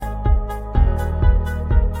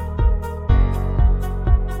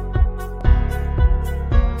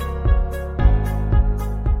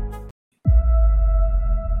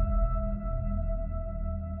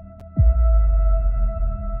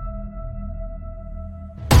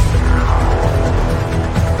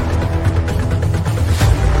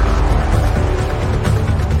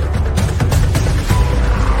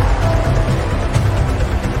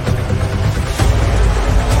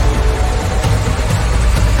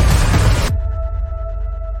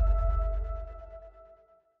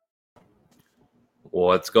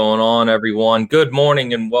What's going on, everyone? Good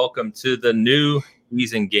morning and welcome to the new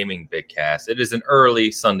Season Gaming Bigcast. It is an early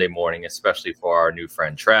Sunday morning, especially for our new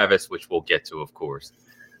friend Travis, which we'll get to, of course.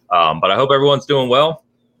 But I hope everyone's doing well.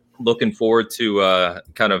 Looking forward to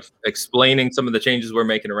kind of explaining some of the changes we're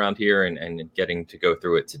making around here and getting to go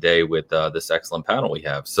through it today with this excellent panel we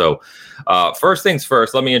have. So first things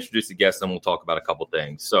first, let me introduce the guest and we'll talk about a couple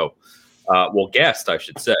things. So, guest, I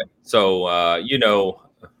should say. So,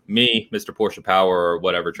 me, Mr. Porsche Power, or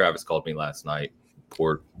whatever Travis called me last night.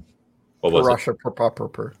 What was it?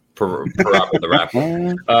 The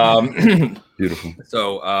rapper. Beautiful.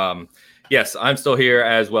 So, yes, I'm still here,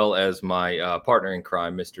 as well as my partner in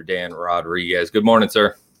crime, Mr. Dan Rodriguez. Good morning,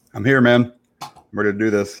 sir. I'm here, man. I'm ready to do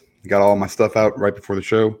this. Got all my stuff out right before the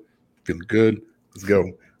show. Feeling good. Let's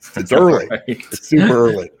go. It's early. Right. It's super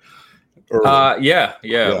early.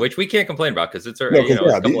 Yeah, which we can't complain about because it's early. It's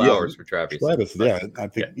a couple hours for Travis. I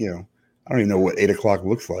think I don't even know what 8 o'clock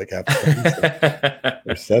looks like after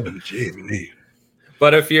or 7. Gee,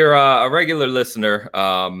 but if you're a regular listener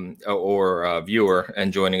or viewer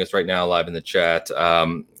and joining us right now live in the chat,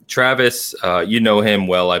 Travis, you know him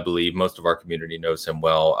well, I believe. Most of our community knows him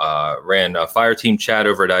well. Ran a fire team chat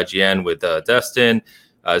over at IGN with Destin.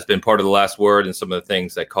 Has been part of the Last Word and some of the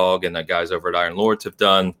things that COG and the guys over at Iron Lords have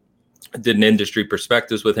done. Did an industry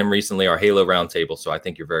perspectives with him recently, our Halo roundtable. So I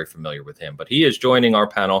think you're very familiar with him. But he is joining our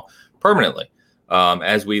panel permanently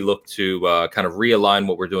as we look to kind of realign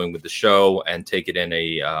what we're doing with the show and take it in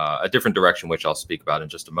a different direction, which I'll speak about in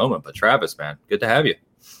just a moment. But Travis, man, good to have you.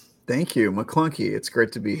 Thank you, McClunky. It's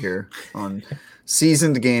great to be here on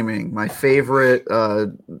Seasoned Gaming, my favorite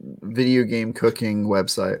video game cooking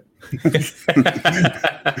website. That's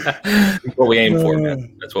what we aim for,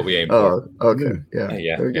 man. That's what we aim for. Oh, okay.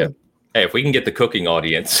 Yeah. Hey, if we can get the cooking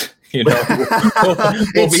audience, we'll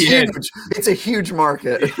be huge. It's a huge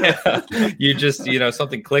market. Yeah. You just,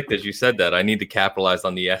 something clicked as you said that. I need to capitalize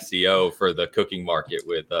on the SEO for the cooking market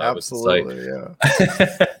with absolutely, with the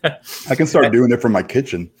site. Yeah. I can start doing it from my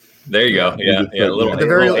kitchen. There you go. Yeah. A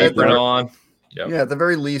little apron on. Yep. Yeah, at the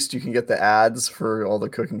very least, you can get the ads for all the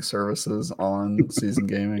cooking services on Season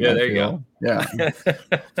Gaming. Yeah, there you go. Yeah.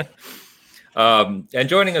 And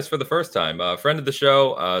joining us for the first time, a friend of the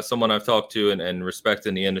show, someone I've talked to and respect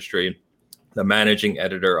in the industry, the managing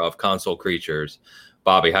editor of Console Creatures.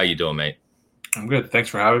 Bobby, how you doing, mate? I'm good. Thanks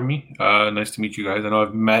for having me. Nice to meet you guys. I know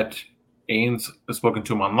I've met Ains, spoken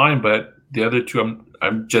to him online, but the other two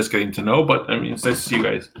I'm just getting to know. But it's nice to see you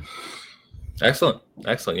guys. Excellent.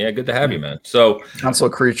 Yeah, good to have you, man. So Console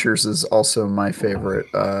Creatures is also my favorite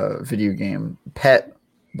video game pet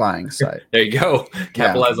buying site. There you go.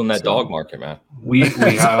 Capitalize on that dog market, man. We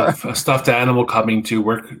have a stuffed animal coming to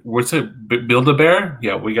work. What's it? Build-A-Bear?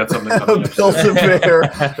 Yeah, we got something coming. Build-A-Bear.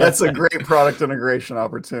 That's a great product integration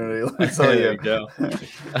opportunity. Let me tell you. There you go.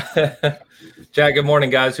 Jack, good morning,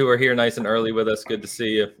 guys who are here nice and early with us. Good to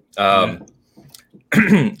see you.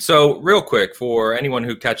 So real quick, for anyone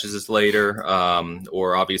who catches this later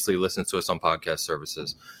or obviously listens to us on podcast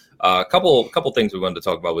services, a couple things we wanted to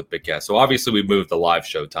talk about with Bigcast. So obviously we moved the live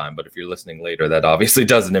show time, but if you're listening later, that obviously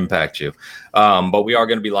doesn't impact you. But we are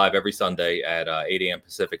going to be live every Sunday at 8 a.m.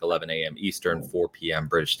 Pacific, 11 a.m. Eastern, 4 p.m.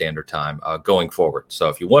 British Standard Time going forward. So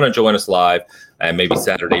if you want to join us live and maybe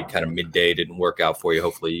Saturday kind of midday didn't work out for you,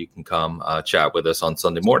 hopefully you can come chat with us on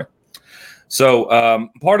Sunday morning. So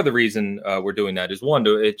part of the reason we're doing that is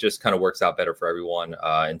it just kind of works out better for everyone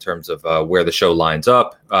in terms of where the show lines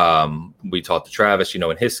up. We talked to Travis,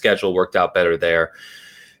 and his schedule worked out better there.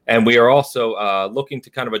 And we are also looking to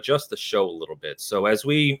kind of adjust the show a little bit. So as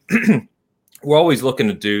we're always looking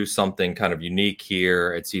to do something kind of unique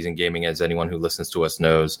here at Season Gaming, as anyone who listens to us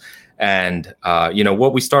knows. And,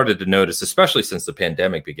 what we started to notice, especially since the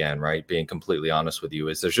pandemic began, right, being completely honest with you,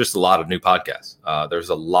 is there's just a lot of new podcasts. There's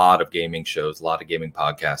a lot of gaming shows, a lot of gaming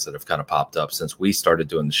podcasts that have kind of popped up since we started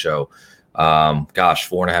doing the show.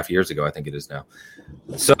 4.5 years ago, I think it is now.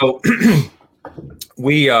 So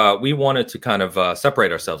we wanted to kind of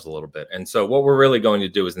separate ourselves a little bit. And so what we're really going to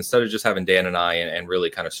do is, instead of just having Dan and I and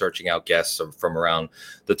really kind of searching out guests from around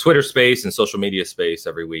the Twitter space and social media space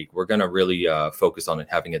every week, we're going to really focus on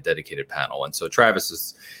having a dedicated panel. And so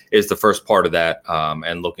Travis is the first part of that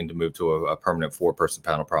and looking to move to a permanent 4-person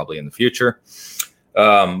panel probably in the future.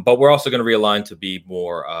 But we're also going to realign to be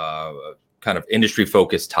more kind of industry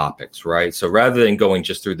focused topics, right? So rather than going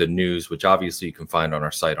just through the news, which obviously you can find on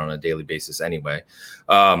our site on a daily basis anyway,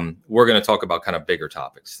 we're going to talk about kind of bigger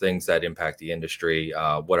topics, things that impact the industry,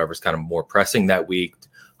 whatever's kind of more pressing that week.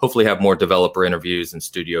 Hopefully have more developer interviews and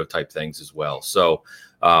studio type things as well. So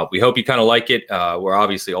we hope you kind of like it. We're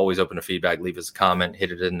obviously always open to feedback. Leave us a comment,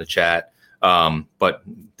 hit it in the chat. But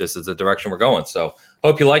this is the direction we're going. So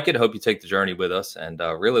hope you like it. Hope you take the journey with us, and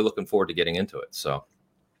really looking forward to getting into it. So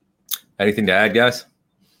anything to add, guys?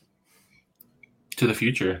 To the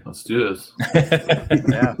future. Let's do this.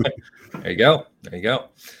 Yeah. There you go.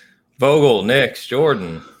 Vogel, Nix,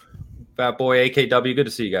 Jordan, Fat Boy, AKW. Good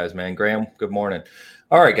to see you guys, man. Graham, good morning.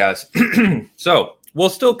 All right, guys. So we'll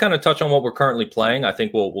still kind of touch on what we're currently playing. I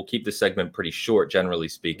think we'll keep this segment pretty short, generally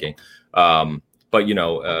speaking. But,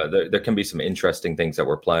 there can be some interesting things that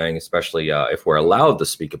we're playing, especially if we're allowed to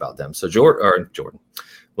speak about them. So Jordan,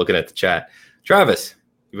 looking at the chat. Travis,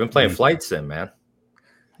 you've been playing Flight Sim, man.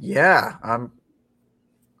 Yeah,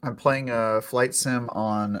 I'm playing a flight sim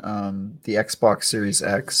on the Xbox Series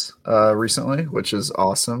X recently, which is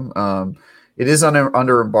awesome. It is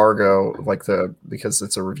under embargo, because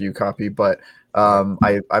it's a review copy, but I'm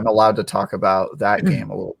allowed to talk about that game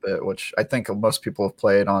a little bit, which I think most people have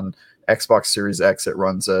played on Xbox Series X. It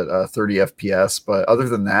runs at 30 FPS, but other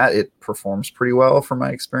than that, it performs pretty well from my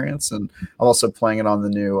experience. And I'm also playing it on the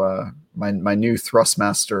new my new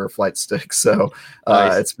Thrustmaster flight stick. So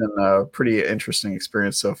Nice. It's been a pretty interesting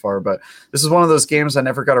experience so far. But this is one of those games I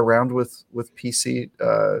never got around with PC.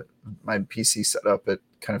 My PC setup, it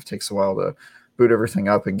kind of takes a while to boot everything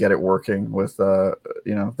up and get it working with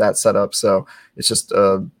that setup. So it's just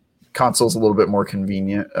console's a little bit more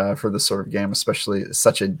convenient for this sort of game, especially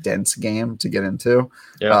such a dense game to get into.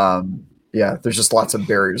 Yeah. There's just lots of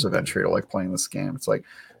barriers of entry to like playing this game. It's like,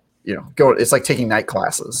 it's like taking night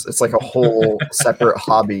classes. It's like a whole separate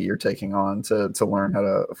hobby you're taking on to learn how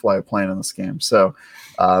to fly a plane in this game. So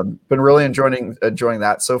been really enjoying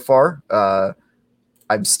that so far.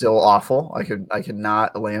 I'm still awful. I could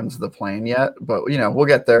not land the plane yet, but we'll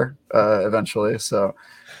get there eventually. So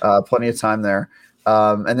plenty of time there.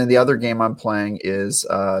 And then the other game I'm playing is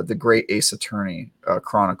the Great Ace Attorney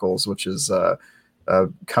Chronicles, which is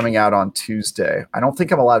coming out on Tuesday. I don't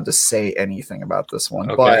think I'm allowed to say anything about this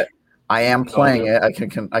one, but I am playing it.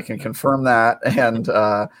 I can confirm that.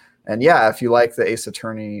 And yeah, if you like the Ace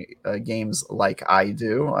Attorney games like I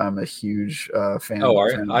do, I'm a huge fan. Oh,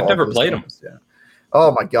 are you? I've never played them. Yeah.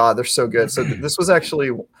 Oh my God, they're so good. So this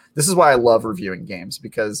is why I love reviewing games,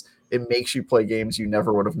 because it makes you play games you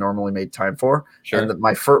never would have normally made time for. Sure. And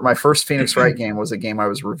my first Phoenix Wright game was a game I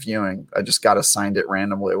was reviewing. I just got assigned it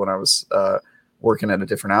randomly when I was working at a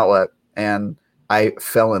different outlet, and I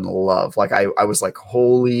fell in love. Like I was like,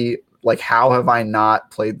 holy, like how have I not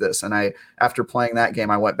played this? And after playing that game,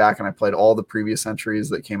 I went back and I played all the previous entries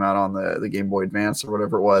that came out on the Game Boy Advance or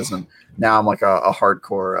whatever it was, and now I'm like a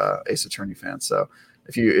hardcore Ace Attorney fan. So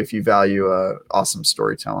if you value awesome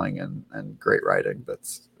storytelling and great writing,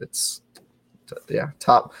 it's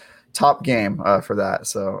top game for that.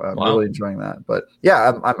 So I'm really enjoying that. But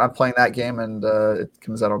yeah, I'm playing that game, and it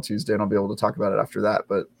comes out on Tuesday, and I'll be able to talk about it after that.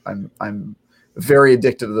 But I'm very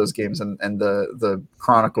addicted to those games, and the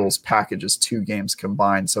Chronicles package is 2 games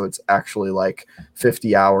combined, so it's actually like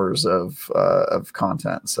 50 hours of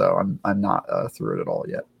content. So I'm not through it at all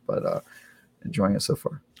yet, but enjoying it so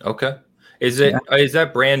far. Okay. Is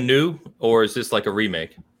that brand new, or is this like a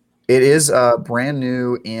remake? It is brand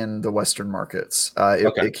new in the Western markets.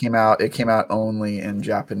 It came out only in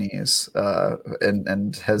Japanese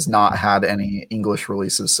and has not had any English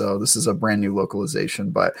releases. So this is a brand new localization.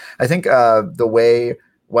 But I think the way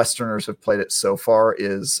Westerners have played it so far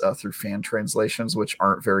is through fan translations, which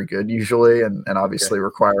aren't very good usually, and obviously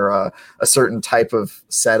require a certain type of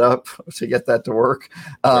setup to get that to work.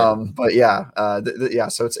 But yeah,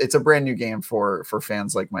 so it's a brand new game for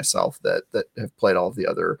fans like myself that have played all of the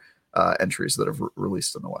other entries that have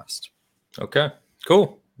released in the West. Okay,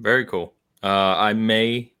 cool, very cool. I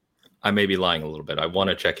may be lying a little bit. I want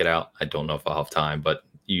to check it out. I don't know if I'll have time, but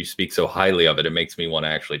you speak so highly of it, it makes me want to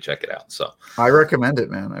actually check it out. So I recommend it,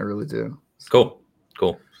 man. I really do. Cool.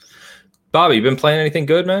 Bobby, you been playing anything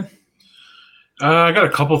good, man? I got a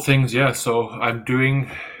couple things, yeah. So I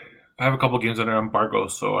have a couple games under embargo.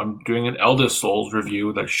 So I'm doing an Eldest Souls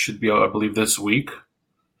review that should be out, I believe, this week.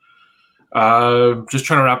 Just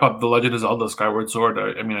trying to wrap up The Legend of Zelda Skyward Sword.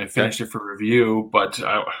 I finished it for review, but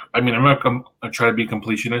I'm not going to try to be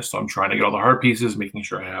completionist. So I'm trying to get all the heart pieces, making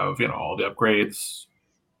sure I have all the upgrades,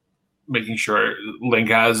 making sure Link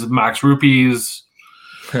has max rupees.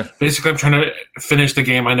 Basically, I'm trying to finish the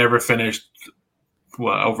game I never finished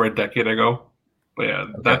over a decade ago. But yeah,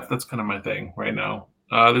 that's kind of my thing right now.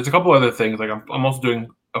 There's a couple other things. Like I'm also doing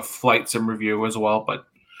a flight sim review as well, but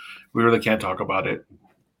we really can't talk about it.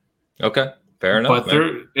 Okay, fair enough. But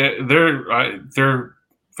they're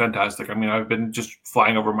fantastic. I mean, I've been just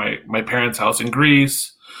flying over my parents' house in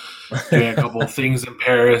Greece, doing a couple of things in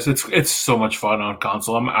Paris. It's so much fun on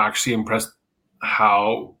console. I'm actually impressed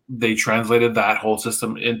how they translated that whole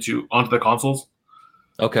system onto the consoles.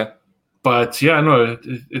 Okay. But yeah, no,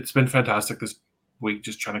 it's been fantastic this week,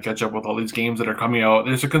 just trying to catch up with all these games that are coming out.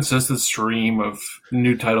 There's a consistent stream of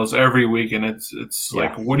new titles every week, and it's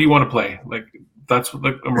like, what do you want to play? Like, that's what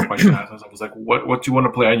the number question I asked myself was like, what do you want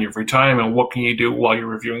to play on your free time, and what can you do while you're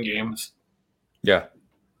reviewing games? Yeah,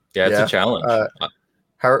 it's a challenge.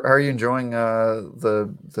 How are you enjoying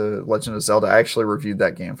the Legend of Zelda? I actually reviewed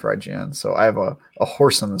that game for IGN, so I have a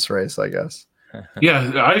horse in this race, I guess.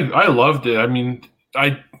 Yeah, I loved it. I mean,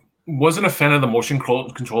 I wasn't a fan of the motion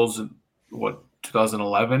controls in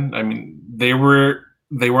 2011. I mean, they weren't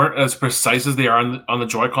as precise as they are on the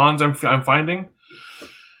Joy-Cons. I'm finding,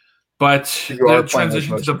 but the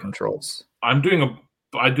transition to the controls.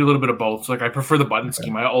 I do a little bit of both. So, like, I prefer the button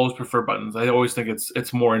scheme. I always prefer buttons. I always think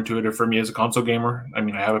it's more intuitive for me as a console gamer. I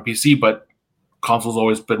mean, I have a PC, but console's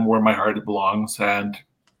always been where my heart belongs, and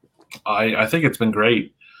I think it's been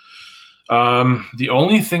great. The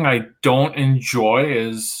only thing I don't enjoy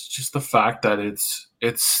is just the fact that it's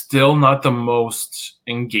still not the most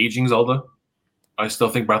engaging Zelda. I still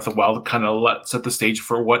think Breath of the Wild kind of set the stage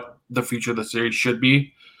for what the future of the series should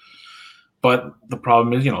be. But the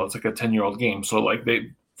problem is, it's like a 10-year-old game. So like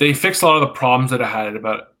they fixed a lot of the problems that I had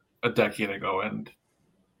about a decade ago, and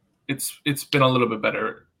it's been a little bit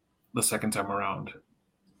better the second time around.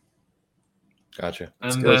 Gotcha.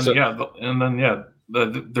 And then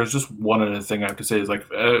there's just one other thing I have to say is like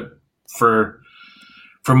for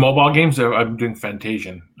mobile games, I'm doing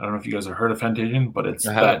Fantasian. I don't know if you guys have heard of Fantasian, but it's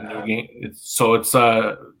that new game. It's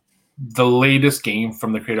the latest game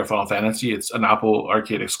from the creator of Final Fantasy. It's an Apple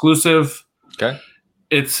Arcade exclusive. Okay.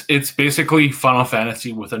 It's basically Final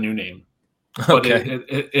Fantasy with a new name. But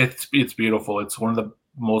it's beautiful. It's one of the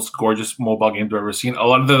most gorgeous mobile games I've ever seen. A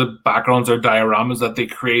lot of the backgrounds are dioramas that they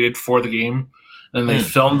created for the game, and they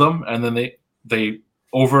filmed them, and then I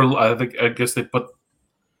guess they put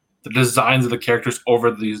the designs of the characters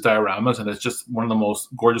over these dioramas, and it's just one of the most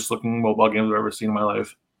gorgeous looking mobile games I've ever seen in my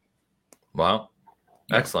life. Wow.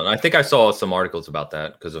 Excellent. I think I saw some articles about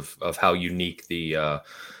that because of how unique the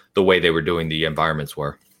way they were doing the environments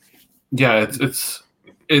were. Yeah,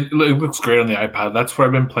 it looks great on the iPad. That's where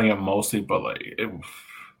I've been playing it mostly, but like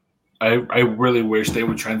I really wish they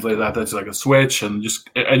would translate that to like a Switch, and just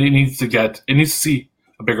it needs to see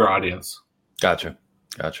a bigger audience. Gotcha.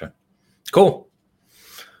 Cool.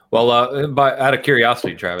 Well, out of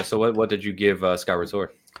curiosity, Travis, so what did you give Skyward Sword?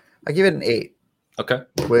 I give it an 8. Okay.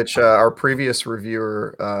 Which our previous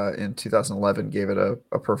reviewer in 2011 gave it a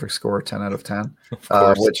perfect score, 10 out of 10,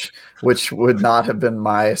 which would not have been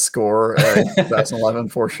my score in 2011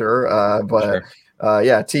 for sure. But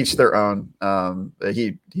sure. Teach their own.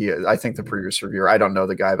 I think the previous reviewer, I don't know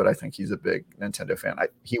the guy, but I think he's a big Nintendo fan.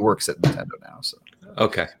 He works at Nintendo now, so.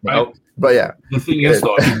 Okay. But yeah. The thing is,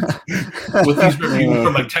 though, with these reviews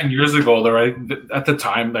from like 10 years ago, right? At the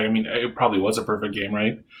time, I mean, it probably was a perfect game,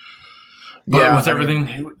 right? But with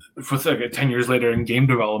everything, with like 10 years later in game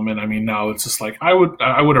development, I mean, now it's just like I would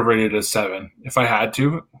have rated it a 7 if I had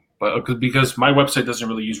to, but because my website doesn't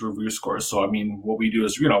really use review scores, so I mean, what we do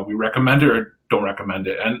is we recommend it or don't recommend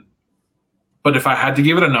it, but if I had to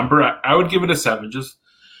give it a number, I would give it a 7. Just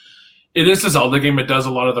it is a Zelda game; it does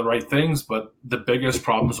a lot of the right things, but the biggest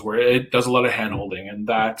problem is where it does a lot of hand holding, and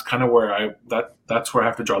that's kind of where that's where I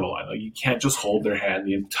have to draw the line. Like you can't just hold their hand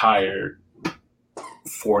the entire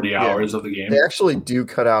 40 hours of the game. They actually do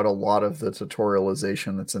cut out a lot of the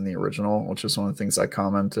tutorialization that's in the original, which is one of the things I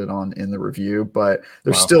commented on in the review, but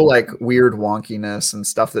there's still like weird wonkiness and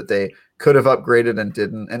stuff that they could have upgraded and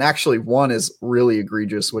didn't. And actually one is really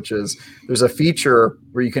egregious, which is there's a feature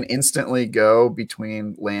where you can instantly go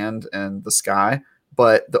between land and the sky,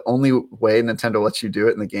 but the only way Nintendo lets you do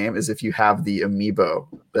it in the game is if you have the amiibo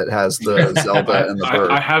that has the Zelda and the bird.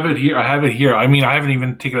 I have it here. I mean, I haven't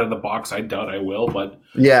even taken it out of the box. I doubt I will, but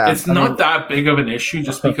it's not that big of an issue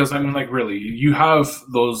just because, I mean, like, really, you have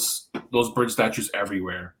those bird statues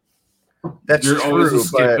everywhere. You're always a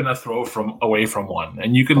skip and a throw away from one,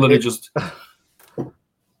 and you can literally just...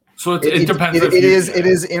 So it depends. It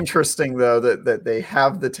is interesting though that they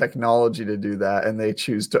have the technology to do that, and they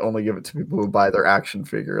choose to only give it to people who buy their action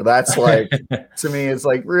figure. That's like to me, it's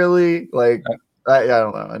like really like I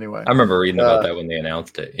don't know. Anyway, I remember reading about that when they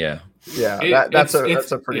announced it. Yeah, that's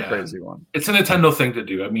a pretty crazy one. It's a Nintendo thing to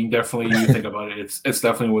do. I mean, definitely you think about it. It's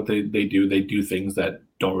definitely what they do. They do things that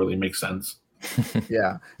don't really make sense.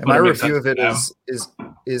 Yeah, and my review of it is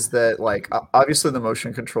that like obviously the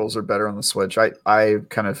motion controls are better on the Switch. I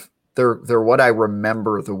kind of they're what I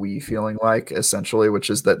remember the Wii feeling like essentially,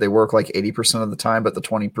 which is that they work like 80% of the time, but the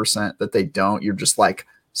 20% that they don't, you're just like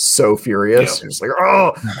so furious. You're just like,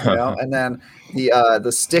 oh, and then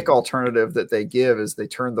the stick alternative that they give is they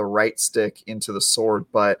turn the right stick into the sword,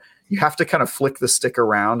 but you have to kind of flick the stick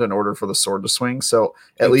around in order for the sword to swing. So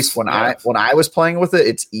at least when I was playing with it,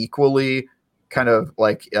 it's equally kind of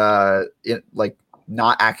like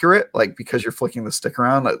not accurate, like because you're flicking the stick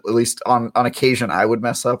around. At least on occasion I would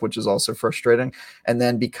mess up, which is also frustrating. And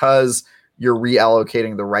then because you're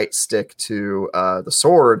reallocating the right stick to the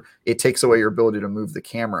sword, it takes away your ability to move the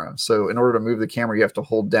camera. So in order to move the camera, you have to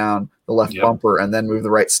hold down the left bumper and then move the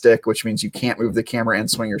right stick, which means you can't move the camera and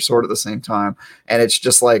swing your sword at the same time. And it's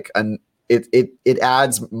just like it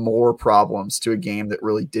adds more problems to a game that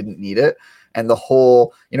really didn't need it. And the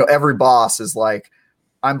whole, every boss is like,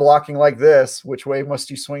 I'm blocking like this. Which way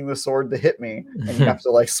must you swing the sword to hit me? And you have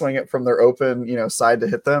to like swing it from their open, side to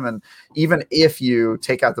hit them. And even if you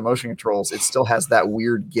take out the motion controls, it still has that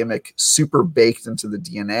weird gimmick super baked into the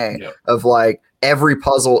DNA of like every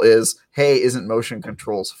puzzle is, hey, isn't motion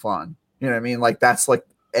controls fun? You know what I mean? Like that's like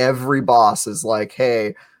every boss is like,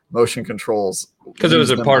 hey, motion controls. Because it was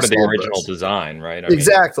a part of the original design, right?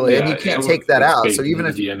 Exactly. And you can't take that out. So even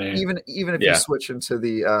if you switch into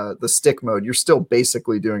the stick mode, you're still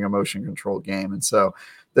basically doing a motion control game. And so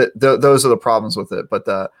those are the problems with it. But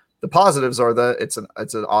the positives are that it's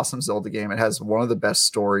an awesome Zelda game. It has one of the best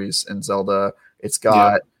stories in Zelda. It's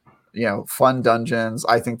got fun dungeons.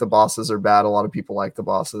 I think the bosses are bad. A lot of people like the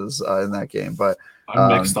bosses in that game, but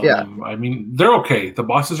I'm mixed on them. I mean, they're okay. The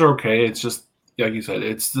bosses are okay. It's just like you said,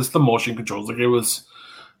 it's just the motion controls. Like it was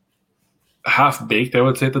half baked, I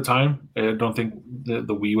would say at the time. I don't think the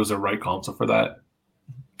Wii was the right console for that.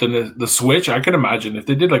 Then the Switch, I could imagine if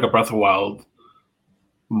they did like a Breath of the Wild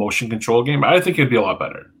motion control game, I think it'd be a lot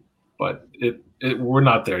better. But we're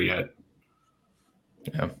not there yet.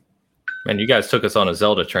 Yeah, man, you guys took us on a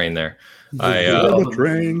Zelda train there. Zelda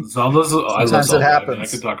train. Zelda's. I love Zelda. It happens. I mean, I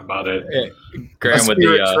could talk about it. Graham with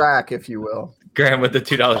the track, if you will. Graham with the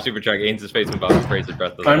 $2 super track. Ainsley's face when Bob's praise of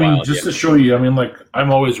Breath of the Wild. I mean, just to show you, I mean, like I'm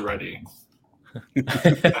always ready.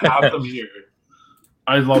 I have them here.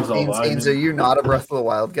 I love Zelda. Ains, are you not a Breath of the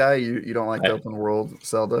Wild guy? You don't like the open world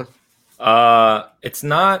Zelda? It's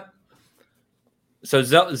not. So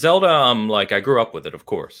Zelda, I grew up with it, of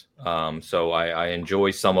course. So I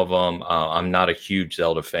enjoy some of them. I'm not a huge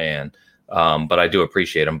Zelda fan, but I do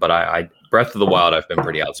appreciate them. But I Breath of the Wild, I've been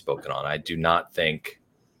pretty outspoken on. I do not think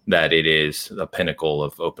that it is the pinnacle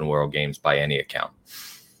of open world games by any account.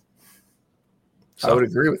 So, I would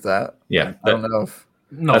agree with that. Yeah, I don't know if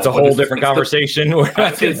that's a whole different conversation.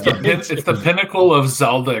 It's the pinnacle of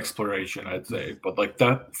Zelda exploration, I'd say. But like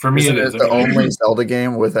that for me, it is the only Zelda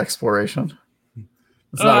game with exploration.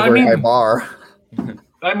 It's not a very high bar.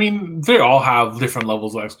 I mean, they all have different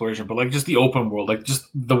levels of exploration, but like just the open world, like just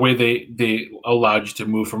the way they allowed you to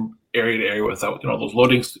move from area to area without those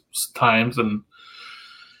loading times, and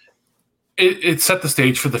it set the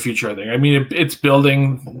stage for the future. I think. I mean, it's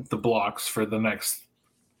building the blocks for the next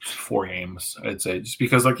 4 games, I'd say, just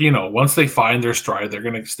because once they find their stride, they're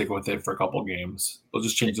going to stick with it for a couple games. They'll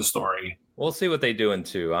just change the story. We'll see what they do in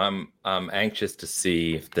 2. I'm anxious to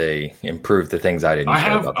see if they improve the things I didn't. I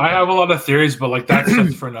have a lot of theories, but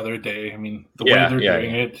that's for another day. I mean, the way they're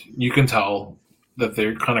doing it, you can tell that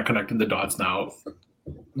they're kind of connecting the dots now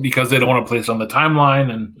because they don't want to place it on the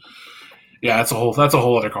timeline, and that's a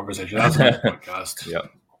whole other conversation. That's another podcast. Yeah.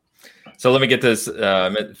 So let me get this.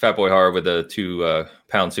 Fat Boy Horror with a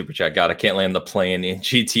 £2 super chat. God, I can't land the plane in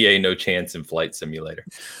GTA. No chance in Flight Simulator.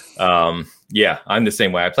 Yeah, I'm the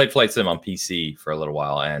same way. I played Flight Sim on PC for a little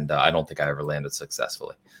while, and I don't think I ever landed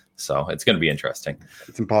successfully. So it's going to be interesting.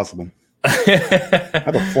 It's impossible. I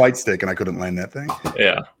have a flight stick, and I couldn't land that thing.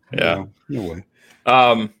 Yeah. No way.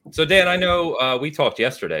 So Dan, I know we talked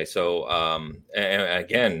yesterday. So and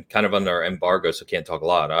again, kind of under embargo, so can't talk a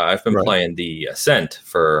lot. I've been playing the Ascent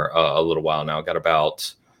for a little while now. Got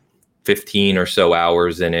about 15 or so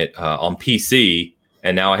hours in it on PC,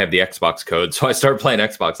 and now I have the Xbox code. So I started playing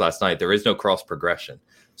Xbox last night. There is no cross progression,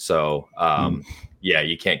 so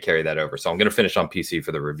you can't carry that over. So I'm going to finish on PC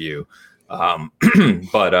for the review. Well,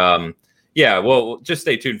 just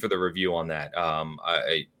stay tuned for the review on that.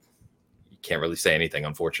 I can't really say anything,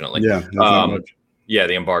 unfortunately. The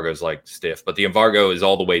embargo is like stiff, but the embargo is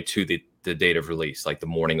all the way to the date of release, like the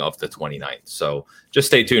morning of the 29th. So just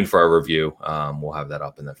stay tuned for our review. We'll have that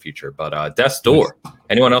up in the future. But Death's Door.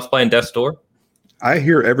 Anyone else playing Death's Door? I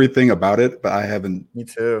hear everything about it, but I haven't. Me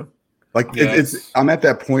too. Like I'm at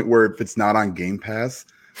that point where if it's not on Game Pass,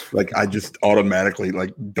 like I just automatically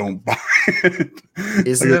don't buy it.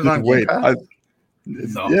 Isn't it on Game Pass?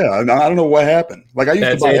 No. Yeah, I don't know what happened. Like I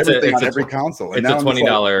used to buy everything on every console. It's a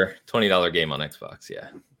 $20 game on Xbox. Yeah.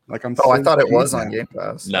 Like I'm. I thought it was on Game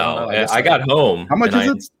Pass. No, I got home. How much is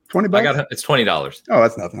it? $20. It's $20. Oh,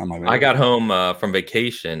 that's nothing. I got home from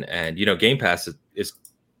vacation, and Game Pass is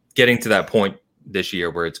getting to that point this year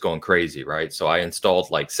where it's going crazy, right? So I installed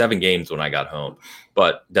like 7 games when I got home,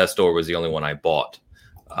 but Death's Door was the only one I bought.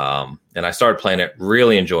 And I started playing it,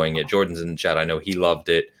 really enjoying it. Jordan's in the chat. I know he loved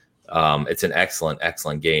it. It's an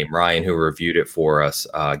excellent game. Ryan, who reviewed it for us,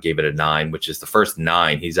 gave it a 9, which is the first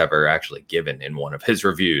 9 he's ever actually given in one of his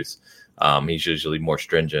reviews. He's usually more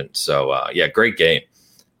stringent. So great game.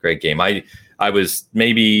 I was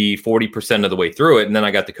maybe 40% of the way through it, and then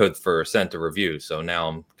I got the code for sent to review. So now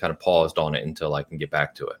I'm kind of paused on it until I can get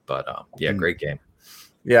back to it. But great game.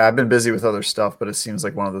 Yeah, I've been busy with other stuff, but it seems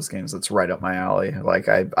like one of those games that's right up my alley. Like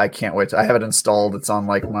I can't wait. I have it installed. It's on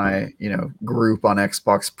like my group on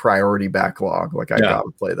Xbox priority backlog. Like I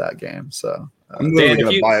gotta play that game. So I'm literally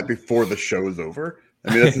gonna buy it before the show's over.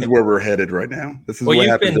 I mean, this is where we're headed right now. This is what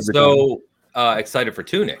happens every time. Excited for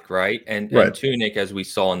Tunic, right? And Tunic, as we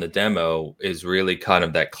saw in the demo, is really kind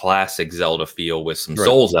of that classic Zelda feel with some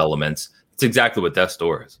Souls elements. It's exactly what Death's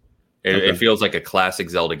Door is. It feels like a classic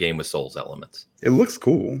Zelda game with Souls elements. It looks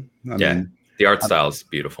cool. I mean, the art style is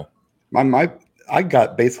beautiful. I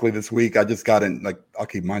got basically this week. I just got in. Like, I'll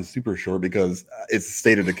keep mine super short because it's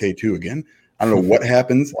State of Decay 2 again. I don't know what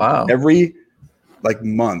happens. Wow. Every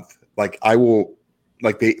month, I will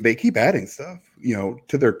they keep adding stuff.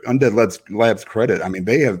 To their Undead Labs credit, I mean,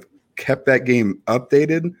 they have kept that game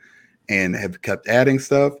updated and have kept adding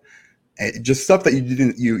stuff, and just stuff that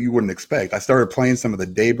you wouldn't expect. I started playing some of the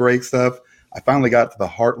Daybreak stuff. I finally got to the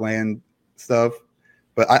Heartland stuff,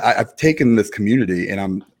 but I've taken this community and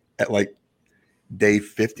I'm at like day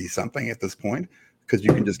 50 something at this point, because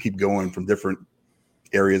you can just keep going from different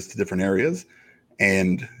areas to different areas,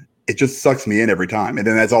 and it just sucks me in every time. And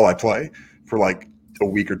then that's all I play for like a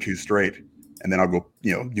week or 2 straight. And then I'll go,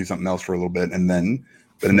 do something else for a little bit.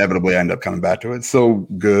 But inevitably I end up coming back to it. It's so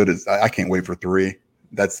good. I can't wait for 3.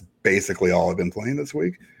 That's basically all I've been playing this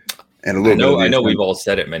week. And a little I know we've all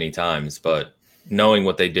said it many times, but knowing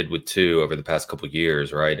what they did with 2 over the past couple of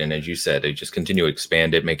years, right? And as you said, they just continue to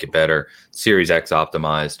expand it, make it better. Series X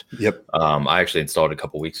optimized. Yep. I actually installed it a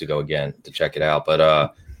couple of weeks ago again to check it out.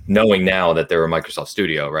 But knowing now that they're a Microsoft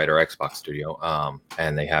Studio, right, or Xbox Studio,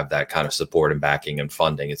 and they have that kind of support and backing and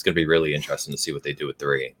funding, it's going to be really interesting to see what they do with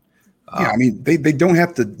 3. I mean, they don't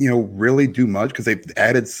have to, really do much because they've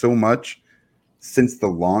added so much since the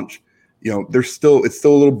launch. It's still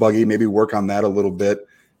a little buggy. Maybe work on that a little bit.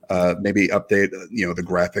 Maybe update, the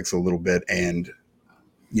graphics a little bit, and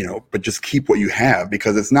but just keep what you have,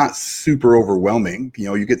 because it's not super overwhelming.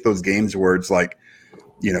 You get those games where it's like,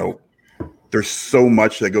 there's so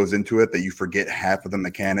much that goes into it that you forget half of the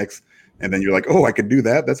mechanics, and then you're like, oh, I could do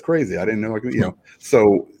that. That's crazy. I didn't know I could,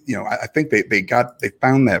 So, I think they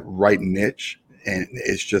found that right niche, and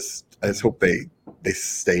it's just, I just hope they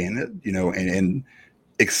stay in it, and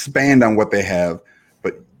expand on what they have.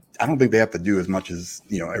 But I don't think they have to do as much as,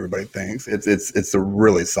 everybody thinks. It's a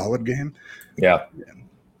really solid game. Yeah.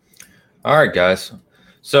 All right, guys.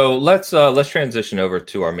 So let's transition over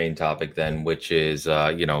to our main topic then, which is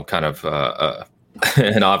kind of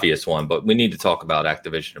an obvious one, but we need to talk about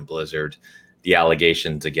Activision and Blizzard, the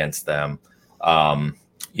allegations against them,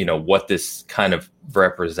 what this kind of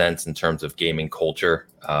represents in terms of gaming culture,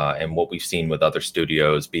 and what we've seen with other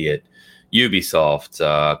studios, be it Ubisoft,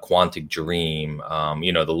 Quantic Dream,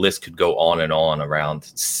 the list could go on and on around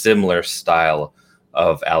similar style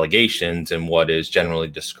of allegations and what is generally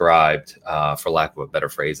described, for lack of a better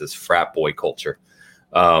phrase, as frat boy culture.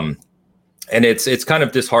 And it's kind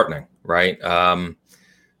of disheartening, right?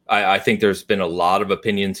 I think there's been a lot of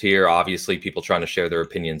opinions here. Obviously, people trying to share their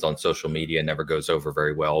opinions on social media never goes over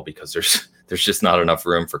very well, because there's just not enough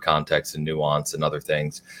room for context and nuance and other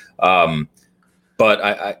things.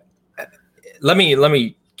 But let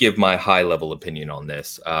me give my high level opinion on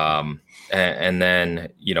this. And then,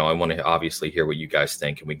 I want to obviously hear what you guys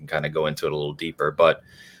think, and we can kind of go into it a little deeper. But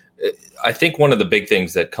I think one of the big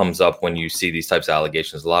things that comes up when you see these types of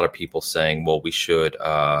allegations, a lot of people saying, well, we should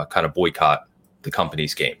kind of boycott the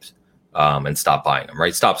company's games and stop buying them,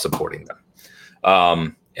 right? Stop supporting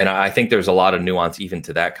them. And I think there's a lot of nuance even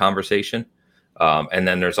to that conversation. And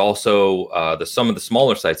then there's also some of the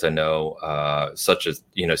smaller sites I know, such as,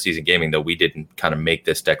 Season Gaming, though we didn't kind of make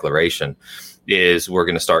this declaration, is we're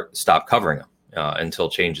going to stop covering them until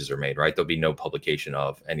changes are made, right? There'll be no publication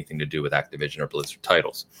of anything to do with Activision or Blizzard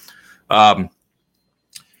titles.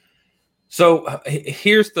 So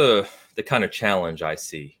here's the kind of challenge I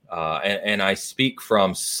see. And I speak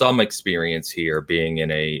from some experience here, being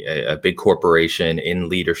in a big corporation in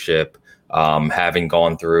leadership, having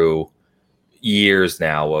gone through years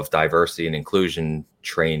now of diversity and inclusion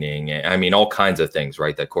training. I mean, all kinds of things,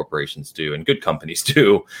 right, that corporations do and good companies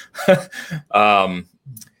do.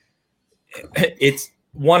 It's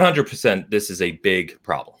 100%. This is a big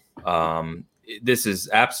problem. This is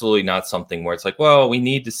absolutely not something where it's like, well, we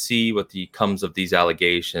need to see what comes of these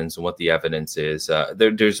allegations and what the evidence is.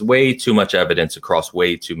 There's way too much evidence across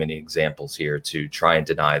way too many examples here to try and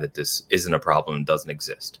deny that this isn't a problem and doesn't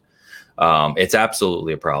exist. It's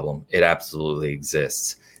absolutely a problem. It absolutely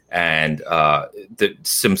exists. And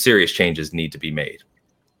some serious changes need to be made.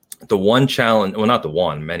 The one challenge, well, not the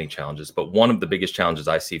one, many challenges, but one of the biggest challenges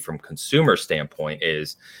I see from consumer standpoint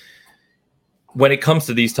is when it comes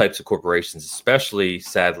to these types of corporations, especially,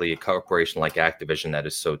 sadly, a corporation like Activision that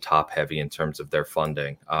is so top heavy in terms of their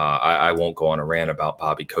funding. I won't go on a rant about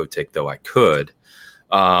Bobby Kotick, though I could.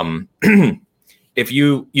 If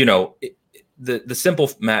the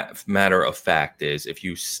simple matter of fact is, if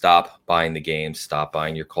you stop buying the games, stop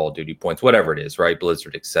buying your Call of Duty points, whatever it is, right,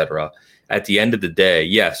 Blizzard, etc., at the end of the day,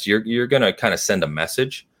 yes, you're going to kind of send a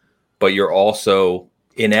message, but you're also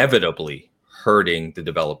inevitably hurting the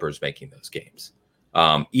developers making those games.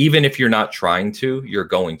 Even if you're not trying to, you're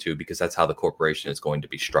going to, because that's how the corporation is going to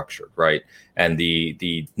be structured, right? And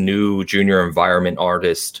the new junior environment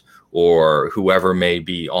artist or whoever may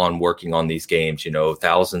be working on these games,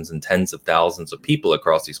 thousands and tens of thousands of people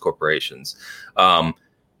across these corporations.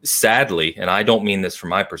 Sadly, and I don't mean this from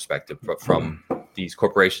my perspective, but from these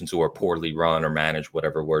corporations who are poorly run or managed,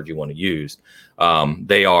 whatever word you want to use,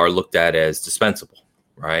 they are looked at as dispensable,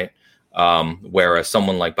 right? Whereas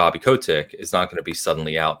someone like Bobby Kotick is not going to be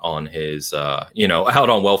suddenly out on his, out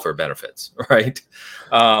on welfare benefits, right?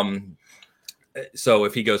 So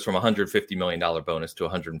if he goes from $150 million bonus to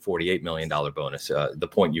 $148 million bonus, the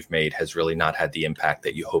point you've made has really not had the impact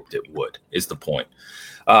that you hoped it would, is the point.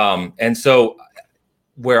 And so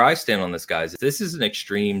where I stand on this, guys, this is an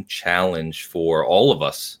extreme challenge for all of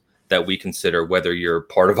us that we consider, whether you're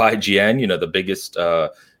part of IGN, the biggest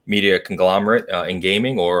media conglomerate in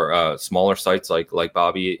gaming, or smaller sites like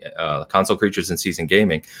Bobby, Console Creatures and Seasoned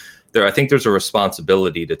Gaming. I think there's a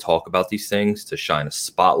responsibility to talk about these things, to shine a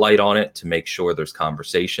spotlight on it, to make sure there's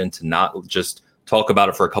conversation, to not just talk about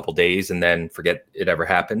it for a couple days and then forget it ever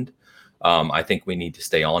happened. I think we need to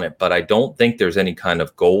stay on it, but I don't think there's any kind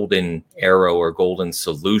of golden arrow or golden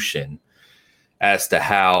solution as to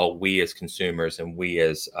how we as consumers and we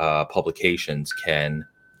as publications can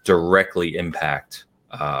directly impact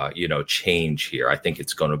change here. I think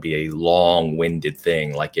it's going to be a long-winded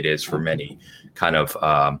thing, like it is for many kind of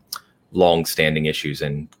long-standing issues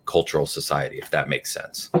in cultural society, if that makes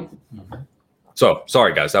sense. So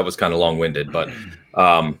sorry, guys, that was kind of long-winded, but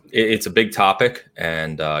it's a big topic,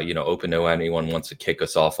 and open to anyone wants to kick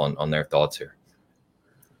us off on their thoughts here,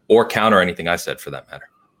 or counter anything I said for that matter.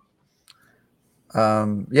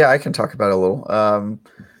 Yeah, I can talk about it a little.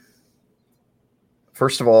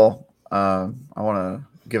 First of all, I want to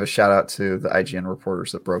give a shout out to the IGN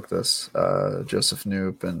reporters that broke this. Joseph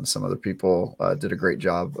Knoop and some other people did a great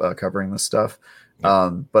job covering this stuff.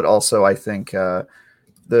 But also, I think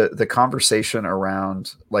the conversation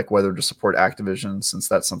around like whether to support Activision, since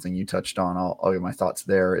that's something you touched on, I'll give my thoughts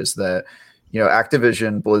there, is that,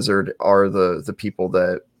 Activision, Blizzard are the people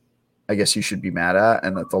that I guess you should be mad at,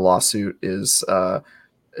 and that the lawsuit is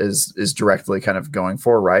directly kind of going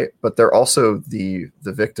for, right? But they're also the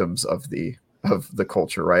victims of the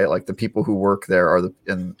culture, right? Like the people who work there are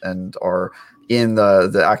and are in the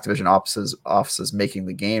Activision offices making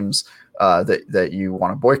the games that you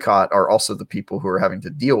want to boycott are also the people who are having to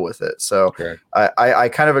deal with it. So okay. I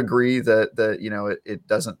kind of agree that it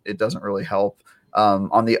doesn't really help.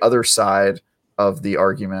 On the other side of the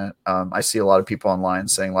argument, I see a lot of people online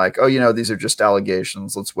saying like, oh, these are just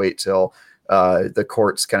allegations. Let's wait till the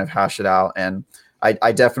courts kind of hash it out. And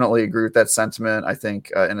I definitely agree with that sentiment. I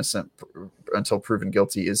think innocent until proven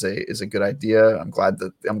guilty is a good idea. I'm glad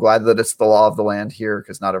that it's the law of the land here,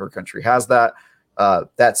 because not every country has that.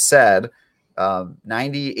 That said,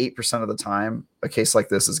 98% of the time, a case like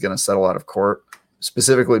this is going to settle out of court,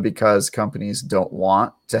 specifically because companies don't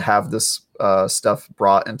want to have this stuff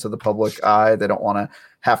brought into the public eye. They don't want to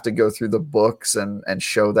have to go through the books and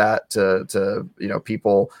show that to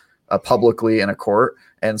people publicly in a court.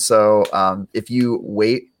 And so if you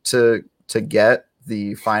wait to get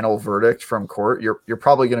the final verdict from court, you're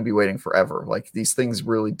probably going to be waiting forever. Like these things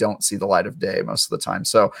really don't see the light of day most of the time.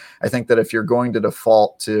 So I think that if you're going to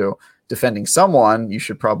default to defending someone, you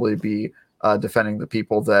should probably be defending the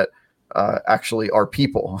people that actually are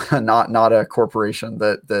people, not a corporation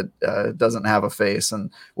that doesn't have a face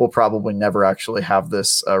and will probably never actually have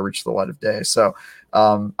this reach the light of day. So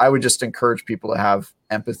I would just encourage people to have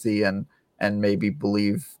empathy and and maybe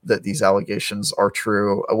believe that these allegations are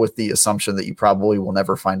true with the assumption that you probably will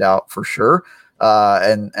never find out for sure.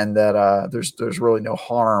 And that there's really no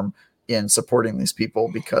harm in supporting these people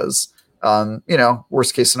because,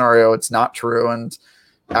 worst case scenario, it's not true. And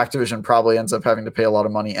Activision probably ends up having to pay a lot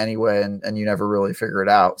of money anyway, and you never really figure it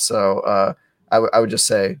out. So I would just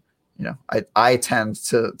say, I tend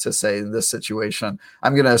to say in this situation,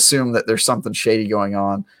 I'm going to assume that there's something shady going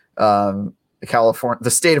on. The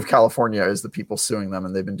state of California is the people suing them,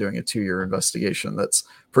 and they've been doing a 2-year investigation that's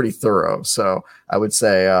pretty thorough. So I would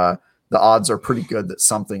say the odds are pretty good that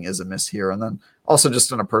something is amiss here. And then also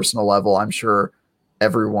just on a personal level, I'm sure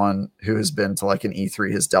everyone who has been to like an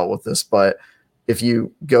E3 has dealt with this, but if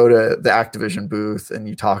you go to the Activision booth and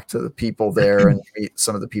you talk to the people there and you meet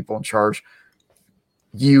some of the people in charge,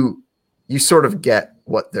 you sort of get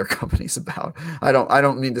what their company's about. I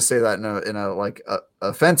don't mean to say that in a like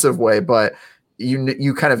offensive way, but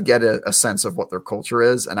you kind of get a sense of what their culture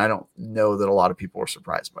is. And I don't know that a lot of people are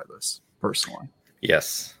surprised by this personally.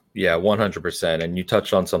 Yes. Yeah, 100%. And you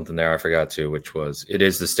touched on something there I forgot to, which was it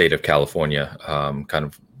is the state of California kind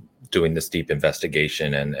of doing this deep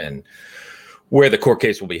investigation and where the court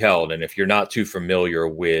case will be held. And if you're not too familiar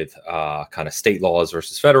with kind of state laws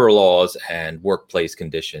versus federal laws and workplace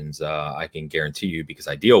conditions, I can guarantee you, because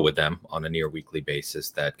I deal with them on a near weekly basis,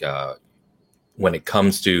 that when it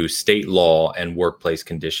comes to state law and workplace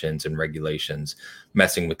conditions and regulations,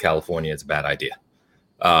 messing with California is a bad idea.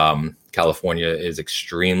 California is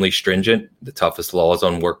extremely stringent, the toughest laws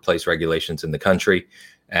on workplace regulations in the country.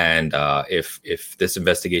 And if this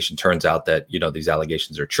investigation turns out that, these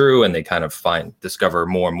allegations are true and they kind of discover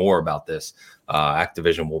more and more about this,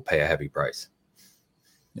 Activision will pay a heavy price.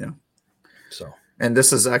 Yeah. So, and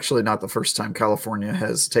this is actually not the first time California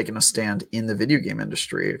has taken a stand in the video game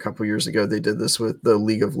industry. A couple of years ago, they did this with the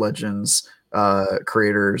League of Legends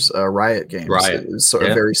creators, Riot Games. Riot. It was a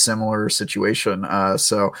very similar situation.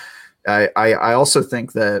 So I also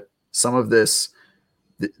think that some of this,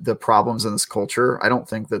 the problems in this culture, I don't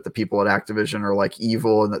think that the people at Activision are like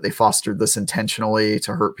evil and that they fostered this intentionally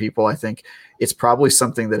to hurt people. I think it's probably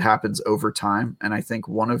something that happens over time. And I think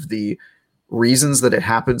one of the reasons that it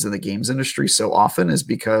happens in the games industry so often is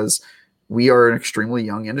because we are an extremely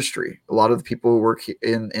young industry. A lot of the people who work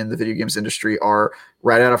in the video games industry are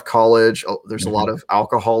right out of college. There's a lot of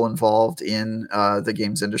alcohol involved in the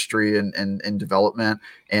games industry and development.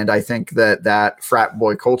 And I think that frat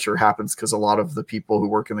boy culture happens because a lot of the people who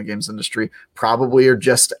work in the games industry probably are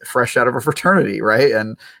just fresh out of a fraternity, right?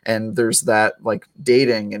 And there's that like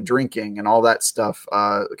dating and drinking and all that stuff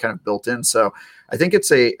kind of built in. So I think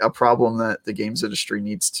it's a problem that the games industry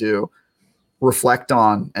needs to reflect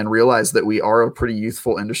on and realize that we are a pretty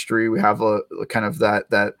youthful industry. We have a kind of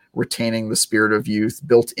that retaining the spirit of youth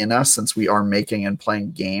built in us since we are making and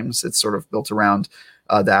playing games. It's sort of built around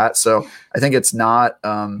that. So I think it's not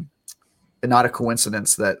a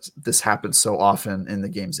coincidence that this happens so often in the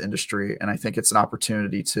games industry. And I think it's an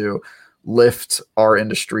opportunity to lift our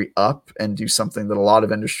industry up and do something that a lot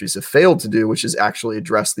of industries have failed to do, which is actually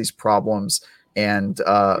address these problems and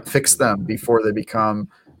fix them before they become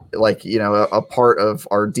like, a part of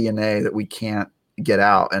our DNA that we can't get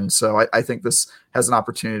out. And so I think this has an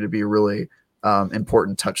opportunity to be a really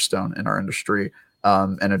important touchstone in our industry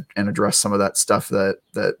and address some of that stuff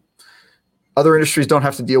that other industries don't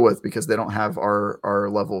have to deal with because they don't have our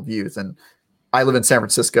level of youth. And I live in San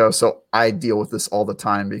Francisco, so I deal with this all the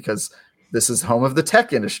time because this is home of the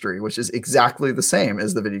tech industry, which is exactly the same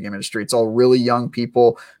as the video game industry. It's all really young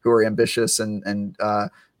people who are ambitious and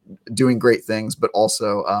doing great things, but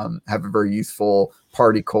also have a very youthful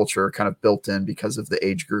party culture kind of built in because of the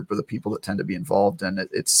age group of the people that tend to be involved. And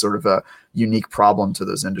it's sort of a unique problem to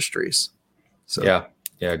those industries. So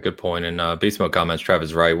yeah, good point. And Beast Mode comments,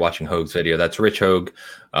 Travis right, watching Hoag's video. That's Rich Hoag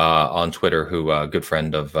on Twitter, who a good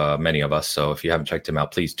friend of many of us. So if you haven't checked him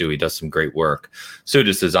out, please do. He does some great work. Suit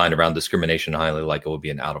is designed around discrimination, highly like it will be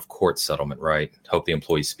an out-of-court settlement, right? Hope the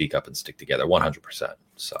employees speak up and stick together, 100%.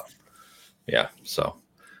 So, yeah, so.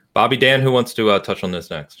 Bobby, Dan, who wants to touch on this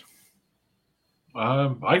next?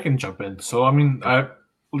 I can jump in. So, I mean, I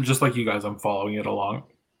just like you guys, I'm following it along.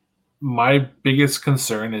 My biggest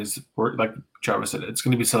concern is, like Travis said, it's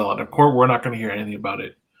going to be settled out of court. We're not going to hear anything about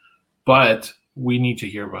it. But we need to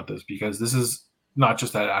hear about this because this is not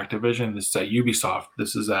just at Activision. This is at Ubisoft.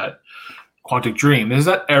 This is at Quantic Dream. This is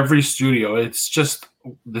at every studio. It's just,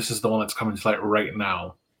 this is the one that's coming to light right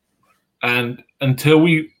now. And until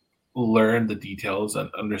we learn the details and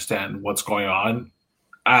understand what's going on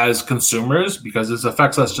as consumers, because this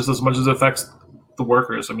affects us just as much as it affects the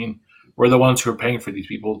workers. I mean, we're the ones who are paying for these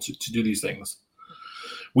people to do these things.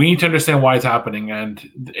 we need to understand why it's happening, and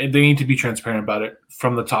they need to be transparent about it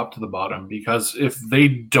from the top to the bottom, because if they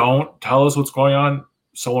don't tell us what's going on,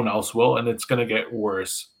 someone else will, and it's going to get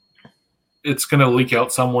worse. It's going to leak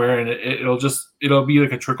out somewhere, and it'll be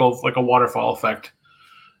like a trickle, like a waterfall effect.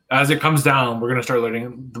 As it comes down, we're going to start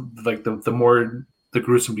learning the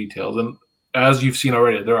gruesome details. And as you've seen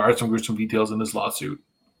already, there are some gruesome details in this lawsuit.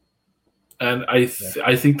 And I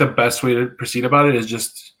think the best way to proceed about it is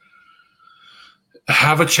just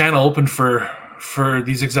have a channel open for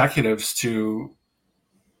these executives to,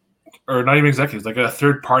 or not even executives, like a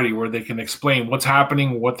third party where they can explain what's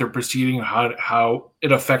happening, what they're proceeding, how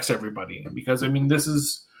it affects everybody. Because I mean,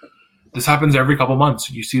 this happens every couple months.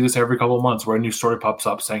 You see this every couple months where a new story pops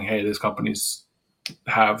up saying, hey, this company's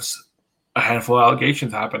have a handful of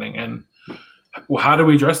allegations happening. And well, how do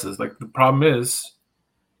we address this? Like, the problem is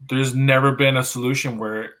there's never been a solution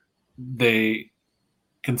where they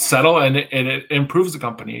can settle and it improves the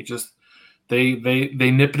company. It just, they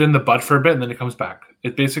nip it in the bud for a bit and then it comes back.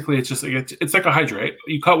 It's like a Hydra, right?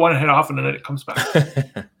 You cut one head off and then it comes back.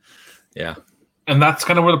 Yeah. And that's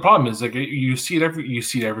kind of where the problem is. Like, you see it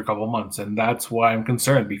every couple of months, and that's why I'm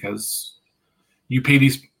concerned, because you pay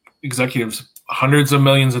these executives hundreds of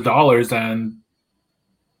millions of dollars, and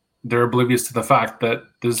they're oblivious to the fact that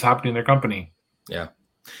this is happening in their company. Yeah,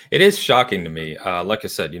 it is shocking to me. Like I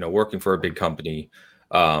said, working for a big company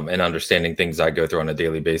and understanding things I go through on a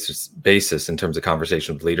daily basis in terms of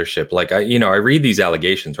conversation with leadership. Like I read these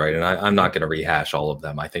allegations, right, and I'm not going to rehash all of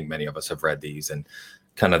them. I think many of us have read these and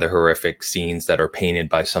kind of the horrific scenes that are painted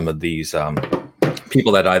by some of these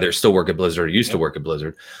people that either still work at Blizzard or used to work at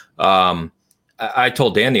Blizzard. I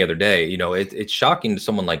told Dan the other day, it's shocking to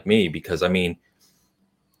someone like me, because I mean,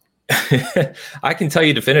 I can tell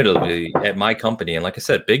you definitively at my company, and like I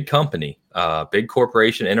said, big company, big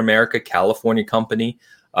corporation in America, California company,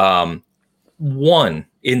 one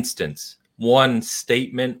instance, one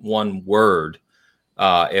statement, one word,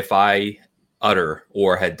 if I utter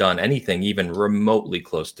or had done anything even remotely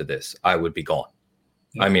close to this, I would be gone.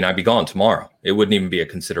 Yeah. I mean, I'd be gone tomorrow. It wouldn't even be a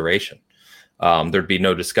consideration. There'd be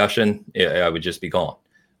no discussion. I would just be gone.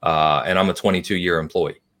 And I'm a 22-year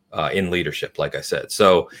employee in leadership, like I said.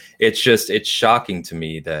 So it's shocking to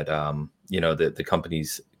me that, the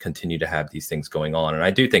companies continue to have these things going on. And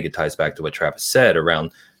I do think it ties back to what Travis said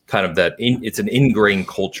around kind of that it's an ingrained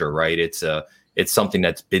culture, right? It's something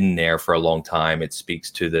that's been there for a long time. It speaks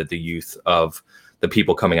to the youth of the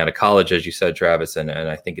people coming out of college, as you said, Travis, and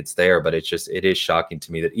I think it's there. But it is shocking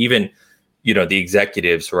to me that even, the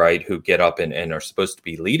executives, right, who get up and are supposed to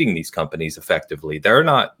be leading these companies effectively, they're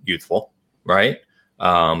not youthful, right?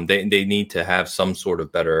 They need to have some sort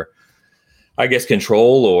of better, I guess,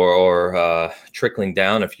 control or trickling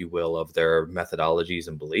down, if you will, of their methodologies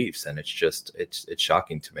and beliefs. And it's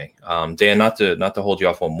shocking to me. Dan, not to hold you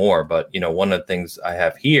off one more, but one of the things I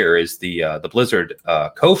have here is the Blizzard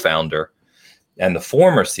co-founder and the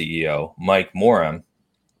former CEO, Mike Moran.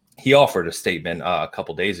 He offered a statement a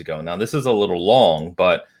couple days ago. Now, this is a little long,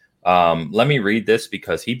 but let me read this,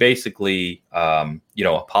 because he basically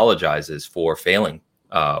apologizes for failing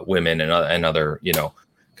women and other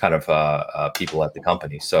kind of people at the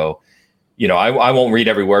company. So, I won't read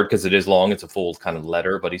every word because it is long. It's a full kind of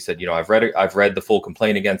letter, but he said, I've read the full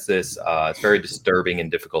complaint against this. It's very disturbing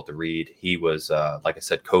and difficult to read. He was, like I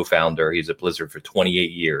said, co-founder. He's at Blizzard for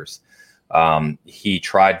 28 years. He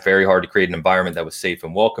tried very hard to create an environment that was safe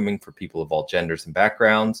and welcoming for people of all genders and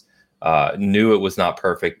backgrounds. Knew it was not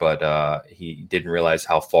perfect, but he didn't realize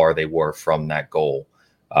how far they were from that goal.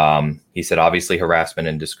 He said, obviously, harassment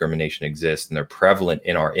and discrimination exist, and they're prevalent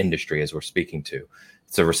in our industry, as we're speaking to.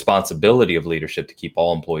 It's a responsibility of leadership to keep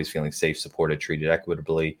all employees feeling safe, supported, treated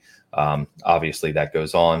equitably. Obviously, that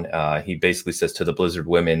goes on. He basically says to the Blizzard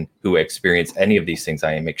women who experience any of these things,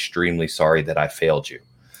 I am extremely sorry that I failed you.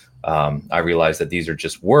 I realize that these are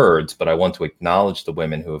just words, but I want to acknowledge the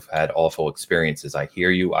women who have had awful experiences. I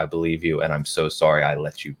hear you, I believe you, and I'm so sorry I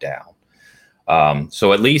let you down.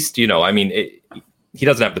 So at least, he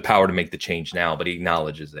doesn't have the power to make the change now, but he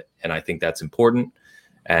acknowledges it. And I think that's important.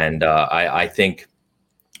 And I think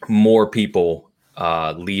more people,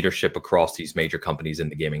 leadership across these major companies in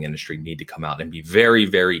the gaming industry need to come out and be very,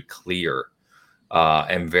 very clear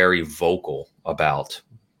and very vocal about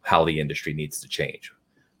how the industry needs to change.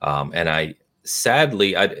 And I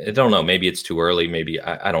don't know, maybe it's too early. Maybe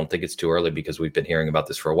I don't think it's too early, because we've been hearing about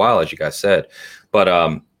this for a while, as you guys said.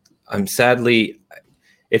 But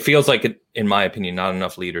it feels like, in my opinion, not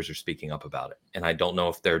enough leaders are speaking up about it. And I don't know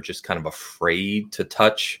if they're just kind of afraid to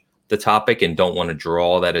touch the topic and don't want to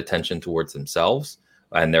draw that attention towards themselves,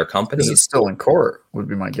 and their companies. Because it's still in court, would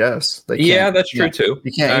be my guess. That's true too.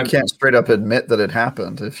 You can't straight up admit that it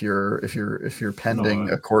happened if you're pending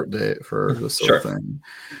a court date for this sort of thing.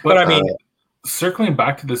 But I mean, circling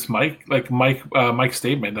back to this Mike's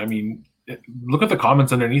statement, I mean, look at the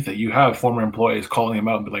comments underneath it. You have former employees calling him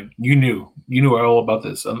out and be like, you knew all about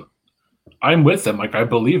this. And I'm with them. Like, I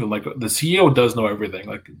believe him. Like, the CEO does know everything.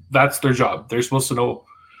 Like, that's their job. They're supposed to know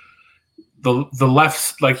the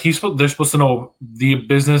left. Like, they're supposed to know the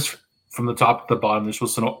business from the top to the bottom. They're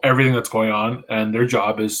supposed to know everything that's going on, and their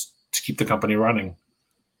job is to keep the company running.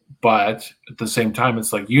 But at the same time,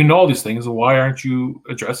 it's like, you know all these things. Why aren't you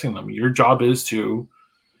addressing them? Your job is to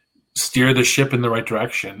steer the ship in the right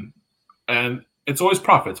direction. And it's always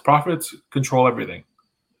profits. Profits control everything.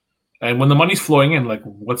 And when the money's flowing in, like,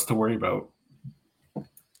 what's to worry about?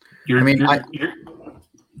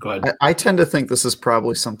 Go ahead. I tend to think this is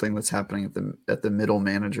probably something that's happening at the middle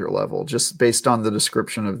manager level. Just based on the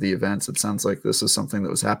description of the events, it sounds like this is something that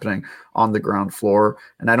was happening on the ground floor.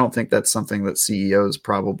 And I don't think that's something that CEOs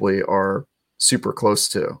probably are super close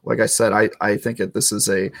to. Like I said, I think this is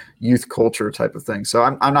a youth culture type of thing. So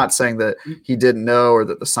I'm not saying that he didn't know or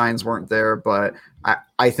that the signs weren't there, but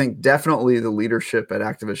I think definitely the leadership at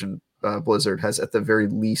Activision Blizzard has at the very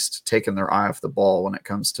least taken their eye off the ball when it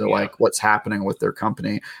comes to like what's happening with their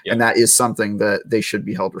company. And that is something that they should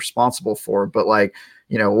be held responsible for. But like,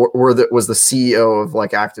 you know, was the CEO of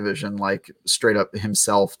like Activision like straight up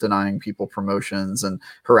himself denying people promotions and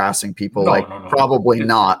harassing people? No. Probably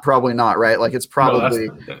not, right? Like it's probably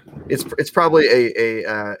it's probably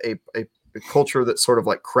a culture that sort of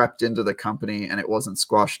like crept into the company and it wasn't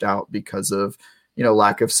squashed out because of, you know,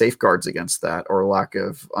 lack of safeguards against that or lack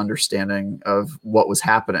of understanding of what was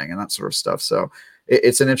happening and that sort of stuff. So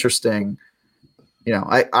it's an interesting, you know,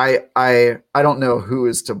 I don't know who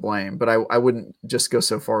is to blame, but I wouldn't just go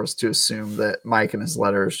so far as to assume that Mike in his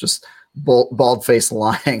letter is just bald-faced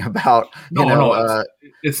lying about,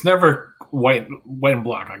 it's never white and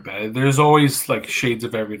black like that. There's always like shades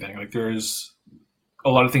of everything. Like there's a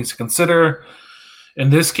lot of things to consider. In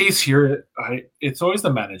this case here, it's always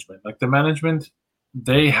the management. Like the management,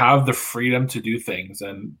 they have the freedom to do things,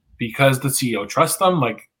 and because the CEO trusts them,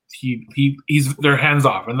 like he's their hands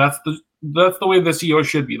off, and that's the way the CEO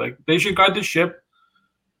should be. Like they should guide the ship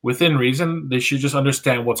within reason. They should just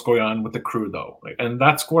understand what's going on with the crew, though. Like, and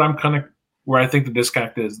that's where I think the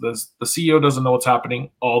disconnect is. The CEO doesn't know what's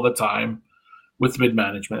happening all the time with mid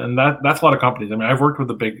management, and that's a lot of companies. I mean, I've worked with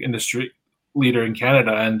a big industry leader in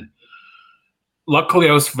Canada, and luckily,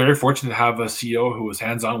 I was very fortunate to have a CEO who was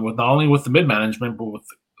hands-on with not only with the mid-management, but with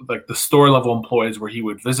like the store-level employees where he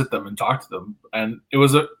would visit them and talk to them. And it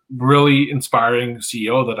was a really inspiring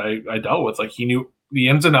CEO that I dealt with. Like he knew the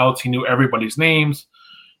ins and outs. He knew everybody's names.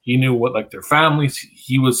 He knew what like their families.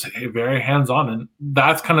 He was very hands-on. And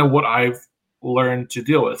that's kind of what I've learned to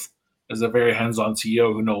deal with as a very hands-on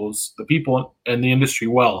CEO who knows the people and the industry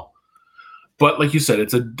well. But like you said,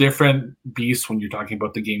 it's a different beast when you're talking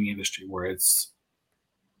about the gaming industry where it's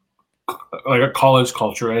like a college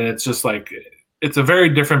culture, and it's just like it's a very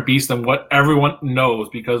different beast than what everyone knows,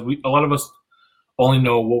 because a lot of us only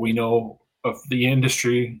know what we know of the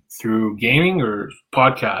industry through gaming or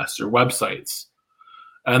podcasts or websites,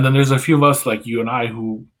 and then there's a few of us like you and I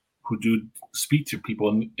who do speak to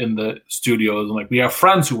people in the studios, and like we have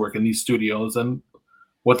friends who work in these studios, and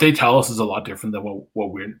what they tell us is a lot different than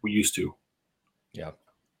what we're used to.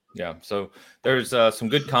 Yeah. So there's some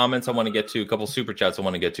good comments I want to get to, a couple super chats I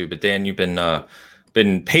want to get to, but Dan, you've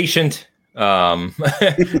been patient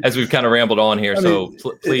as we've kind of rambled on here.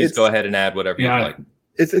 Please go ahead and add whatever you'd like.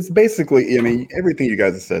 It's basically, I mean, everything you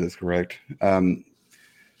guys have said is correct. The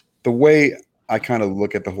way I kind of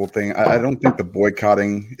look at the whole thing, I don't think the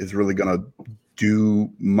boycotting is really going to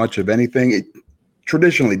do much of anything. It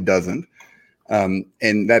traditionally doesn't. And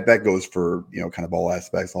that goes for, you know, kind of all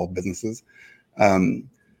aspects, all businesses.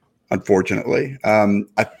 Unfortunately,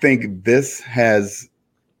 I think this has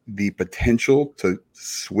the potential to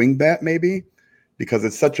swing that maybe because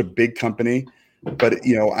it's such a big company. But,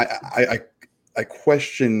 you know, I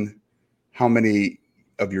question how many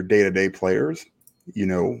of your day-to-day players, you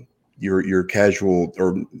know, your casual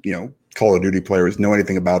or, you know, Call of Duty players know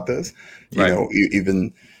anything about this. You know,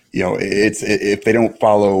 even, you know, if they don't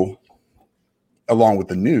follow along with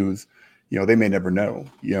the news, you know, they may never know,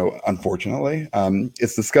 you know, unfortunately.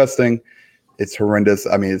 It's disgusting. It's horrendous.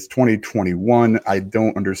 I mean, it's 2021. I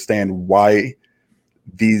don't understand why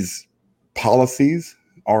these policies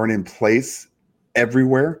aren't in place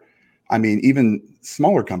everywhere. I mean, even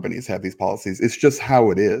smaller companies have these policies. It's just how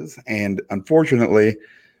it is. And unfortunately,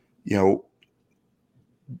 you know,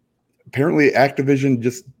 apparently Activision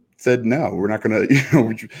just said, no, we're not going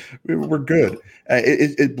to, we're good.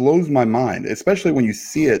 It blows my mind, especially when you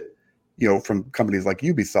see it, from companies like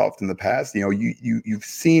Ubisoft in the past. You've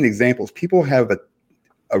seen examples. People have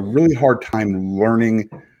a really hard time learning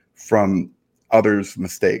from others'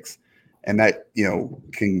 mistakes. And that,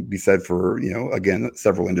 can be said for, again,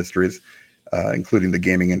 several industries, including the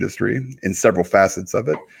gaming industry in several facets of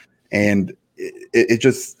it. And it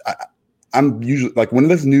just, I'm usually like, when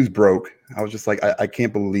this news broke, I was just like, I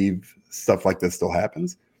can't believe stuff like this still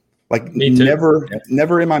happens. Like never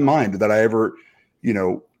in my mind that I ever,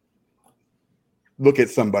 look at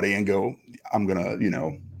somebody and go, I'm going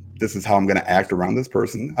to, this is how I'm going to act around this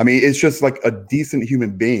person. I mean, it's just like a decent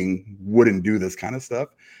human being wouldn't do this kind of stuff.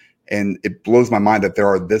 And it blows my mind that there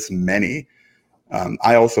are this many.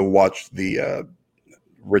 I also watched the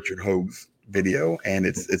Richard Hoag's video, and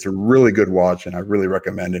it's a really good watch, and I really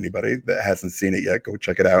recommend anybody that hasn't seen it yet, go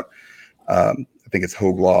check it out. I think it's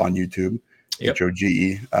Hoag Law on YouTube. Yep.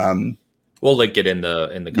 HOGE. We'll link it in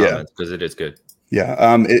the comments because it is good. Yeah,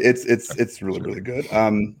 it's really, really good.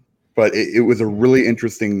 But it was a really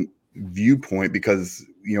interesting viewpoint because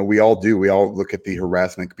we all look at the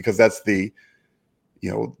harassment because that's the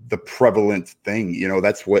the prevalent thing.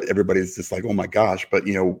 That's what everybody's just like, oh my gosh. But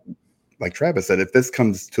like Travis said, if this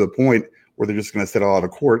comes to a point where they're just going to settle out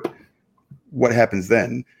of court, what happens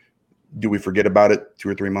then? Do we forget about it 2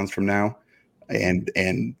 or 3 months from now and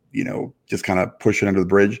just kind of push it under the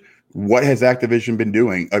bridge? What has Activision been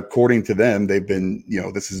doing? According to them, they've been,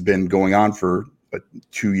 this has been going on for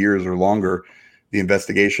 2 years or longer, the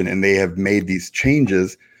investigation, and they have made these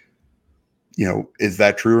changes. Is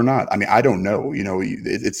that true or not? I mean, I don't know.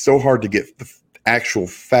 It's so hard to get the actual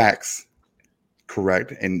facts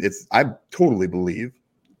correct. And I totally believe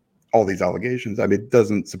all these allegations. I mean, it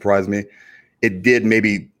doesn't surprise me. It did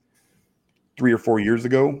maybe 3 or 4 years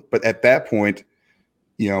ago, but at that point,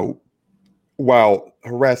 while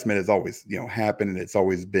harassment has always, happened and it's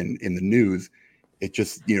always been in the news, it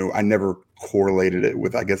just, I never correlated it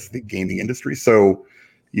with, I guess, the gaming industry. So,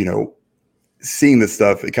 seeing this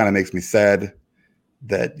stuff, it kind of makes me sad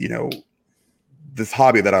that, this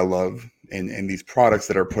hobby that I love and these products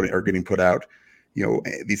that are getting put out,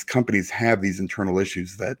 these companies have these internal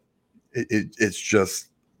issues that it's just,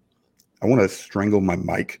 I want to strangle my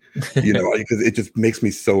mic, because it just makes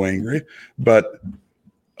me so angry. But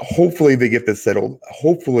hopefully they get this settled.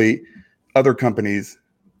 Hopefully other companies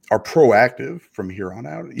are proactive from here on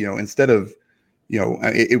out, instead of,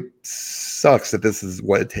 it sucks that this is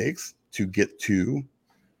what it takes to get to,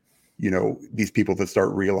 these people to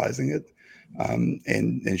start realizing it.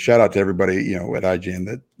 And shout out to everybody, at IGN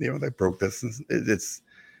that, that broke this. It's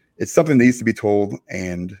something that needs to be told.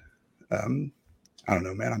 And I don't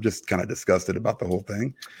know, man, I'm just kind of disgusted about the whole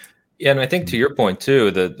thing. Yeah, and I think to your point too,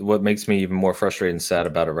 that what makes me even more frustrated and sad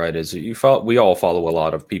about it, right, is we all follow a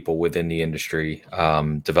lot of people within the industry,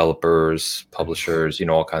 developers, publishers,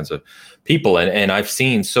 all kinds of people, and I've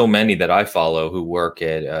seen so many that I follow who work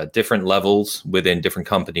at different levels within different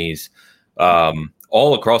companies,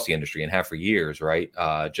 all across the industry and have for years, right?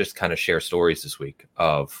 Just kind of share stories this week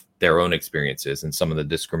of their own experiences and some of the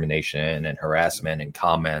discrimination and harassment and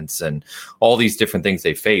comments and all these different things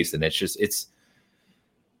they face, and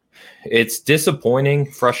it's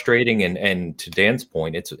disappointing, frustrating, and to Dan's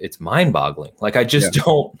point, it's mind-boggling. Like I just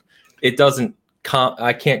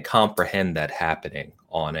I can't comprehend that happening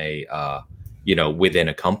on a within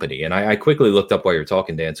a company. And I quickly looked up while you're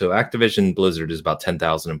talking, Dan. So Activision Blizzard is about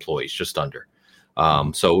 10,000 employees, just under.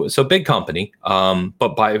 So big company,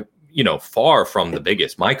 but by far from the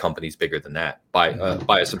biggest. My company's bigger than that by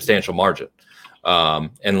a substantial margin.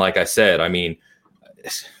 And like I said, I mean,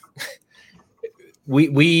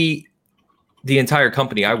 the entire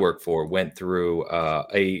company I work for went through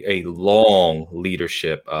a long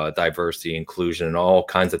leadership, diversity, inclusion, and all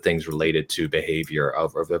kinds of things related to behavior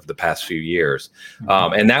of the past few years.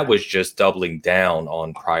 And that was just doubling down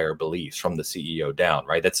on prior beliefs from the CEO down,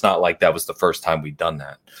 right? That's not like that was the first time we'd done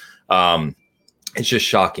that. It's just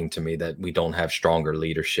shocking to me that we don't have stronger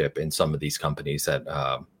leadership in some of these companies that,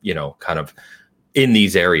 kind of in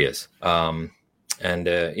these areas. And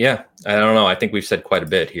I don't know. I think we've said quite a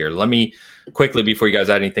bit here. Let me quickly, before you guys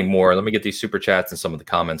add anything more, let me get these super chats and some of the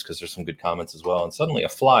comments because there's some good comments as well. And suddenly a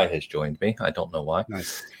fly has joined me. I don't know why.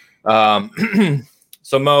 Nice.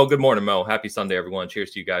 So Mo, good morning, Mo. Happy Sunday, everyone.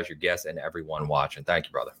 Cheers to you guys, your guests, and everyone watching. Thank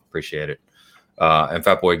you, brother. Appreciate it. And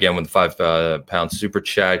Fat Boy again with the £5 super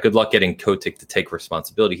chat. Good luck getting Kotick to take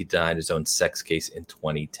responsibility. He denied his own sex case in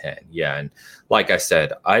 2010. Yeah, and like I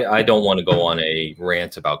said, I don't want to go on a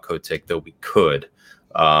rant about Kotick, though we could.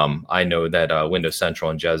 I know that Windows Central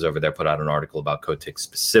and Jez over there put out an article about Kotick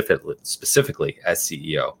specifically as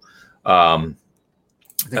CEO.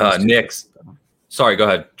 Nick's. Sorry, go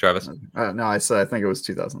ahead, Travis. No, I think it was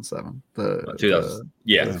 2007.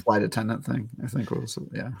 The flight attendant thing, I think was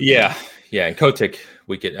Yeah. And Kotick,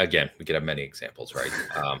 we could have many examples, right?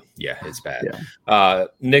 It's bad. Yeah.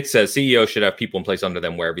 Nick says CEO should have people in place under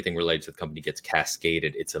them where everything related to the company gets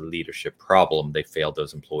cascaded. It's a leadership problem. They failed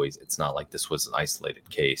those employees. It's not like this was an isolated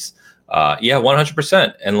case.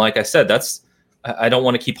 100%. And like I said, I don't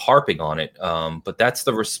want to keep harping on it, but that's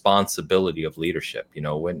the responsibility of leadership.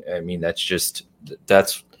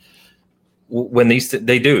 That's when they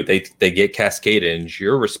get cascaded, and it's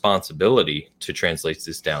your responsibility to translate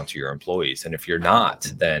this down to your employees. And if you're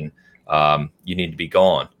not, then you need to be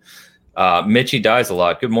gone. Mitchie dies a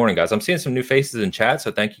lot. Good morning, guys. I'm seeing some new faces in chat,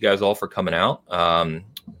 so thank you guys all for coming out.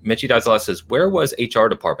 Mitchie dies a lot says, where was HR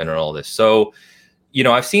department in all this? So,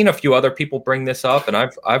 I've seen a few other people bring this up, and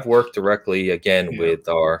I've worked directly with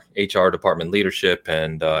our HR department leadership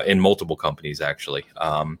and in multiple companies actually.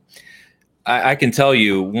 I can tell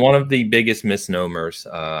you one of the biggest misnomers,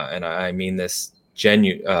 and I mean this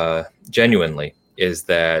genuinely, is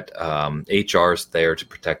that HR is there to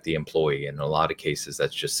protect the employee. And in a lot of cases,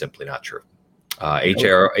 that's just simply not true.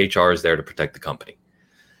 HR is there to protect the company.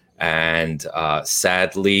 And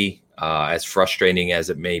sadly, as frustrating as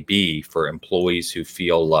it may be for employees who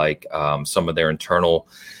feel like some of their internal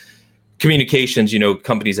communications,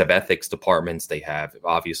 companies have ethics departments, they have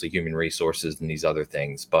obviously human resources and these other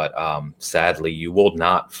things, but sadly, you will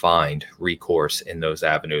not find recourse in those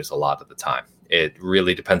avenues a lot of the time. It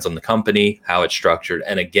really depends on the company, how it's structured,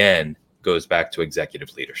 and again, goes back to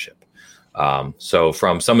executive leadership. So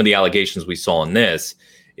from some of the allegations we saw in this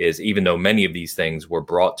is, even though many of these things were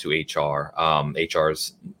brought to HR,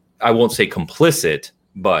 HR's, I won't say complicit,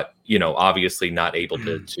 but, obviously not able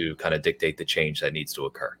to kind of dictate the change that needs to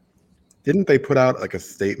occur. Didn't they put out like a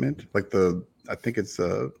statement? I think it's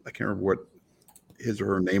I can't remember what his or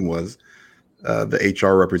her name was. The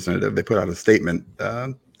HR representative. They put out a statement,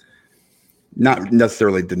 not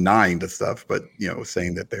necessarily denying the stuff, but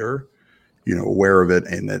saying that they're aware of it,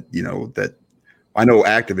 and that that I know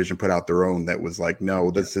Activision put out their own that was like,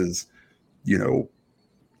 no, this is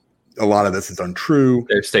a lot of this is untrue.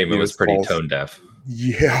 Their statement was pretty false. Tone deaf.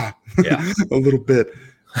 Yeah, a little bit.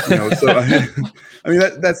 So I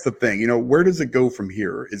mean that's the thing. Where does it go from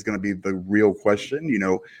here is going to be the real question.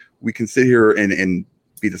 We can sit here and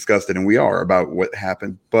be disgusted, and we are, about what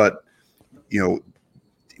happened, but they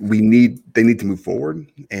need to move forward,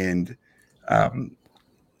 and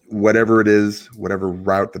whatever it is, whatever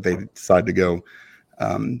route that they decide to go,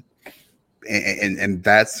 and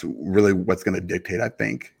that's really what's going to dictate, I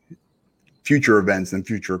think, future events and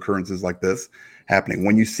future occurrences like this happening.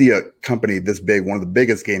 When you see a company this big, one of the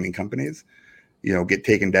biggest gaming companies, get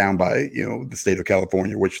taken down by, the state of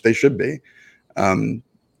California, which they should be,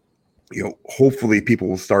 hopefully people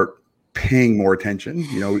will start paying more attention.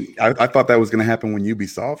 I thought that was going to happen when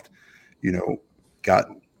Ubisoft, got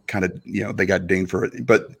kind of, they got dinged for it.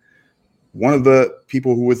 But one of the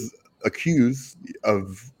people who was accused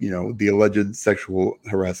of, the alleged sexual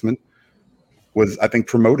harassment was, I think,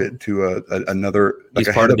 promoted to another. He's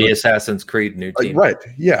part of the Assassin's Creed new team, right?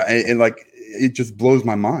 Yeah, and like it just blows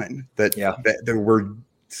my mind that we're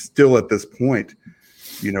still at this point,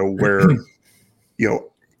 where,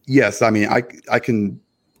 yes, I mean, I can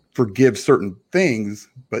forgive certain things,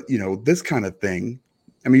 but this kind of thing,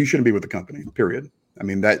 I mean, you shouldn't be with the company. Period. I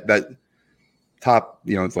mean that top,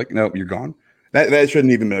 it's like, no, you're gone. That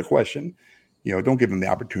shouldn't even be a question. Don't give them the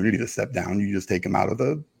opportunity to step down. You just take them out of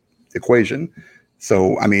the equation.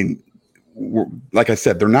 So, I mean, like I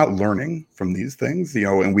said, they're not learning from these things,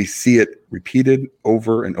 and we see it repeated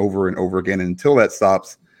over and over and over again. And until that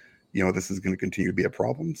stops, this is going to continue to be a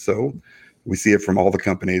problem. So we see it from all the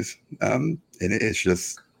companies. And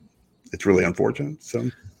it's really unfortunate.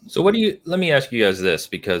 So let me ask you guys this,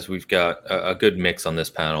 because we've got a good mix on this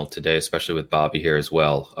panel today, especially with Bobby here as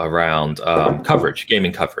well, around coverage,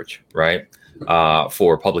 gaming coverage, right?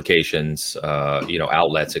 For publications,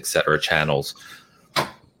 outlets, et cetera, channels.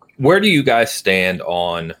 Where do you guys stand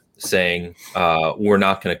on saying we're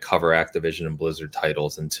not going to cover Activision and Blizzard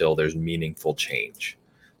titles until there's meaningful change?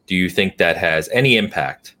 Do you think that has any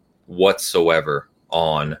impact whatsoever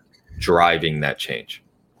on driving that change?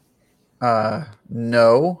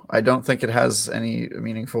 No, I don't think it has any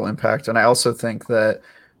meaningful impact. And I also think that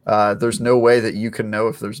there's no way that you can know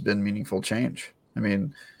if there's been meaningful change. I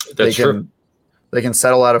mean, that's true. They can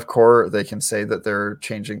settle out of court. They can say that they're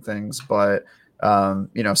changing things, but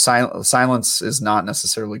silence is not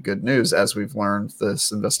necessarily good news, as we've learned.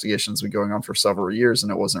 This investigation's been going on for several years,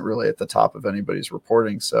 and it wasn't really at the top of anybody's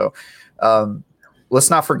reporting. So, let's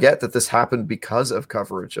not forget that this happened because of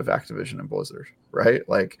coverage of Activision and Blizzard, right?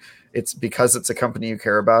 Like it's because it's a company you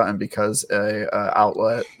care about, and because a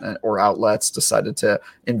outlet or outlets decided to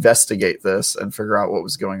investigate this and figure out what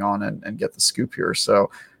was going on and get the scoop here. So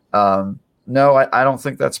no, I don't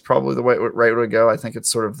think that's probably the right way to go. I think it's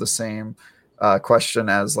sort of the same question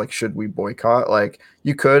as like, should we boycott? Like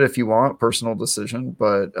you could if you want, personal decision,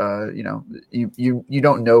 but you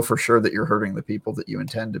don't know for sure that you're hurting the people that you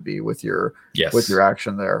intend to be with your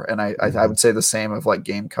action there. And I would say the same of like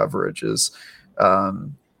game coverage is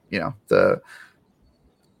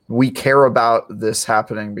we care about this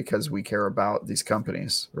happening because we care about these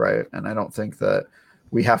companies, right? And I don't think that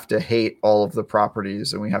we have to hate all of the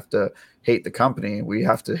properties and we have to hate the company. We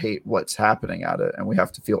have to hate what's happening at it, and we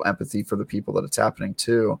have to feel empathy for the people that it's happening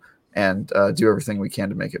to, and do everything we can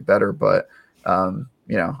to make it better. But I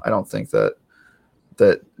don't think that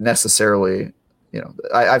necessarily.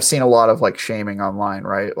 I've seen a lot of like shaming online,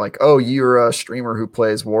 right? Like, oh, you're a streamer who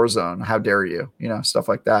plays Warzone. How dare you? Stuff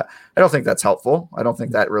like that. I don't think that's helpful. I don't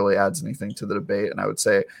think that really adds anything to the debate. And I would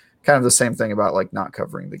say kind of the same thing about like not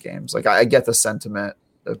covering the games. Like I get the sentiment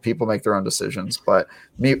that people make their own decisions, but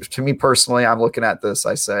to me personally, I'm looking at this.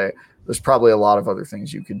 I say there's probably a lot of other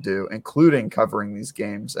things you could do, including covering these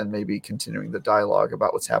games and maybe continuing the dialogue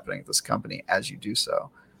about what's happening at this company as you do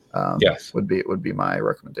so. Yes, would be my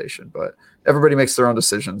recommendation. But everybody makes their own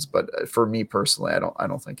decisions. But for me personally, I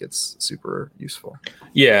don't think it's super useful.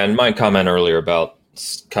 Yeah, and my comment earlier about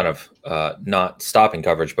kind of not stopping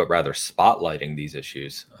coverage, but rather spotlighting these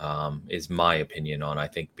issues is my opinion on, I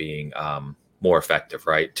think, being more effective,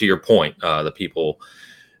 right? To your point, the people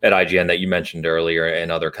at IGN that you mentioned earlier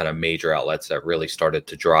and other kind of major outlets that really started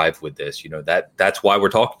to drive with this, that's why we're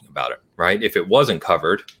talking about it, right? If it wasn't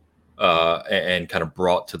covered and kind of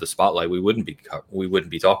brought to the spotlight, we wouldn't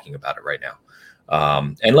be talking about it right now.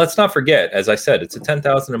 And let's not forget, as I said, it's a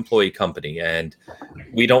 10,000 employee company, and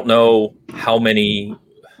we don't know how many,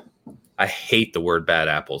 I hate the word bad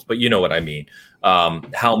apples, but you know what I mean.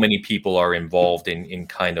 How many people are involved in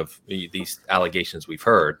kind of these allegations we've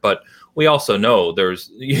heard. But we also know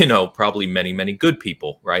there's, probably many, many good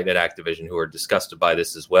people, right, at Activision who are disgusted by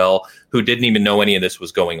this as well, who didn't even know any of this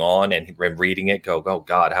was going on and reading it go, oh,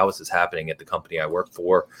 God, how is this happening at the company I work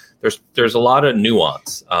for? There's a lot of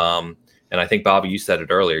nuance. And I think, Bobby, you said it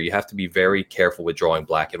earlier, you have to be very careful with drawing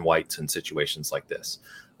black and whites in situations like this.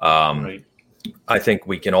 Right. I think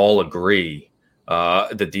we can all agree,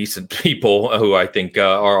 the decent people who I think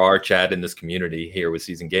are our chat in this community here with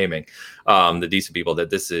Season Gaming, the decent people, that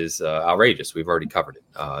this is outrageous. We've already covered it.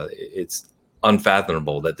 It's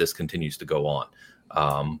unfathomable that this continues to go on.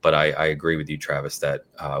 But I agree with you, Travis, that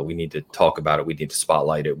we need to talk about it. We need to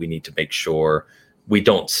spotlight it. We need to make sure we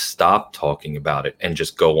don't stop talking about it and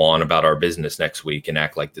just go on about our business next week and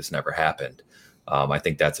act like this never happened. I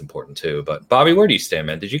think that's important too. But Bobby, where do you stand,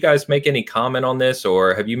 man? Did you guys make any comment on this,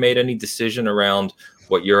 or have you made any decision around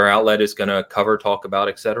what your outlet is going to cover, talk about,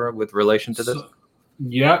 et cetera, with relation to this?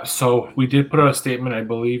 So we did put out a statement. I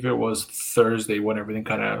believe it was Thursday when everything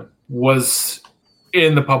kind of was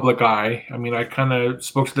in the public eye. I mean, I kind of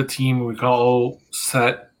spoke to the team. We all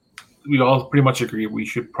pretty much agree we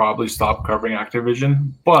should probably stop covering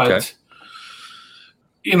Activision. But okay.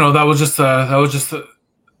 That was just a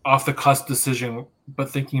off the cusp decision. But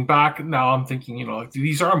thinking back now, I'm thinking, like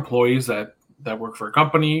these are employees that work for a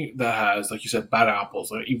company that has, like you said, bad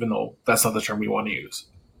apples, even though that's not the term we want to use.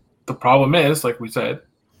 The problem is, like we said,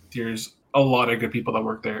 there's a lot of good people that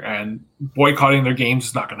work there, and boycotting their games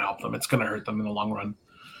is not going to help them. It's going to hurt them in the long run.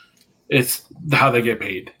 It's how they get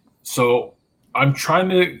paid. So I'm trying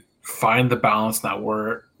to find the balance now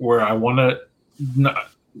where I want to not.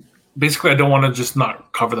 Basically, I don't want to just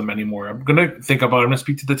not cover them anymore. I'm going to think about it. I'm going to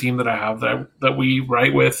speak to the team that I have that we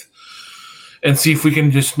write with and see if we can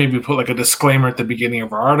just maybe put like a disclaimer at the beginning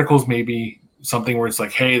of our articles, maybe something where it's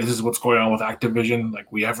like, hey, this is what's going on with Activision. Like,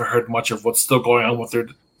 we haven't heard much of what's still going on with their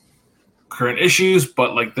current issues,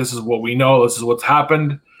 but like, this is what we know. This is what's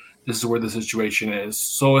happened. This is where the situation is.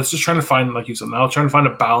 So it's just trying to find, like you said, now trying to find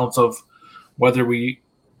a balance of whether we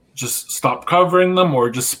just stop covering them or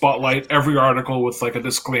just spotlight every article with like a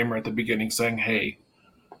disclaimer at the beginning saying, hey,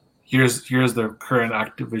 here's the current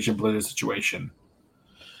Activision Blizzard situation.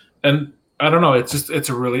 And I don't know, it's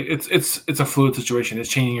a fluid situation. It's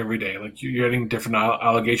changing every day. Like you're getting different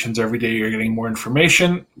allegations every day. You're getting more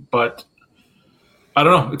information, but I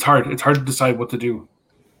don't know. It's hard. It's hard to decide what to do.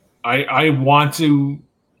 I want to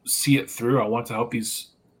see it through. I want to help these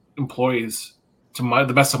employees to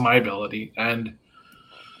the best of my ability. And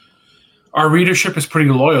our readership is pretty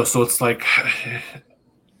loyal, so it's like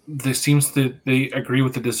this seems that they agree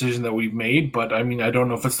with the decision that we've made, but I mean, I don't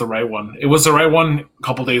know if it's the right one. It was the right one a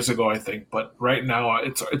couple days ago, I think, but right now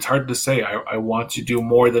it's hard to say. I want to do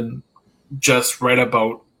more than just write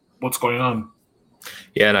about what's going on.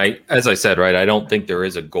 Yeah, and as I said, right, I don't think there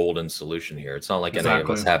is a golden solution here. It's not like any of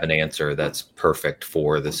us have an answer that's perfect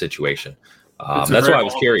for the situation. That's why I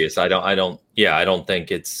was curious. I don't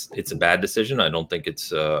think it's a bad decision. I don't think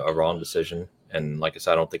it's a wrong decision. And like I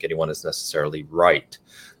said, I don't think anyone is necessarily right.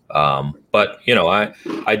 But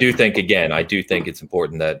I do think it's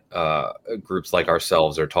important that groups like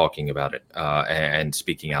ourselves are talking about it and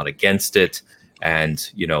speaking out against it,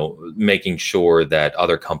 and making sure that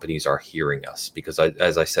other companies are hearing us, because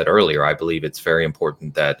as I said earlier, I believe it's very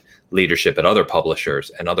important that leadership at other publishers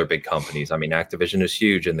and other big companies, I mean, Activision is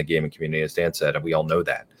huge in the gaming community, as Dan said, and we all know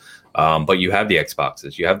that, but you have the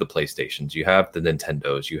Xboxes, you have the PlayStations, you have the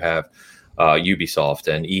Nintendos, you have Ubisoft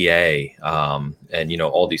and EA, and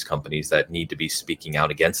all these companies that need to be speaking out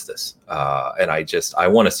against this, and I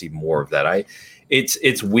want to see more of that.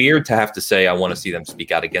 It's weird to have to say I want to see them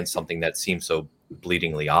speak out against something that seems so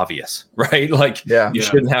bleedingly obvious, right? Like, you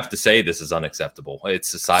shouldn't have to say this is unacceptable. It's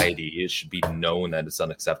society. It should be known that it's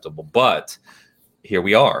unacceptable. But here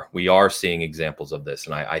we are. We are seeing examples of this,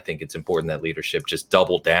 and I think it's important that leadership just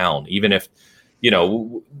double down, even if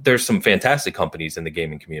there's some fantastic companies in the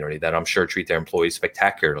gaming community that I'm sure treat their employees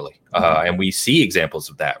spectacularly. And we see examples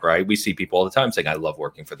of that, right? We see people all the time saying, I love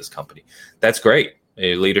working for this company. That's great.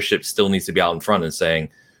 Leadership still needs to be out in front and saying,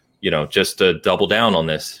 just to double down on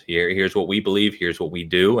this. Here's what we believe. Here's what we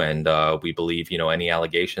do. And we believe, any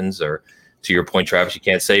allegations, or to your point, Travis, you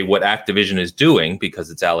can't say what Activision is doing because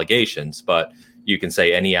it's allegations, but you can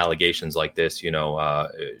say any allegations like this,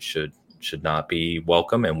 should not be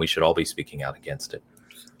welcome, and we should all be speaking out against it.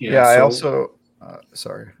 Yeah, I also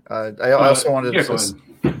I also wanted to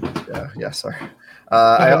sorry.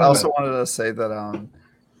 I also wanted to say that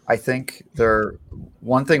I think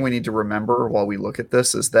one thing we need to remember while we look at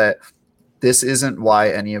this is that this isn't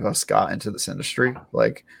why any of us got into this industry.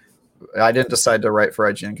 Like, I didn't decide to write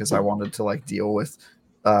for IGN because I wanted to deal with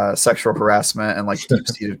sexual harassment and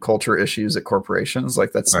deep-seated culture issues at corporations.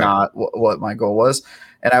 That's not what my goal was.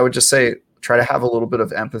 And I would just say, try to have a little bit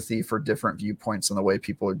of empathy for different viewpoints on the way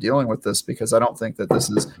people are dealing with this, because I don't think that this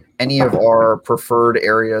is any of our preferred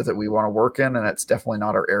area that we want to work in. And it's definitely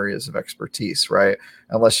not our areas of expertise, right?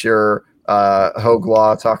 Unless you're Hogue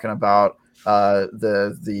Law talking about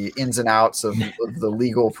the ins and outs of the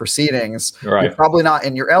legal proceedings, you're probably not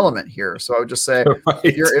in your element here. So I would just say,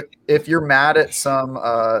 if you're mad at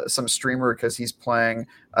some streamer because he's playing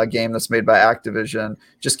a game that's made by Activision,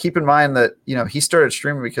 just keep in mind that he started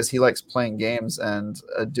streaming because he likes playing games and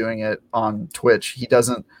doing it on Twitch. He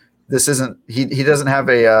doesn't have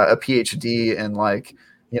a PhD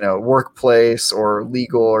in workplace or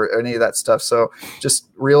legal or any of that stuff. So just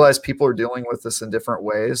realize people are dealing with this in different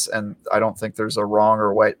ways, and I don't think there's a wrong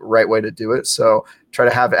or right way to do it. So try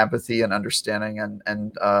to have empathy and understanding,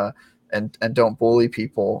 and don't bully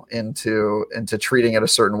people into treating it a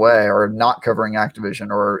certain way, or not covering Activision,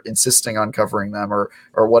 or insisting on covering them, or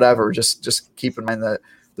whatever. Just keep in mind that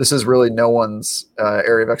this is really no one's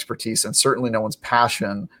area of expertise, and certainly no one's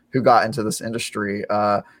passion who got into this industry.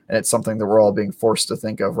 And it's something that we're all being forced to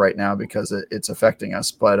think of right now because it's affecting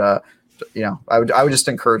us. But, I would just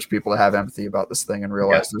encourage people to have empathy about this thing and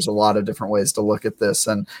realize there's a lot of different ways to look at this.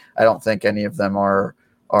 And I don't think any of them are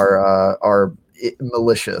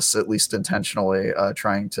malicious, at least intentionally,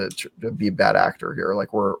 trying to be a bad actor here.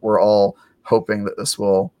 We're all hoping that this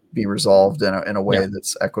will be resolved in a way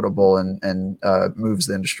that's equitable and moves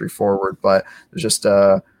the industry forward. But there's just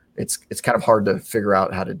it's kind of hard to figure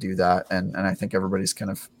out how to do that, and I think everybody's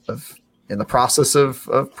kind of in the process of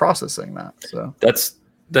processing that. So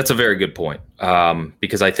that's a very good point,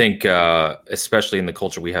 because I think especially in the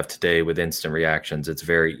culture we have today with instant reactions, it's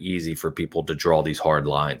very easy for people to draw these hard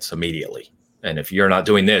lines immediately, and if you're not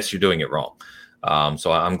doing this, you're doing it wrong.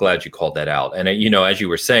 So I'm glad you called that out. And as you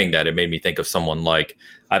were saying that, it made me think of someone like,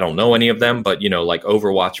 I don't know any of them, but like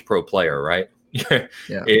Overwatch pro player, right?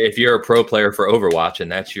 If you're a pro player for Overwatch and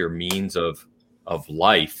that's your means of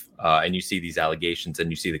life, and you see these allegations and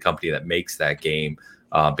you see the company that makes that game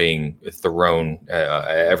being thrown,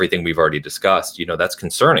 everything we've already discussed, that's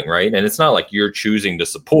concerning, right? And it's not like you're choosing to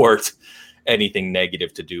support anything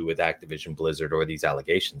negative to do with Activision Blizzard or these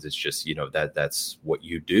allegations. It's just, that's what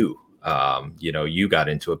you do. You got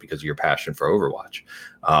into it because of your passion for Overwatch.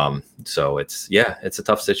 So it's a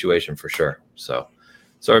tough situation for sure. So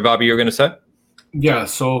sorry, Bobby, you were going to say? Yeah.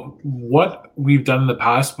 So what we've done in the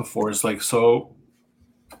past before is so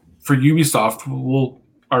for Ubisoft,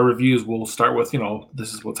 our reviews will start with,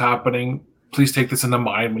 this is what's happening. please take this into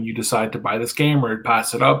mind when you decide to buy this game or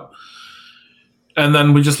pass it up. And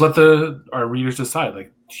then we just let our readers decide,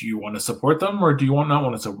 like, do you want to support them or do you not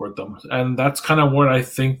want to support them? And that's kind of what I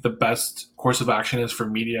think the best course of action is for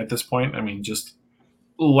media at this point. I mean, just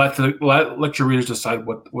let your readers decide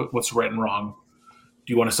what's right and wrong.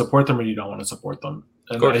 Do you want to support them or you don't want to support them?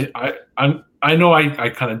 And I know I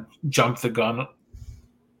kind of jumped the gun,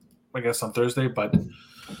 I guess, on Thursday, but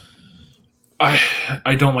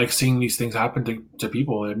I don't like seeing these things happen to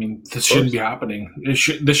people. I mean, this shouldn't be happening. This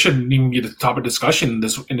shouldn't even be the top of discussion in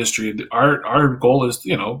this industry. Our goal is,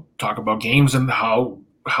 talk about games and how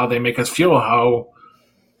they make us feel, how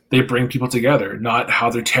they bring people together, not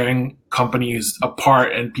how they're tearing companies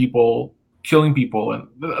apart and people killing people. And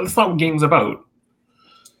that's not what games about.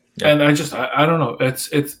 Yeah. And I don't know.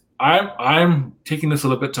 I'm taking this a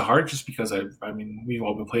little bit to heart just because we've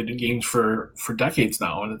all been playing games for decades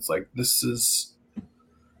now, and it's like this is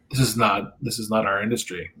not our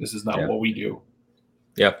industry. This is not what we do.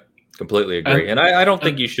 Yeah, completely agree. And I don't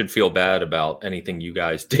think you should feel bad about anything you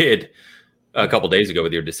guys did a couple days ago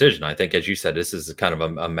with your decision. I think, as you said, this is kind of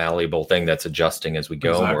a malleable thing that's adjusting as we go.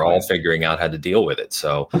 Exactly. And we're all figuring out how to deal with it.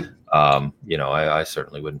 So, I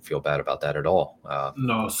certainly wouldn't feel bad about that at all.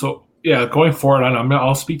 No. So, yeah, going forward,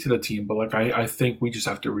 I'll speak to the team, but I think we just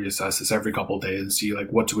have to reassess this every couple of days and see,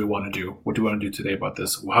 what do we want to do? What do we want to do today about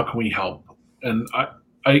this? How can we help? And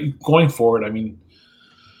I going forward, I'm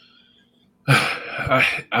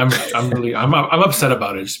upset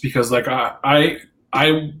about it just because I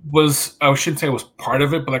shouldn't say I was part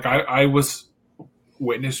of it, but I was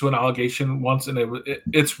witness to an allegation once, and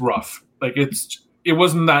it's rough. It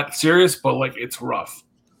wasn't that serious, but it's rough.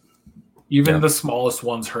 Even the smallest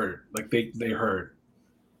ones hurt. They hurt.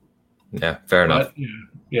 Yeah, fair enough.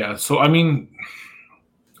 Yeah. So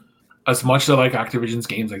as much as I like Activision's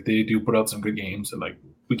games, they do put out some good games, and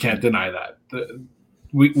we can't deny that.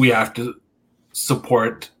 We have to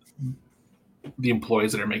support the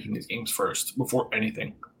employees that are making these games first before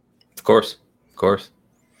anything. Of course.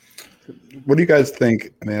 What do you guys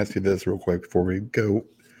think? Let me ask you this real quick before we go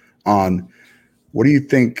on. What do you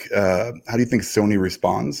think? How do you think Sony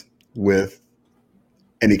responds with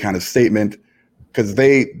any kind of statement? Because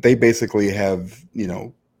they basically have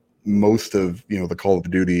most of the Call of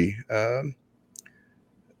Duty I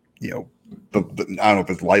don't know if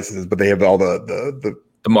it's licenses, but they have all the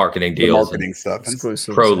marketing deals, the marketing stuff,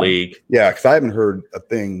 exclusive Pro stuff. League. Yeah, because I haven't heard a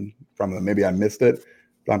thing from them. Maybe I missed it,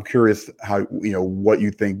 but I'm curious how what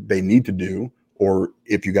you think they need to do, or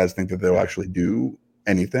if you guys think that they'll actually do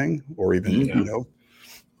anything, or even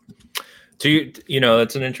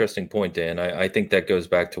That's an interesting point, Dan. I think that goes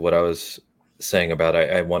back to what I was saying about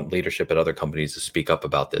I want leadership at other companies to speak up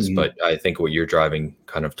about this, but I think what you're driving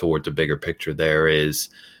kind of towards a bigger picture there is,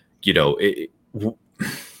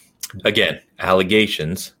 again,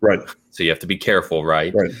 allegations, right? So you have to be careful,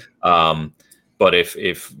 right? But if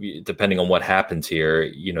depending on what happens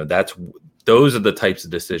here, those are the types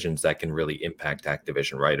of decisions that can really impact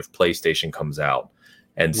Activision, right? If PlayStation comes out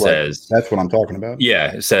and says, that's what I'm talking about.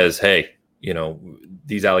 Yeah, it says, hey,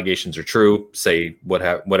 these allegations are true. Say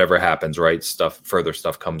whatever happens, right? Further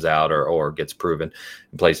stuff comes out or gets proven.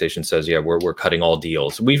 And PlayStation says, yeah, we're cutting all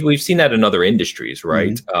deals. We've seen that in other industries,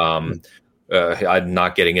 right? I'm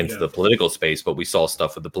not getting into the political space, but we saw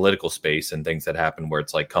stuff with the political space and things that happen where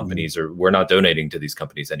it's like companies we're not donating to these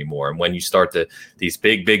companies anymore. And when you start these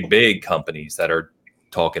big companies that are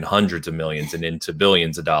talking hundreds of millions and into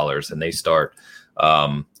billions of dollars, and they start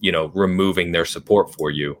removing their support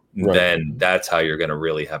for you, then that's how you're going to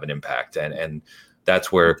really have an impact. And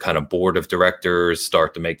that's where kind of board of directors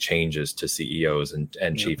start to make changes to CEOs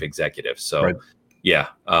and chief executives. So,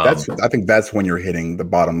 I think that's when you're hitting the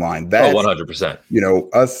bottom line. That's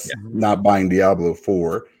 100%. Us not buying Diablo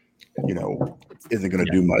 4, isn't going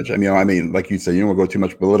to do much. I mean, like you said, you don't want to go too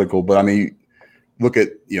much political, but look at,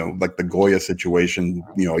 like the Goya situation,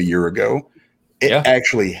 a year ago. It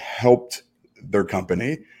actually helped their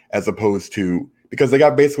company as opposed to, because they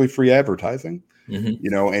got basically free advertising, and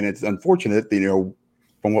it's unfortunate,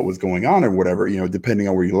 from what was going on or whatever, depending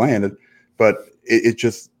on where you landed, but it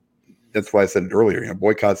just, that's why I said it earlier,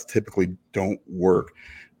 boycotts typically don't work.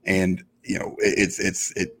 And,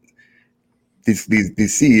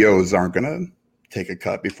 these CEOs aren't going to take a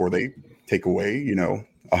cut before they take away,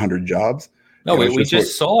 100 jobs. No, we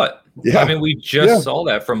just saw it. Yeah. I mean, we just saw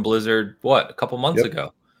that from Blizzard, a couple months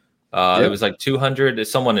ago. It was like 200,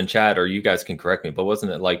 someone in chat, or you guys can correct me, but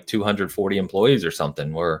wasn't it like 240 employees or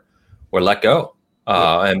something were let go?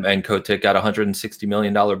 And Kotick got $160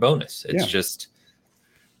 million bonus. It's just,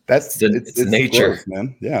 it's nature, gross,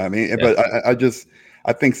 man. Yeah. I mean, but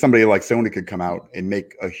I think somebody like Sony could come out and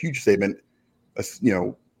make a huge statement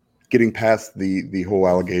getting past the whole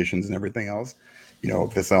allegations and everything else,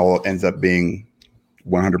 if this all ends up being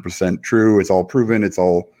 100% true, it's all proven, it's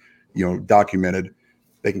all, documented,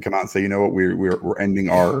 they can come out and say, you know what, we're ending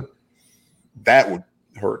that would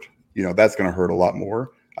hurt. That's going to hurt a lot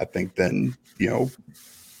more, I think, than,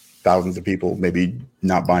 thousands of people maybe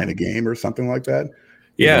not buying a game or something like that.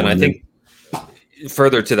 Yeah. And I think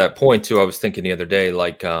further to that point too, I was thinking the other day,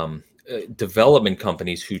 like, development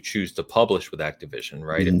companies who choose to publish with Activision,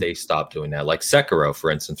 right? Mm-hmm. If they stop doing that, like Sekiro,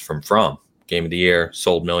 for instance, from Game of the Year,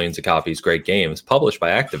 sold millions of copies, great games, published by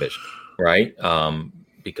Activision, right?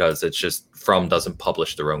 Because it's just doesn't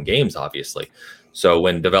publish their own games, obviously. So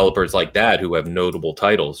when developers like that who have notable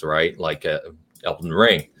titles, right, like Elden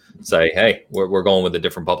Ring, say, hey, we're going with a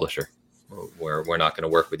different publisher, we're not going to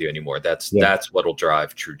work with you anymore. That's what'll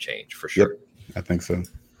drive true change for sure. Yep, I think so.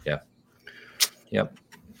 Yeah. Yep.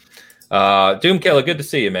 Doom Killer, good to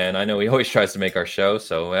see you, man. I know he always tries to make our show,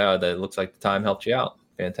 so that looks like the time helped you out.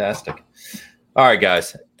 Fantastic. All right,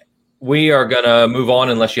 guys, we are gonna move on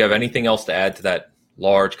unless you have anything else to add to that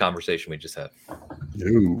large conversation we just had.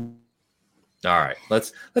 No. All right,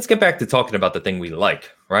 let's get back to talking about the thing we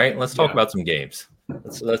like, right? Let's talk about some games.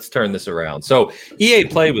 Let's turn this around. So EA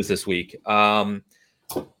Play was this week. I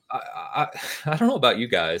don't know about you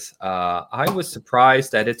guys. I was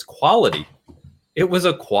surprised at its quality. It was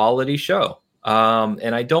a quality show.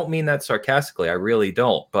 And I don't mean that sarcastically. I really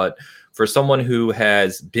don't. But for someone who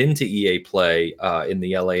has been to EA Play in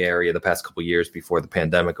the LA area the past couple of years before the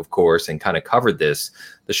pandemic, of course, and kind of covered this,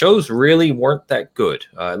 the shows really weren't that good,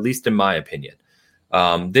 at least in my opinion.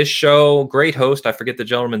 This show, great host, I forget the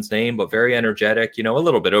gentleman's name, but very energetic, a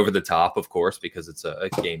little bit over the top, of course, because it's a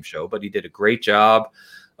game show, but he did a great job.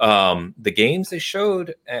 The games they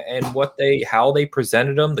showed and how they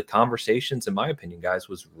presented them, the conversations, in my opinion, guys,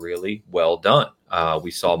 was really well done.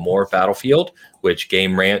 We saw more Battlefield, which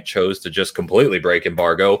Game Rant chose to just completely break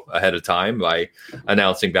embargo ahead of time by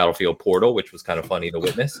announcing Battlefield Portal, which was kind of funny to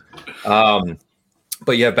witness.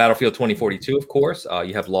 But you have Battlefield 2042, of course.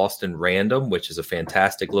 You have Lost in Random, which is a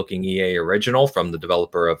fantastic looking EA original from the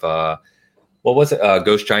developer of what was it?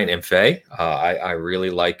 Ghost Giant and Fae. I really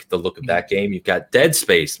like the look of that game. You've got Dead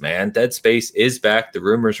Space, man. Dead Space is back. The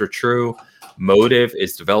rumors are true. Motive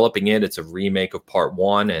is developing it. It's a remake of Part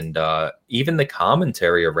 1, and even the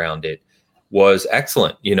commentary around it was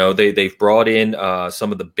excellent. They've brought in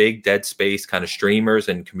some of the big Dead Space kind of streamers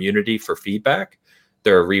and community for feedback.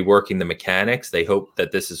 They're reworking the mechanics. They hope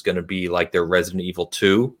that this is going to be like their Resident Evil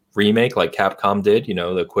 2 remake, like Capcom did,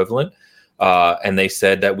 the equivalent. And they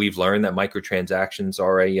said that we've learned that microtransactions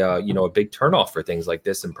are a big turnoff for things like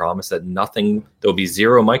this, and promise that there'll be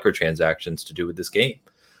zero microtransactions to do with this game.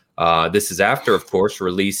 This is after, of course,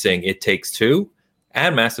 releasing It Takes Two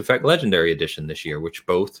and Mass Effect Legendary Edition this year, which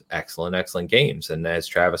both excellent games. And as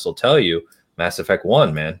Travis will tell you, Mass Effect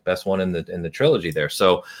 1, man, best one in the trilogy there.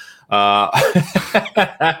 So, but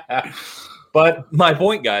my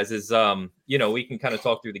point, guys, is we can kind of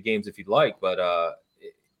talk through the games if you'd like, but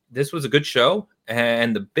this was a good show.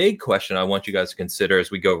 And the big question I want you guys to consider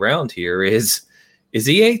as we go around here is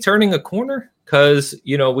EA turning a corner? Because,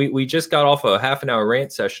 we just got off a half an hour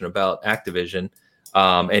rant session about Activision,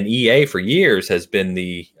 and EA for years has been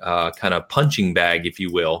the kind of punching bag, if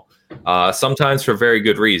you will, sometimes for very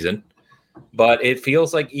good reason. But it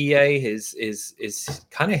feels like EA is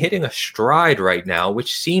kind of hitting a stride right now,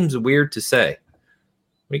 which seems weird to say.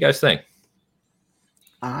 What do you guys think?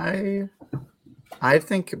 I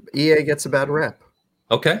think EA gets a bad rep.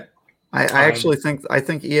 Okay. I actually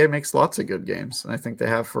think EA makes lots of good games, and I think they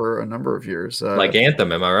have for a number of years. Like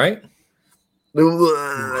Anthem, am I right?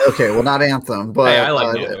 Okay, well, not Anthem, but hey, I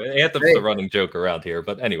like Anthem. Anthem's the running joke around here.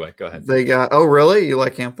 But anyway, go ahead. They got. Oh, really? You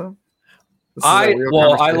like Anthem? I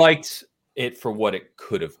liked it for what it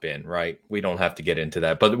could have been, right? We don't have to get into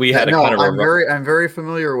that, but we had I'm very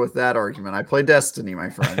familiar with that argument. I play Destiny, my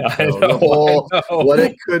friend. So I know. What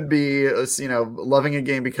it could be is, loving a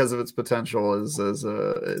game because of its potential is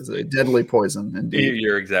a deadly poison. Indeed,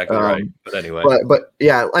 you're exactly right. But anyway, but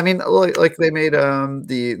yeah, I mean, like they made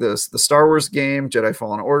the Star Wars game, Jedi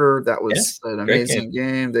Fallen Order. That was an amazing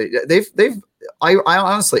game. I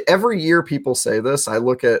honestly, every year people say this. I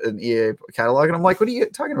look at an EA catalog and I'm like, what are you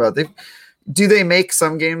talking about? Do they make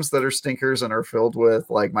some games that are stinkers and are filled with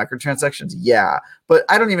like microtransactions? Yeah, but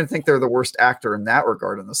I don't even think they're the worst actor in that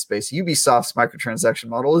regard in the space. Ubisoft's microtransaction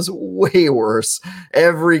model is way worse.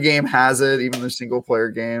 Every game has it, even their single player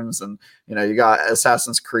games. And, you got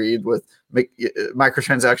Assassin's Creed with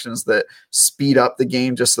microtransactions that speed up the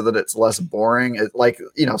game just so that it's less boring.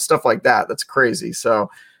 Stuff like that. That's crazy. So,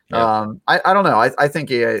 Yeah. I don't know. I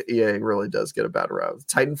think EA really does get a bad rap.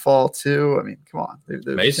 Titanfall 2. I mean, come on. There's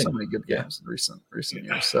Amazing. so many good games in recent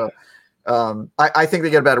years. So I think they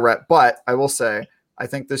get a bad rep. But I will say, I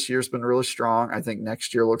think this year's been really strong. I think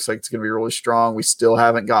next year looks like it's going to be really strong. We still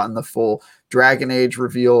haven't gotten the full Dragon Age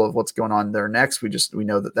reveal of what's going on there next. We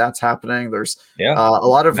know that that's happening. There's a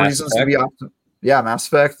lot of reasons to be optimistic. Yeah, Mass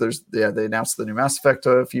Effect. They announced the new Mass Effect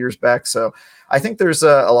a few years back. So I think there's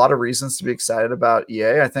a lot of reasons to be excited about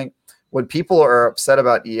EA. I think when people are upset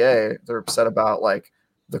about EA, they're upset about like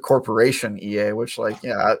the corporation EA, which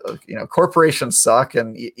corporations suck,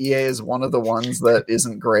 and EA is one of the ones that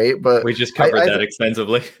isn't great. But we just covered that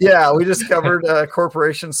extensively. Yeah, we just covered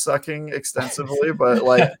corporations sucking extensively. But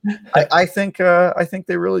like, I think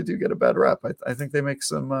they really do get a bad rep. I think they make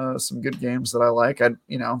some good games that I like.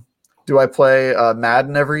 Do I play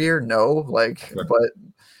Madden every year? No, sure.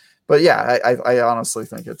 but yeah, I honestly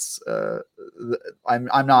think it's.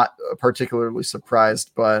 I'm not particularly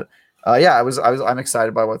surprised, but I'm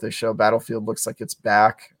excited by what they show. Battlefield looks like it's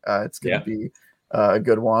back. It's going to be a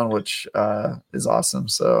good one, which is awesome.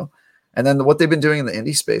 So, and then what they've been doing in the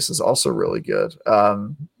indie space is also really good.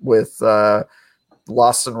 With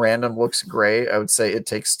Lost in Random looks great. I would say It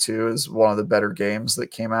Takes Two is one of the better games that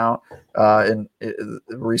came out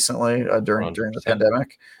recently during the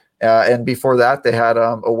pandemic. And before that, they had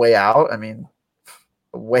A Way Out. I mean,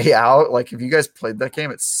 A Way Out. Like, if you guys played that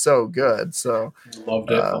game, it's so good. So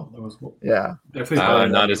loved it. It was cool. Yeah,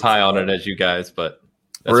 I'm not as high on it as you guys, but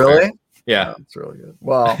really, fair. Yeah, no, it's really good.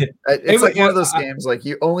 Well, it's like one of those games. Like,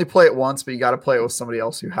 you only play it once, but you got to play it with somebody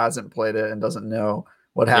else who hasn't played it and doesn't know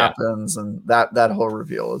what happens, and that whole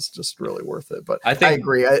reveal is just really worth it. But I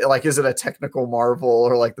agree. Is it a technical marvel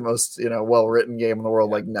or like the most well-written game in the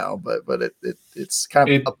world? Like, no, but it's kind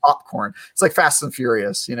of a popcorn. It's like Fast and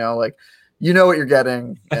Furious, like what you're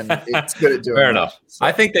getting, and it's good at doing. Fair enough. So,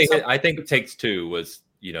 I think It Takes Two was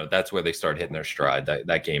that's where they start hitting their stride.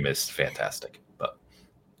 That game is fantastic, but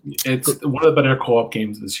it's one of the better co-op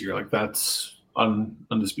games this year. Like, that's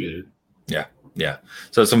undisputed. Yeah.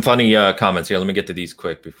 So some funny comments here. Let me get to these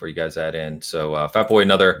quick before you guys add in. So Fat Boy,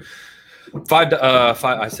 another $5.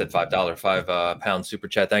 I said $5. £5 super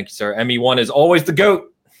chat. Thank you, sir. ME1 is always the GOAT.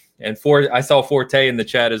 And I saw Forte in the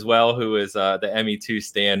chat as well, who is the ME2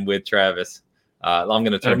 stand with Travis. I'm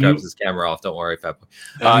going to turn Travis's camera off. Don't worry, Fat Boy.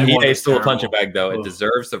 EA is still a punching bag, though. It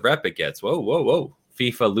deserves the rep it gets. Whoa.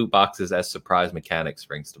 FIFA loot boxes as surprise mechanics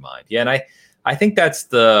springs to mind. Yeah, and I think that's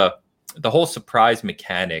the whole surprise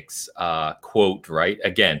mechanics quote, right?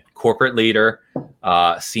 Again, corporate leader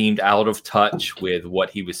seemed out of touch with what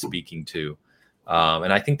he was speaking to.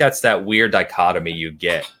 And I think that's that weird dichotomy you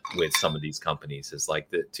get with some of these companies is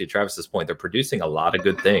like, to Travis's point, they're producing a lot of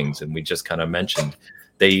good things. And we just kind of mentioned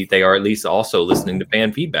they are at least also listening to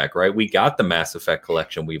fan feedback, right? We got the Mass Effect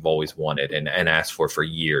collection we've always wanted and asked for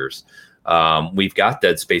years. We've got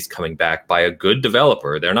Dead Space coming back by a good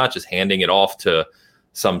developer. They're not just handing it off to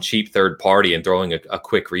some cheap third party and throwing a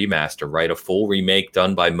quick remaster, right? A full remake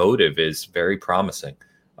done by Motive is very promising.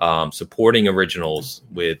 Supporting originals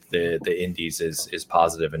with the indies is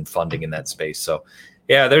positive and funding in that space. So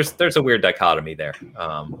yeah, there's a weird dichotomy there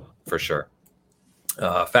for sure.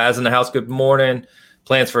 Faz in the house. Good morning.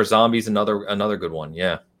 Plants vs Zombies. Another good one.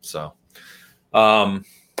 Yeah. So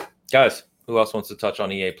guys, who else wants to touch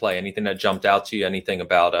on EA Play? Anything that jumped out to you? Anything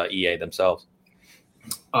about EA themselves?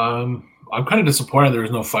 I'm kind of disappointed there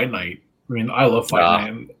was no Fight Night. I mean, I love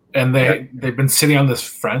Fight Night, and they've been sitting on this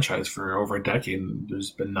franchise for over a decade, and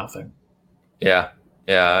there's been nothing. Yeah,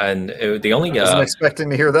 and the only I wasn't expecting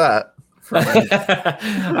to hear that.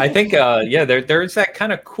 I think there is that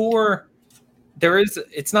kind of core.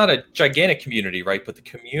 It's not a gigantic community, right? But the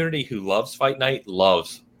community who loves Fight Night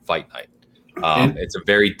loves Fight Night. It's a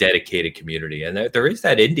very dedicated community, and there is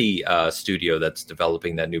that indie studio that's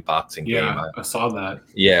developing that new boxing game. I saw that.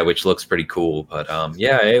 Yeah, which looks pretty cool. But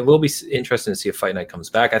it will be interesting to see if Fight Night comes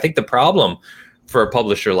back. I think the problem for a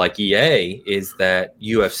publisher like EA is that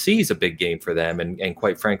UFC is a big game for them, and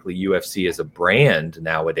quite frankly, UFC as a brand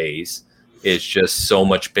nowadays is just so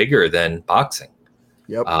much bigger than boxing.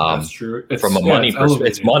 Yep, that's true. From a money perspective,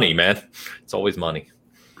 it's money, man. It's always money.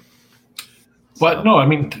 But no, I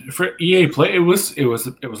mean, for EA Play, it was a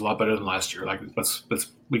lot better than last year. Like,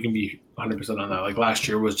 we can be 100% on that. Like, last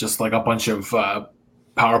year was just like a bunch of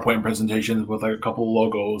PowerPoint presentations with like a couple of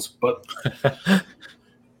logos. But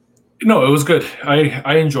no, it was good.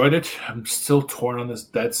 I enjoyed it. I'm still torn on this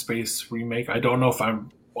Dead Space remake. I don't know if I'm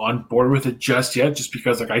on board with it just yet, just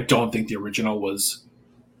because like I don't think the original was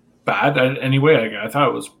bad anyway. I thought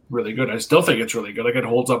it was really good. I still think it's really good. Like, it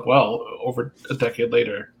holds up well over a decade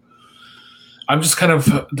later. I'm just kind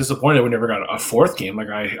of disappointed we never got a fourth game. Like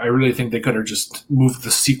I really think they could have just moved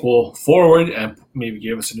the sequel forward and maybe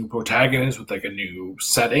gave us a new protagonist with like a new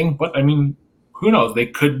setting. But I mean, who knows? They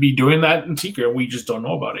could be doing that in secret. We just don't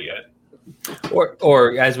know about it yet.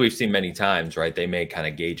 Or as we've seen many times, right? They may kind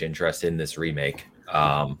of gauge interest in this remake,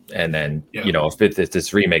 and then if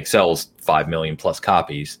this remake sells 5 million plus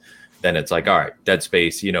copies, then it's like, all right, Dead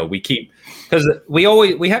Space. We keep, because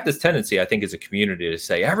we have this tendency, I think, as a community to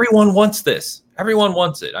say everyone wants this, everyone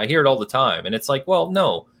wants it. I hear it all the time, and it's like, well,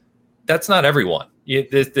 no, that's not everyone.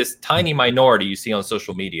 This tiny minority you see on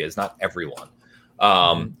social media is not everyone.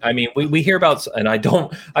 I mean, we hear about, and I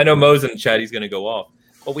know Mo's in the chat, he's going to go off.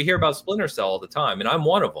 But we hear about Splinter Cell all the time, and I'm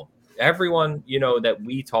one of them. Everyone, that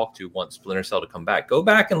we talk to wants Splinter Cell to come back. Go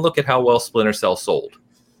back and look at how well Splinter Cell sold.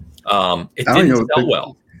 It didn't sell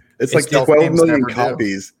well. It's like 12 million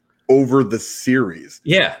copies over the series.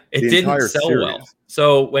 Yeah, it didn't sell well.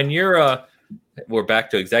 So when you're we're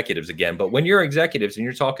back to executives again, but when you're executives and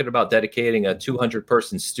you're talking about dedicating a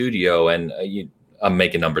 200-person studio and I'm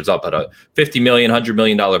making numbers up, but a $50 million, $100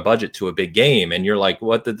 million budget to a big game. And you're like,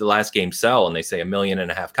 what did the last game sell? And they say 1.5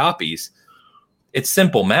 million copies. It's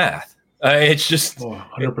simple math. It's just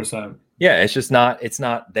 100%. It's just it's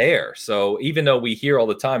not there. So even though we hear all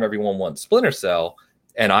the time, everyone wants Splinter Cell,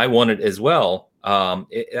 and I want it as well.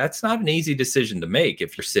 That's not an easy decision to make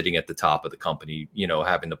if you're sitting at the top of the company,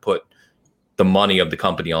 having to put the money of the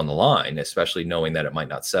company on the line, especially knowing that it might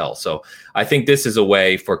not sell. So I think this is a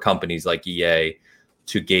way for companies like EA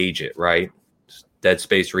to gauge it, right? Dead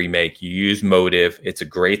Space remake, you use Motive. It's a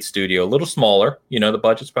great studio, a little smaller. The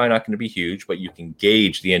budget's probably not going to be huge, but you can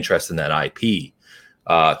gauge the interest in that IP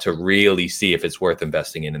to really see if it's worth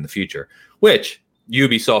investing in the future, which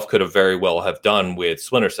Ubisoft could have very well have done with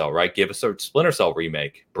Splinter Cell, right? Give us a Splinter Cell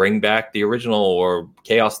remake, bring back the original or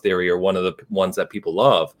Chaos Theory or one of the ones that people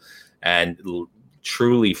love, and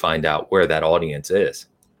truly find out where that audience is.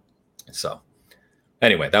 So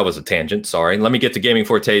anyway, that was a tangent. Sorry. Let me get to Gaming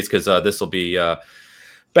Fortes because this will be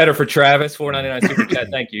better for Travis. $4.99 super chat.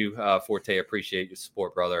 Thank you, Forte. Appreciate your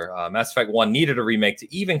support, brother. Mass Effect 1 needed a remake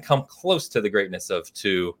to even come close to the greatness of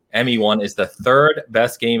 2. ME1 is the third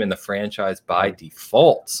best game in the franchise by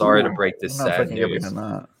default. Sorry to break this sad news.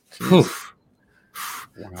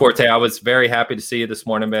 Forte, I was very happy to see you this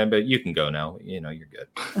morning, man, but you can go now. You're good.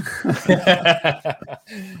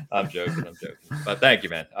 I'm joking. But thank you,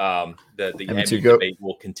 man. The ME debate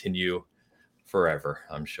will continue forever,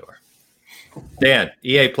 I'm sure. Dan,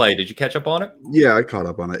 EA Play, did you catch up on it? Yeah, I caught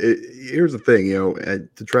up on it. Here's the thing,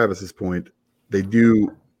 to Travis's point, they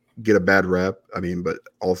do get a bad rap. I mean, but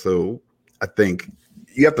also I think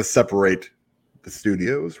you have to separate the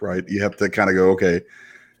studios, right? You have to kind of go, okay,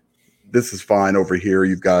 this is fine over here.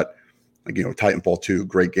 You've got, Titanfall 2,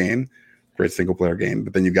 great game, great single player game.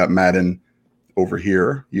 But then you've got Madden over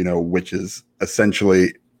here, which is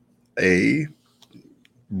essentially a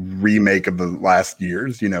remake of the last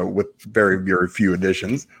years, with very, very few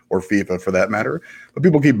additions, or FIFA for that matter. But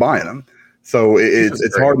people keep buying them. So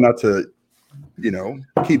it's hard not to,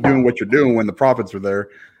 keep doing what you're doing when the profits are there.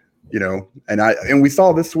 And we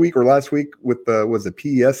saw this week or last week with was it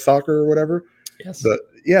PES Soccer or whatever? Yes.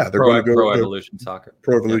 They're going to go Pro Evolution Soccer.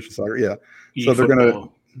 Pro Evolution Soccer, yeah. So they're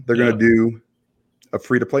gonna do a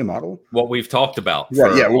free to play model. What we've talked about,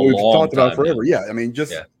 what we've talked about forever. Yeah, I mean,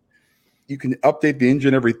 you can update the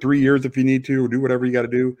engine every 3 years if you need to, or do whatever you got to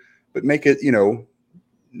do, but make it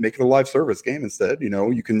a live service game instead.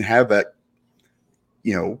 You can have that,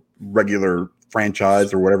 regular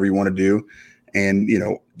franchise or whatever you want to do, and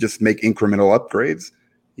just make incremental upgrades.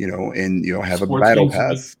 And have a battle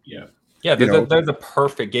pass. Yeah, they're the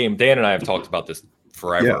perfect game. Dan and I have talked about this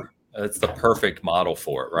forever. Yeah. It's the perfect model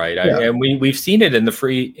for it, right? Yeah. And we've seen it in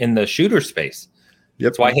the shooter space. Yep.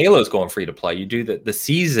 That's why Halo's going free to play. You do the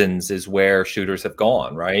seasons is where shooters have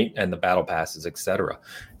gone, right? And the battle passes, etc.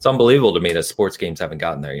 It's unbelievable to me that sports games haven't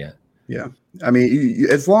gotten there yet. Yeah, I mean,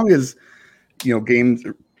 as long as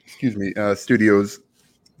studios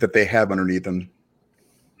that they have underneath them,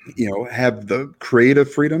 have the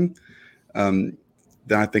creative freedom.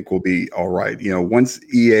 Then I think we'll be all right. Once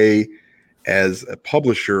EA as a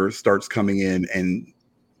publisher starts coming in and,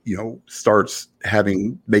 starts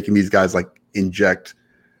making these guys like inject,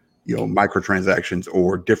 microtransactions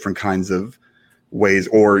or different kinds of ways,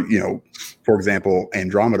 or, for example,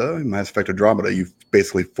 Mass Effect Andromeda, you've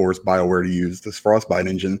basically forced BioWare to use this Frostbite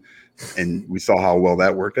engine, and we saw how well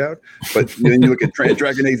that worked out. But then you look at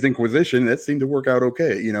Dragon Age Inquisition, that seemed to work out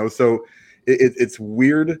okay, so it's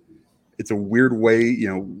weird. It's a weird way,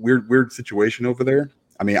 weird situation over there.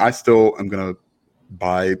 I mean, I still am going to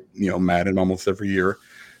buy, Madden almost every year.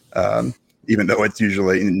 even though it's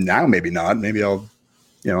usually now, maybe not. Maybe I'll,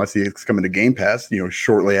 I see it's coming to Game Pass,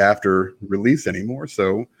 shortly after release anymore.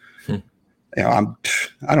 So,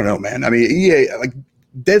 I don't know, man. I mean, EA, like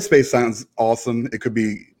Dead Space sounds awesome. It could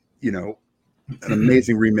be, an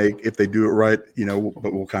amazing remake if they do it right,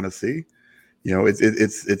 but we'll kind of see.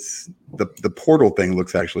 It's the Portal thing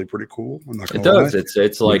looks actually pretty cool. I'm not It gonna does. lie.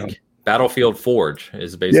 It's like Battlefield Forge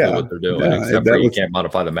is basically what they're doing, except for you can't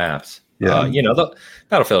modify the maps. Yeah. The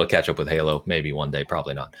Battlefield will catch up with Halo maybe one day,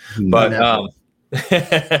 probably not. But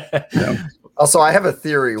Also, I have a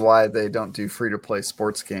theory why they don't do free-to-play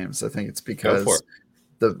sports games. I think it's because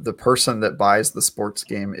the person that buys the sports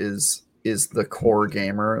game is the core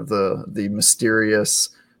gamer, the mysterious,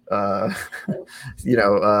 hard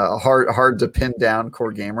to pin down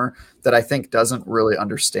core gamer that I think doesn't really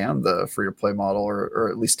understand the free-to-play model,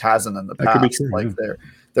 or at least hasn't in the past. Could be true, like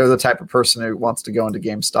they're the type of person who wants to go into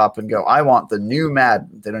GameStop and go, I want the new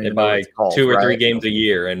Madden. They don't even know what it's called, 2 or 3 games a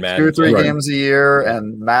year, and Madden 2 or 3 games a year,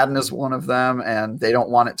 and Madden is one of them, and they don't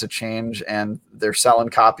want it to change, and they're selling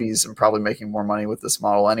copies and probably making more money with this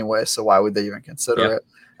model anyway. So why would they even consider it?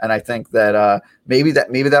 And I think that maybe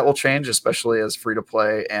that will change, especially as free to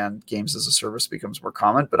play and games as a service becomes more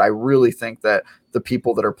common. But I really think that the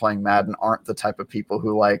people that are playing Madden aren't the type of people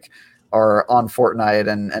who are on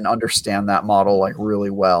Fortnite and understand that model really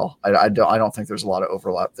well. I don't think there's a lot of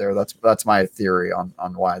overlap there. That's my theory on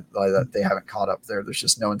why they haven't caught up there. There's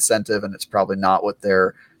just no incentive, and it's probably not what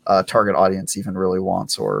their target audience even really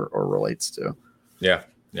wants or relates to. Yeah.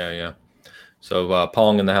 So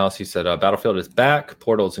Pong in the house, he said, Battlefield is back.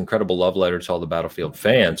 Portal's incredible love letter to all the Battlefield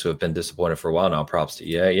fans who have been disappointed for a while now. Props to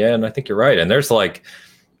EA. Yeah, and I think you're right. And there's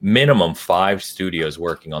minimum 5 studios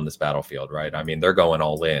working on this Battlefield, right? I mean, they're going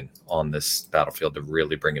all in on this Battlefield to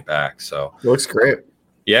really bring it back. So it looks great.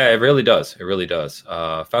 Yeah, it really does. It really does.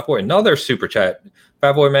 Fat Boy, another super chat.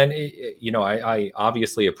 Fat Boy, man, I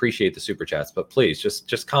obviously appreciate the super chats, but please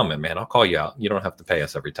just comment, man. I'll call you out. You don't have to pay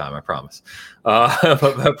us every time, I promise.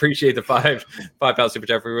 But appreciate the £5 super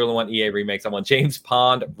chat. If we really want EA remakes, I want James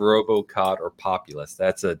Pond, RoboCod, or Populous.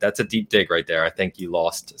 That's a deep dig right there. I think you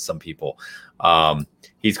lost some people.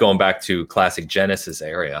 He's going back to classic Genesis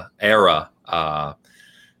era.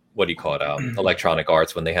 What do you call it? Electronic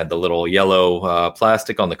Arts, when they had the little yellow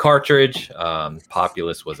plastic on the cartridge.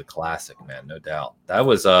 Populous was a classic, man, no doubt. That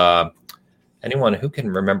was anyone who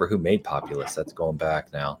can remember who made Populous. That's going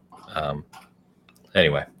back now.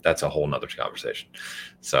 Anyway, that's a whole nother conversation.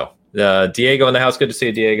 So Diego in the house. Good to see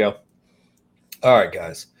you, Diego. All right,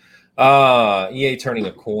 guys. EA turning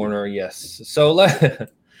a corner. Yes. So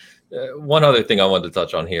one other thing I wanted to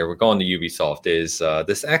touch on here, we're going to Ubisoft, is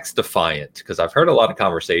this XDefiant, because I've heard a lot of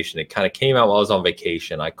conversation. It kind of came out while I was on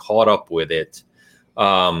vacation. I caught up with it.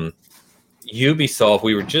 Ubisoft,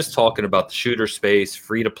 we were just talking about the shooter space,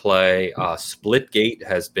 free to play. Splitgate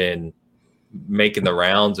has been making the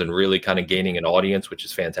rounds and really kind of gaining an audience, which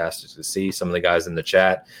is fantastic to see. Some of the guys in the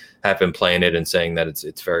chat have been playing it and saying that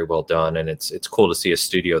it's very well done, and it's cool to see a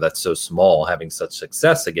studio that's so small having such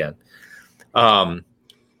success again.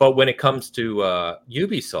 But when it comes to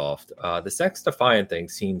Ubisoft, this XDefiant thing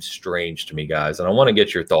seems strange to me, guys. And I want to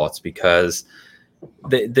get your thoughts, because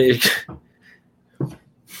I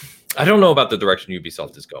don't know about the direction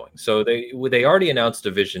Ubisoft is going. So they already announced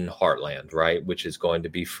Division Heartland, right, which is going to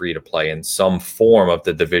be free to play in some form of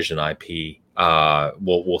the Division IP.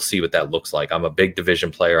 We'll see what that looks like. I'm a big Division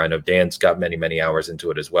player. I know Dan's got many hours into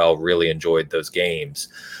it as well. Really enjoyed those games.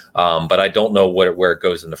 But I don't know where it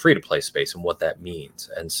goes in the free-to-play space and what that means.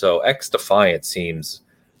 And so XDefiant seems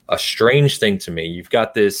a strange thing to me. You've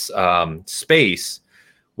got this space,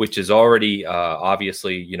 which is already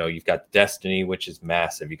obviously, you've got Destiny, which is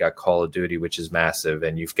massive. You got Call of Duty, which is massive.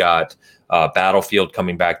 And you've got Battlefield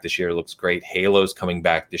coming back this year. Looks great. Halo's coming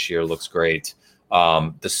back this year. Looks great.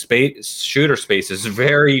 The shooter space is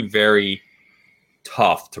very, very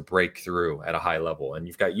tough to break through at a high level. And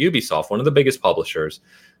you've got Ubisoft, one of the biggest publishers,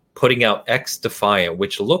 putting out XDefiant,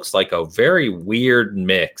 which looks like a very weird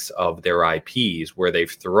mix of their IPs, where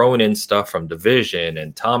they've thrown in stuff from Division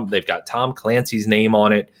and they've got Tom Clancy's name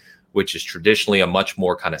on it, which is traditionally a much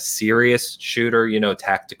more kind of serious shooter,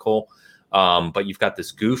 tactical. But you've got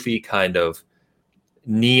this goofy kind of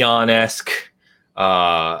neon-esque,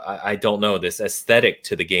 I don't know, this aesthetic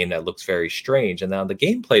to the game that looks very strange. And now the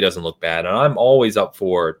gameplay doesn't look bad. And I'm always up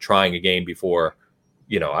for trying a game before,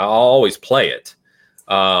 I'll always play it.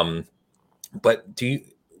 But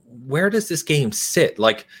where does this game sit?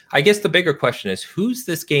 I guess the bigger question is, who's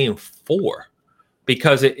this game for?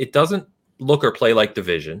 Because it doesn't look or play like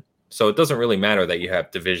Division. So it doesn't really matter that you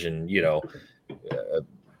have Division,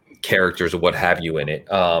 characters or what have you in it.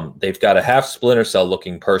 They've got a half Splinter Cell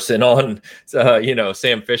looking person on,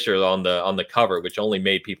 Sam Fisher on the cover, which only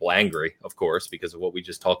made people angry, of course, because of what we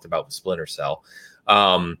just talked about with Splinter Cell.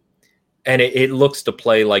 And it looks to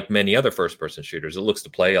play like many other first person shooters. It looks to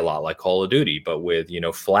play a lot like Call of Duty, but with,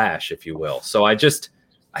 Flash, if you will. So I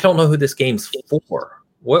don't know who this game's for.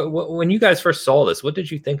 When you guys first saw this, what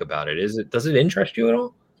did you think about it? Does it interest you at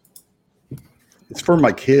all? It's for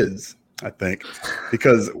my kids, I think,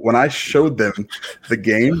 because when I showed them the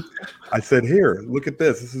game, I said, "Here, look at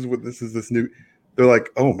this. This is this new." They're like,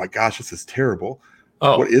 "Oh my gosh, this is terrible.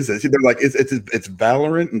 Oh, what is this?" They're like, "It's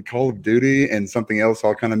Valorant and Call of Duty and something else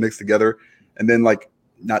all kind of mixed together." And then, like,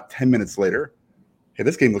 not 10 minutes later, hey,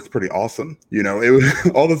 this game looks pretty awesome. It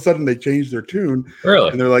was all of a sudden they changed their tune. Really?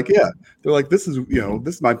 And they're like, "Yeah." They're like, "This is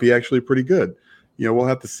this might be actually pretty good. We'll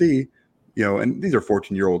have to see." And these are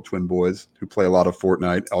 14-year-old twin boys who play a lot of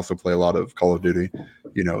Fortnite, also play a lot of Call of Duty,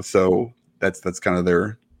 so that's kind of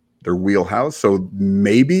their wheelhouse. So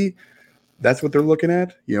maybe that's what they're looking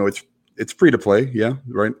at. It's free to play. Yeah.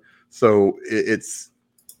 Right. So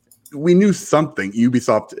we knew something.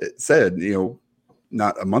 Ubisoft said,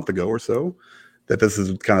 not a month ago or so, that this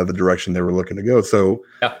is kind of the direction they were looking to go. So,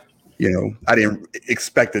 yeah. I didn't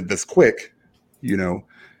expect it this quick,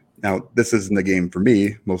 Now, this isn't a game for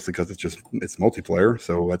me, mostly because it's multiplayer,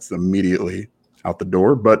 so that's immediately out the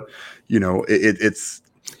door. But it's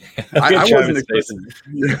I wasn't expecting.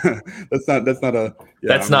 Yeah, that's not a. Yeah,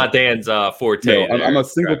 that's not Dan's forte. No, I'm a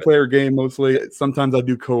single player game mostly. Sometimes I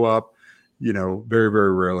do co-op, very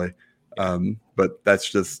very rarely. But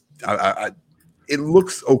that's just it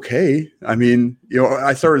looks okay. I mean,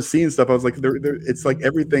 I started seeing stuff. I was like, it's like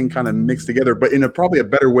everything kind of mixed together, but in probably a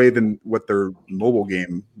better way than what their mobile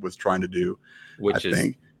game was trying to do. Which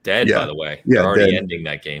is dead, by the way. Yeah, they're already dead. Ending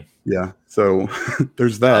that game. Yeah. So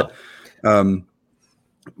there's that.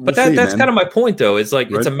 But that's kind of my point, though. Is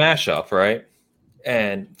like It's a mashup, right?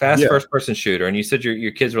 And first-person shooter. And you said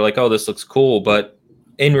your kids were like, "Oh, this looks cool," but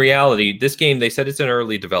in reality, this game, they said it's in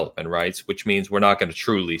early development, right? Which means we're not going to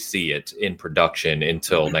truly see it in production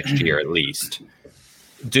until next year at least.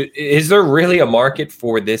 Is there really a market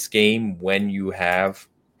for this game when you have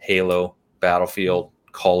Halo, Battlefield,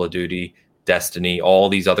 Call of Duty, Destiny, all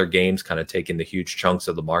these other games kind of taking the huge chunks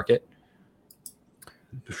of the market?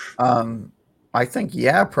 I think,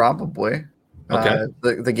 probably. Okay.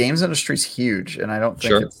 The games industry is huge, and I don't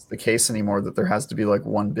think it's the case anymore that there has to be like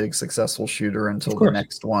one big successful shooter until the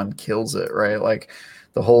next one kills it, right? Like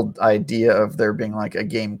the whole idea of there being like a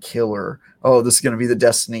game killer. Oh, this is going to be the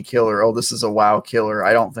Destiny killer. Oh, this is a WoW killer.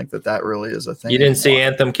 I don't think that really is a thing. You didn't see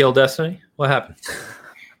Anthem kill Destiny? What happened?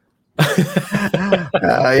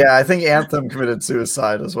 I think Anthem committed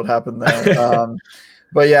suicide is what happened there.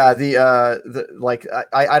 But yeah,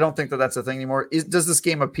 I don't think that's a thing anymore. Does this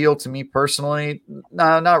game appeal to me personally?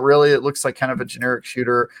 No, not really. It looks like kind of a generic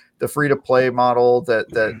shooter. The free-to-play model that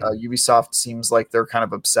Ubisoft seems like they're kind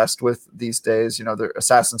of obsessed with these days. Their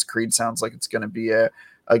Assassin's Creed sounds like it's going to be a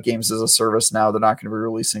games as a service now. They're not going to be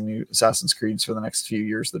releasing new Assassin's Creeds for the next few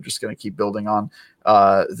years. They're just going to keep building on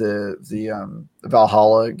the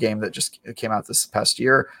Valhalla game that just came out this past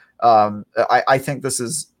year. I think this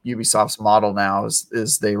is Ubisoft's model now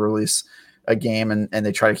is they release a game and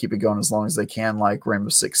they try to keep it going as long as they can, like Rainbow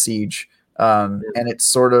Six Siege. And it's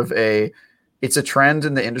sort of it's a trend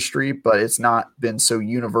in the industry, but it's not been so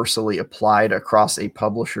universally applied across a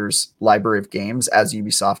publisher's library of games as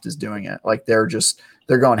Ubisoft is doing it. Like they're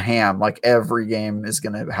going ham. Like every game is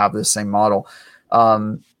going to have this same model.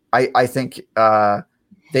 I think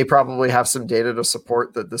they probably have some data to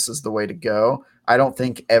support that this is the way to go. I don't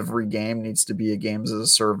think every game needs to be a games as a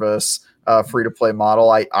service, free-to-play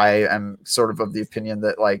model. I am sort of the opinion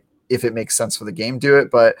that like if it makes sense for the game, do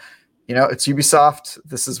it. But it's Ubisoft.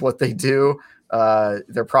 This is what they do.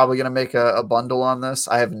 They're probably going to make a bundle on this.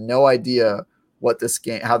 I have no idea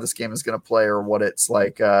how this game is going to play or what its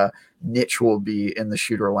like niche will be in the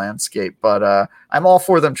shooter landscape. But I'm all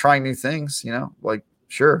for them trying new things. Like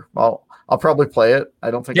sure, I'll probably play it. I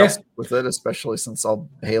don't think I'll stick with it, especially since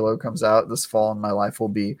Halo comes out this fall, and my life will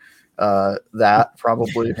be that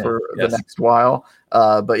probably for the next while.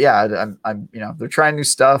 But yeah, I'm they're trying new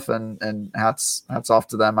stuff, and hats off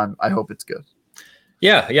to them. I hope it's good.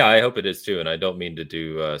 Yeah, I hope it is too. And I don't mean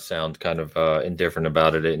to sound kind of indifferent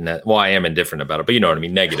about it. I am indifferent about it, but you know what I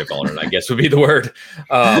mean. Negative on it, I guess, would be the word.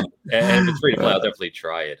 And if it's free to play, I'll definitely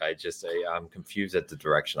try it. I'm confused at the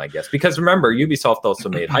direction, I guess, because remember, Ubisoft also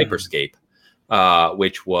made Hyperscape,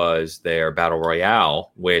 which was their battle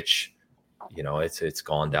royale, which it's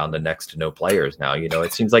gone down to next to no players now.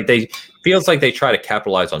 It seems like feels like they try to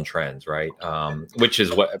capitalize on trends, right? Which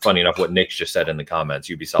is funny enough, what Nick just said in the comments.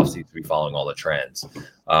 Ubisoft seems to be following all the trends,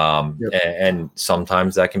 and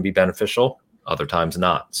sometimes that can be beneficial, other times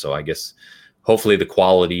not. So I guess hopefully the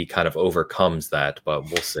quality kind of overcomes that, but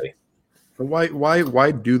we'll see. But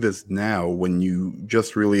why do this now when you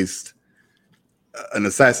just released an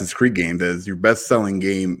Assassin's Creed game that is your best-selling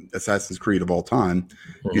game, Assassin's Creed of all time?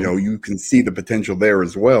 Mm-hmm. You can see the potential there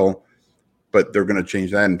as well, but they're going to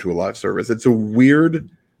change that into a live service. It's a weird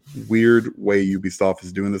way Ubisoft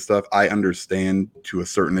is doing this stuff. I understand to a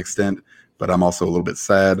certain extent, but I'm also a little bit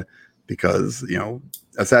sad because,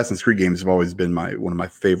 Assassin's Creed games have always been one of my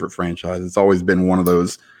favorite franchises. It's always been one of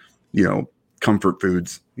those, comfort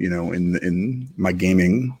foods, in my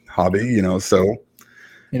gaming hobby, so.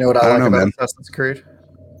 You know what I like about Assassin's Creed?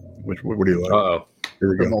 What do you like? Uh-oh. Here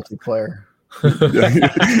we The go. multiplayer.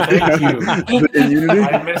 Thank you. In Unity?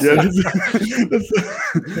 I missed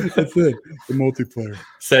That's it. The multiplayer.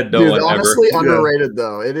 Said no Dude, one honestly, ever. underrated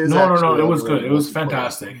though. It is. No. actually It was good. underrated It was multiplayer.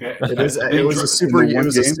 fantastic. It was a super. in the It one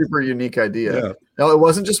was a game? super unique idea. Yeah. No, it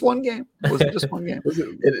wasn't just one game. It wasn't just one game. Was it?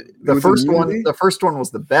 The was it first one. Unity? The first one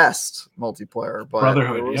was the best multiplayer. But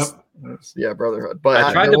Brotherhood, it was- yep. Yeah, Brotherhood. But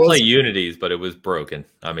I tried it to was- play Unity's, but it was broken.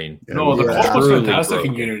 I mean, No, the Yeah. co-op was Truly fantastic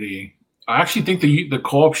broken. in Unity. I actually think the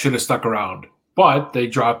co-op should have stuck around, but they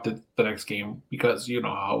dropped it the next game because you know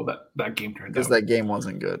how that game turned because out. that game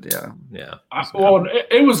wasn't good. Yeah. yeah.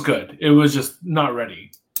 It was good. It was just not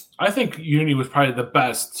ready. I think Unity was probably the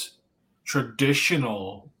best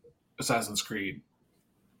traditional Assassin's Creed,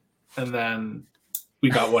 and then we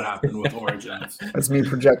got what happened with Origins. That's me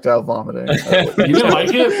projectile vomiting. You didn't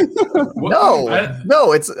like it? What-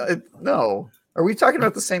 No, no. Are we talking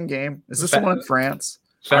about the same game? Is this the one in France?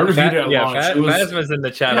 I reviewed it at launch. It was- Phasma's in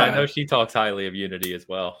the chat. Yeah. I know she talks highly of Unity as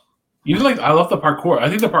well. You didn't like? I love the parkour. I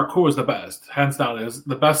think the parkour was the best, hands down. It was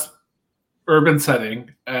the best urban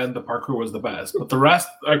setting, and the parkour was the best. But the rest,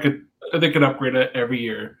 they could upgrade it every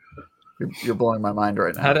year. You're blowing my mind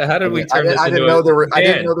right now. How did we turn this I into didn't know there were. I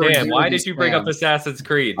didn't Dan, know there were. Dan, why Unity's did you bring up fans. Assassin's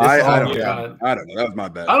Creed? I This is don't all you. know. I don't know. That was my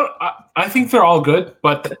bad. I think they're all good,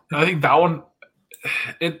 but I think that one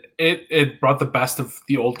it brought the best of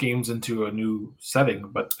the old games into a new setting.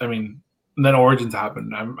 But I mean, and then Origins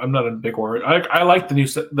happened. I'm not a big Origin. I like the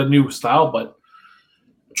new style, but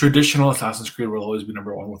traditional Assassin's Creed will always be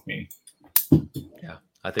number one with me. Yeah,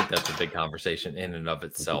 I think that's a big conversation in and of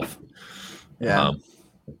itself. Yeah.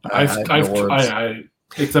 I have no words.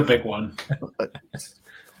 It's a big one.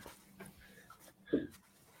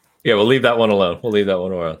 Yeah, we'll leave that one alone.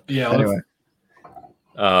 Yeah. Anyway,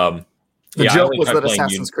 The the joke was that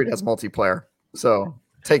Assassin's Creed has multiplayer. So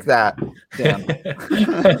take that. Dan.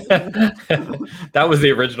 That was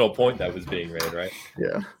the original point that was being made, right?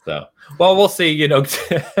 Yeah. So, well, we'll see.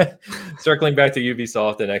 Circling back to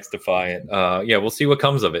Ubisoft and X Defiant, we'll see what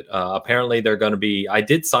comes of it. Apparently, they're going to be. I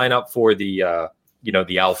did sign up for the,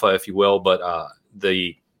 the alpha, if you will, but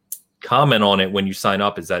the comment on it when you sign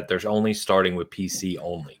up is that there's only starting with PC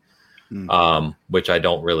only, which I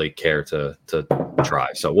don't really care to try.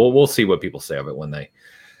 So we'll see what people say of it when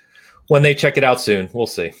they check it out soon. We'll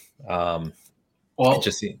see. Well,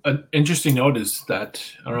 just an interesting note is that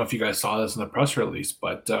I don't know if you guys saw this in the press release,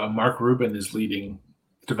 but Mark Rubin is leading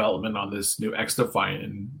development on this new X Defiant,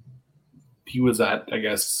 and he was at, I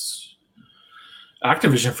guess,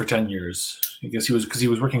 Activision for 10 years. I guess he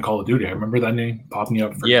was working Call of Duty. I remember that name popping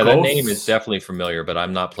up. For that Ghosts. name is definitely familiar, but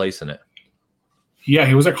I'm not placing it. Yeah,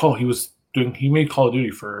 he was at Call. He made Call of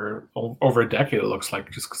Duty for over a decade. It looks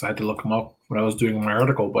like, just because I had to look him up when I was doing my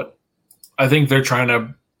article. But I think they're trying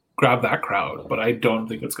to grab that crowd, but I don't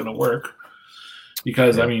think it's going to work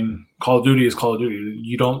because I mean, Call of Duty is Call of Duty.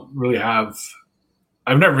 You don't really have.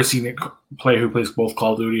 I've never seen a player who plays both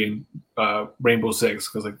Call of Duty and Rainbow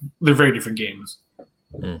Six because they're very different games.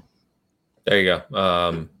 There you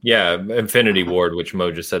go. Infinity Ward, which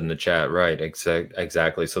Mo just said in the chat, right?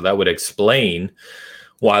 Exactly. So that would explain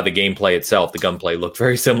why the gameplay itself, the gunplay, looked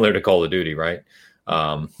very similar to Call of Duty, right?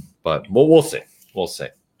 But we'll see. We'll see.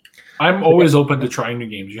 I'm always open to trying new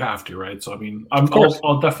games. You have to, right? So I mean,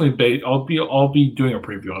 I'll definitely I'll be doing a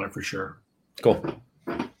preview on it for sure. Cool.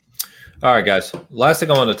 All right, guys. Last thing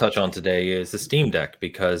I want to touch on today is the Steam Deck,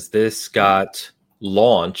 because this got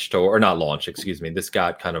launched or not launched, excuse me. This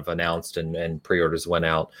got kind of announced and pre-orders went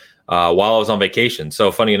out while I was on vacation.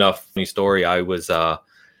 So funny story. I was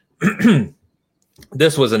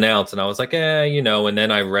this was announced and I was like, and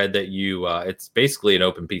then I read that it's basically an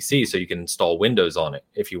open PC, so you can install Windows on it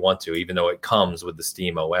if you want to, even though it comes with the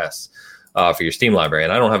Steam OS for your Steam library.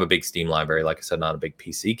 And I don't have a big Steam library. Like I said, not a big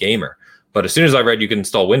PC gamer, But as soon as I read you can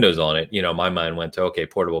install Windows on it, my mind went to, okay,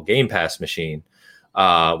 portable Game Pass machine,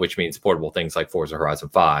 which means portable things like Forza Horizon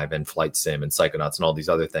 5 and Flight Sim and Psychonauts and all these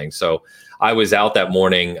other things. So I was out that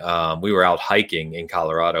morning. We were out hiking in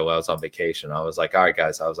Colorado. I was on vacation. I was like, all right,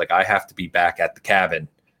 guys, I have to be back at the cabin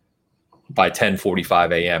by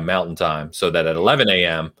 10:45 a.m. Mountain Time so that at 11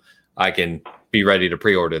 a.m. I can be ready to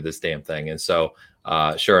pre-order this damn thing. And so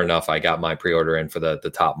sure enough, I got my pre-order in for the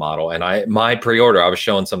top model. And my pre-order, I was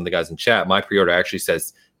showing some of the guys in chat, my pre-order actually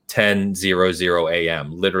says 10:00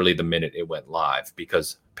 a.m., literally the minute it went live,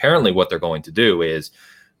 because apparently what they're going to do is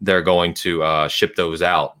they're going to ship those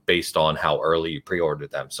out based on how early you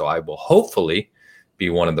pre-ordered them. So I will hopefully be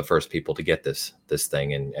one of the first people to get this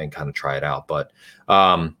thing and kind of try it out. But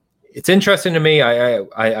it's interesting to me.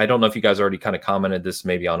 I don't know if you guys already kind of commented this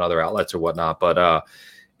maybe on other outlets or whatnot, but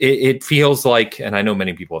it feels like, and I know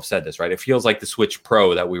many people have said this, right? It feels like the Switch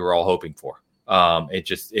Pro that we were all hoping for.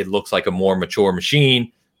 It looks like a more mature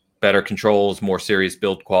machine, better controls, more serious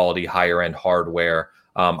build quality, higher end hardware.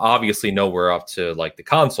 Obviously nowhere up to like the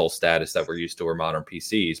console status that we're used to or modern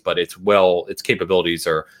PCs, but its capabilities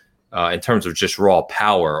are in terms of just raw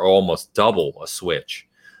power are almost double a Switch.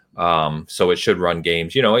 So it should run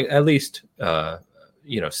games, at least,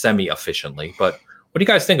 semi-efficiently. But what do you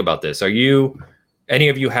guys think about this? Any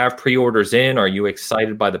of you have pre-orders in? Are you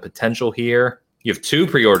excited by the potential here? You have 2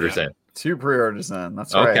 pre-orders in. 2 pre-orders in.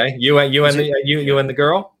 That's right. Okay. You and the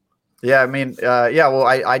girl? Yeah, I mean, well,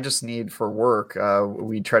 I just need for work.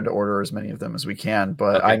 We tried to order as many of them as we can,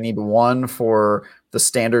 but okay. I need one for the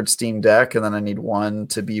standard Steam Deck, and then I need one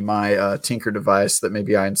to be my Tinker device that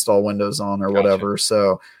maybe I install Windows on or whatever.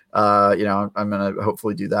 So, I'm going to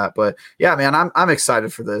hopefully do that. But yeah, man, I'm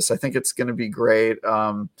excited for this. I think it's going to be great.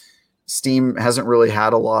 Steam hasn't really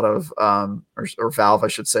had a lot of, or Valve, I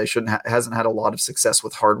should say, hasn't had a lot of success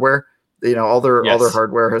with hardware. All their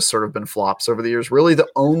hardware has sort of been flops over the years. Really, the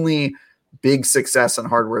only big success in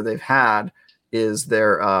hardware they've had is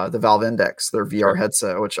their the Valve Index, their VR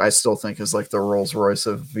headset, which I still think is like the Rolls Royce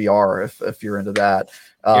of VR. If you're into that,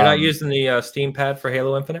 you're not using the Steam Pad for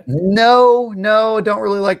Halo Infinite. No, don't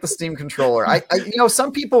really like the Steam controller. I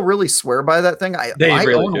some people really swear by that thing. I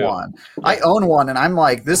own one. Yeah. I own one, and I'm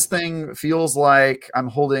like, this thing feels like I'm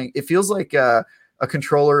holding. It feels like a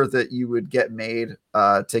controller that you would get made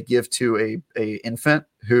to give to a infant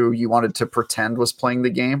who you wanted to pretend was playing the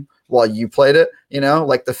game while you played it,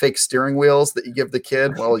 like the fake steering wheels that you give the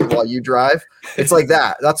kid while you drive. It's like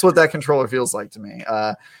that. That's what that controller feels like to me.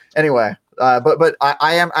 Anyway, but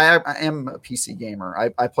I am a PC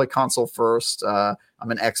gamer. I play console first. I'm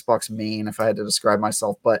an Xbox main if I had to describe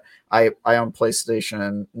myself, but I own PlayStation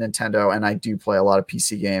and Nintendo, and I do play a lot of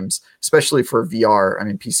PC games, especially for VR. I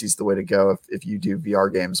mean, PC is the way to go if you do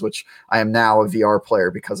VR games, which I am now a VR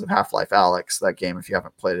player because of Half-Life Alyx. That game, if you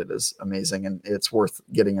haven't played it, is amazing, and it's worth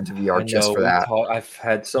getting into VR just for that. I've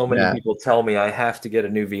had so many people tell me I have to get a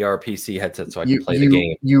new VR PC headset so I can play the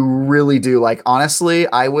game. You really do. Like, honestly,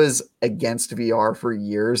 I was against VR for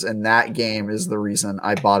years, and that game is the reason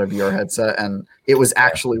I bought a VR headset, and it was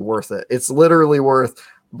actually worth it. It's literally worth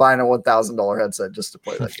buying a $1,000 headset just to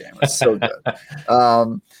play that game. It's so good.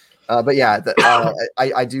 But yeah,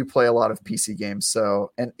 I do play a lot of PC games.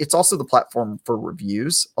 So, and it's also the platform for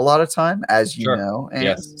reviews a lot of time, as you know.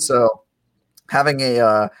 And so having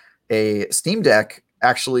a Steam Deck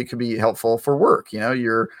actually could be helpful for work.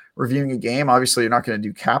 You're reviewing a game. Obviously, you're not going to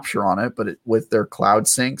do capture on it, but with their cloud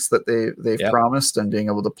syncs that they've promised and being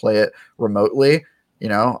able to play it remotely,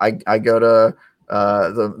 I go to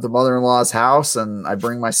the mother-in-law's house and I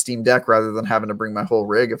bring my Steam Deck rather than having to bring my whole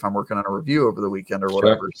rig if I'm working on a review over the weekend or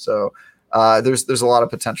whatever. So there's a lot of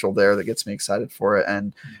potential there that gets me excited for it.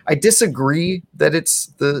 And I disagree that it's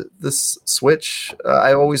the Switch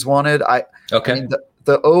I always wanted. I mean,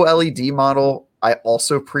 the OLED model I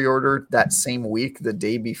also pre-ordered that same week, the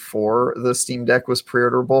day before the Steam Deck was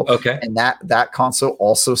pre-orderable. Okay. And that console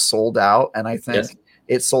also sold out. And I think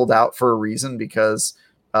it sold out for a reason, because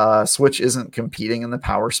Switch isn't competing in the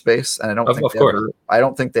power space. And I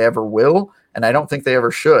don't think they ever will. And I don't think they ever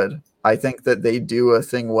should. I think that they do a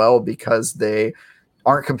thing well because they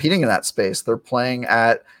aren't competing in that space. They're playing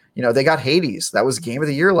at, they got Hades. That was Game of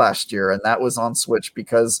the Year last year. And that was on Switch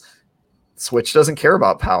because Switch doesn't care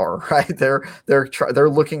about power, right? They're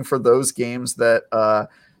looking for those games that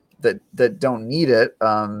don't need it.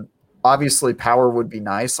 Obviously, power would be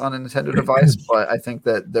nice on a Nintendo device, but I think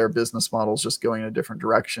that their business model is just going in a different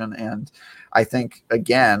direction. And I think,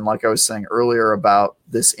 again, like I was saying earlier about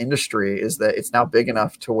this industry, is that it's now big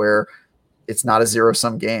enough to where it's not a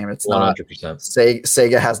zero-sum game. It's 100%. Not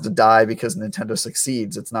Sega has to die because Nintendo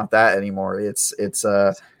succeeds. It's not that anymore. It's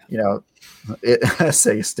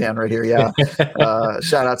Sega Stan right here. Yeah.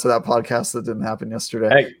 Shout out to that podcast that didn't happen yesterday.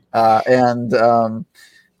 Hey. I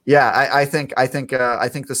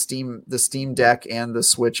think the Steam Deck and the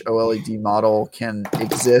Switch OLED model can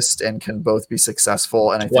exist and can both be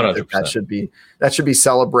successful, and I think that should be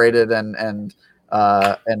celebrated and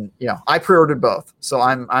I pre-ordered both, so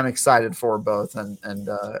I'm excited for both, and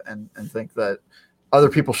think that other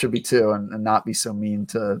people should be too, and not be so mean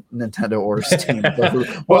to Nintendo or Steam.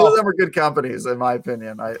 Both of them are good companies, in my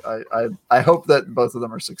opinion. I hope that both of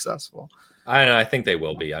them are successful. I think they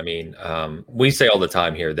will be. I mean, we say all the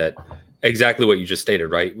time here that exactly what you just stated,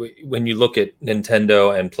 right? When you look at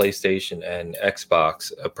Nintendo and PlayStation and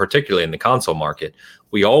Xbox, particularly in the console market,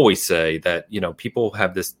 we always say that, people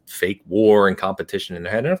have this fake war and competition in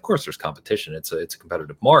their head. And of course there's competition. It's a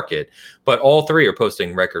competitive market, but all three are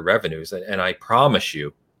posting record revenues. And I promise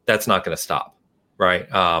you that's not going to stop, right?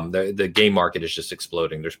 The game market is just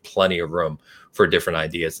exploding. There's plenty of room for different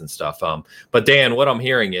ideas and stuff. But Dan, what I'm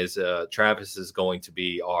hearing is Travis is going to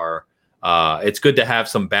be our it's good to have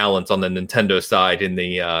some balance on the Nintendo side in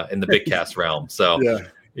the Big Cast realm. So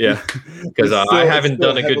yeah, because I haven't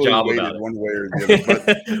done a good job about it one way or the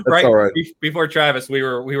other. But right. All right. Before Travis, we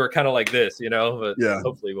were kind of like this, but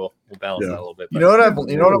hopefully we'll balance that a little bit. You know what I'm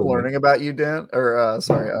learning about you, Dan, or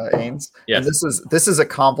Ains? Yes. And this is a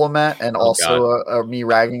compliment and also me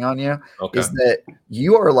ragging on you. Okay. Is that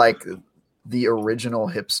you are like the original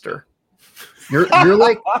hipster. You're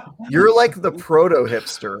like the proto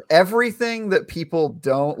hipster. Everything that people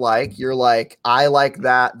don't like, you're like, I like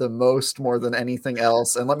that the most, more than anything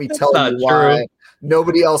else. And let me tell you why. True.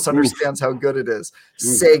 Nobody else understands how good it is.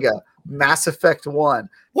 Sega, Mass Effect 1,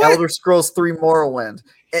 Elder Scrolls 3 Morrowind.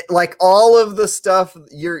 Like all of the stuff,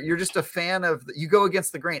 you're just a fan of. You go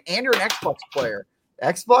against the grain, and you're an Xbox player.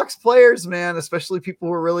 Xbox players, man, especially people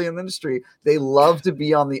who are really in the industry, they love to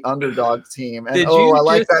be on the underdog team. And I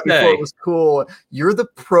like that before it was cool. You're the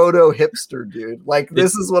proto hipster, dude. Like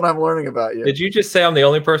this is what I'm learning about you. Did you just say I'm the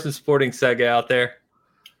only person supporting Sega out there?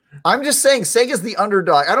 I'm just saying Sega's the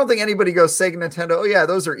underdog. I don't think anybody goes Sega, Nintendo. Oh yeah,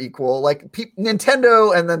 those are equal. Like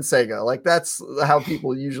Nintendo and then Sega. Like that's how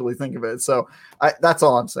people usually think of it. So that's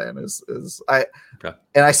all I'm saying and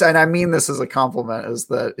I mean this as a compliment. Is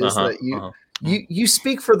that you. You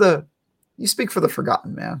speak for the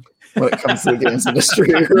forgotten man when it comes to the games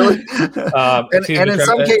industry, really. And in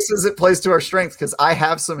some cases, it plays to our strength because I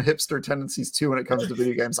have some hipster tendencies too when it comes to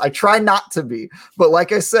video games. I try not to be, but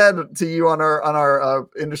like I said to you on our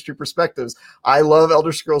industry perspectives, I love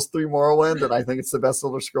Elder Scrolls 3 Morrowind, and I think it's the best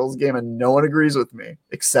Elder Scrolls game, and no one agrees with me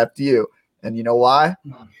except you. And you know why?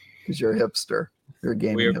 Because you're a hipster. You're a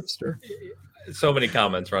gaming hipster. So many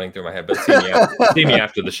comments running through my head, but see me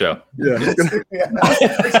after the show. Yeah, he's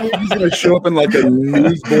gonna show up in like a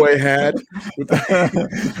newsboy hat with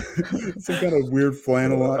some kind of weird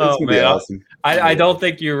flannel on. It's gonna be awesome. I don't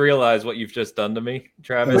think you realize what you've just done to me,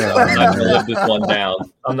 Travis. I'm not gonna live this one down.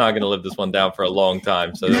 I'm not gonna live this one down for a long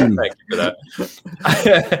time. So thank you for that.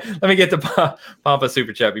 Let me get to Pampa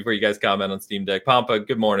Super Chat before you guys comment on Steam Deck. Pampa,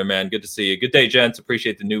 good morning, man. Good to see you. Good day, gents.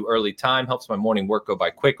 Appreciate the new early time. Helps my morning work go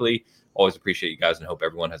by quickly. Always appreciate you guys and hope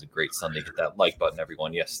everyone has a great Sunday. Hit that like button,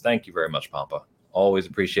 everyone. Yes, thank you very much, Pampa. Always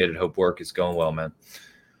appreciate it. Hope work is going well, man.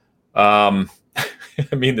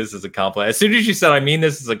 I mean this is a compliment. As soon as you said I mean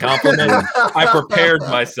this is a compliment, I prepared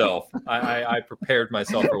myself. I prepared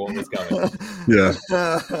myself for what was coming. Yeah.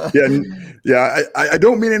 I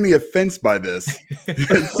don't mean any offense by this.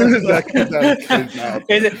 As soon as that comes out of the kid's mouth,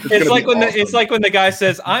 it's like when the guy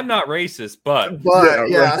says, "I'm not racist, but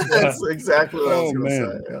that's exactly what I was going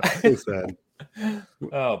to say. So sad.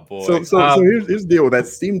 Oh boy. So here's the deal with that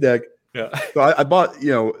Steam Deck. Yeah. So I bought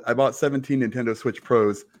 17 Nintendo Switch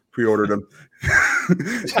Pros, pre-ordered them.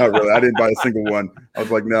 Not really. I didn't buy a single one. I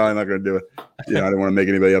was like, no, I'm not going to do it. I didn't want to make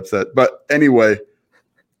anybody upset. But anyway,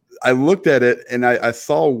 I looked at it and I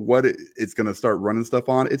saw what it's going to start running stuff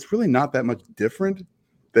on. It's really not that much different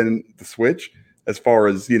than the Switch as far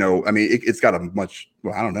as, it's got a much,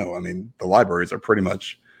 I don't know. I mean, the libraries are pretty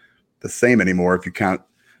much the same anymore if you count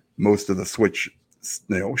most of the Switch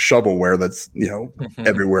shovelware that's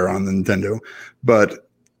everywhere on the Nintendo. But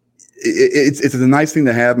it's a nice thing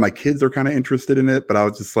to have. My kids are kind of interested in it, but I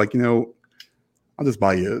was just like, I'll just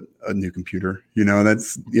buy you a new computer.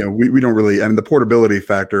 That's we don't really. The portability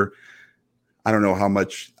factor. I don't know how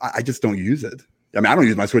much. I just don't use it. I don't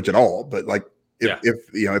use my Switch at all. But like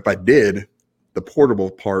if I did, the portable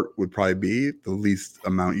part would probably be the least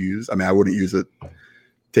amount used. I wouldn't use it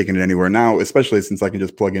taking it anywhere now, especially since I can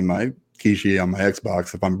just plug in my Kishi on my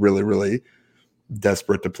Xbox if I'm really, really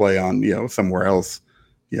desperate to play on, somewhere else,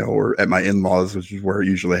 or at my in-laws, which is where it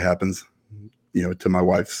usually happens. to my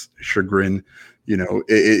wife's chagrin.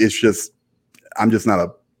 It's just I'm just not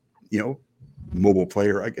a mobile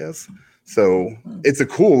player, I guess. So it's a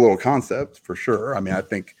cool little concept for sure. I mean, I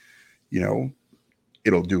think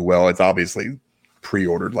it'll do well. It's obviously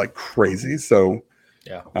pre-ordered like crazy. So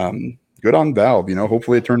yeah, good on Valve.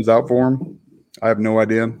 Hopefully it turns out for them. I have no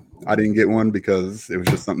idea. I didn't get one because it was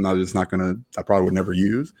just something I probably would never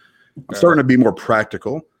use. I'm starting to be more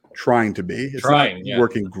practical, trying to be. It's not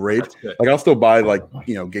working great. Like I'll still buy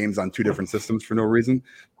games on 2 different systems for no reason.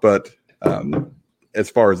 But as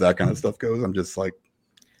far as that kind of stuff goes, I'm just like,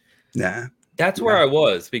 nah. That's where I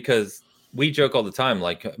was, because we joke all the time,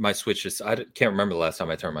 like my Switch I can't remember the last time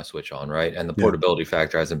I turned my Switch on, right? And the portability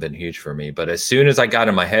factor hasn't been huge for me. But as soon as I got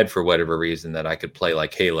in my head, for whatever reason, that I could play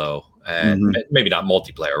like Halo, and maybe not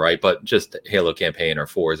multiplayer, right? But just Halo campaign or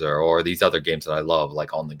Forza or these other games that I love,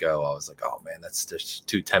 like on the go, I was like, oh man, that's just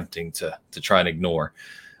too tempting to try and ignore.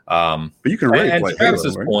 But you can really play to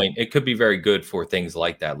Travis's point, it could be very good for things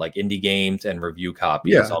like that, like indie games and review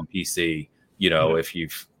copies on PC, if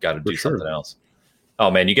you've got to do something else. Oh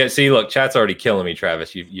man, you guys see, look, chat's already killing me,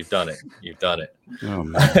 Travis. You've done it. You've done it. Oh,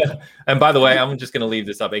 man. And by the way, I'm just going to leave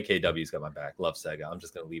this up. AKW's got my back. Love Sega. I'm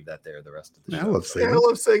just going to leave that there the rest of the show. I love Sega. I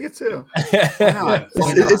love Sega too.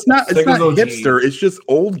 It's not hipster. It's just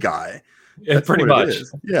old guy. That's pretty much.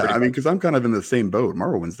 Yeah, because I'm kind of in the same boat.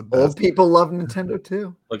 Morrowind's the best. Old people love Nintendo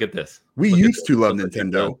too. Look at this. We used to love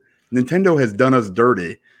Nintendo. Nintendo has done us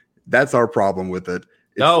dirty. That's our problem with it.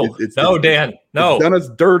 It's Dan. No. It's done us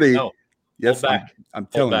dirty. No. Yes, I'm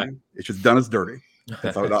telling you, it's just done us dirty.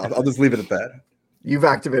 I'll just leave it at that. You've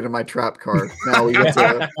activated my trap card. Now we get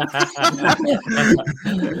to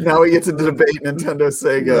debate Nintendo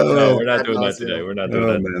Sega. No, we're not doing that today. We're not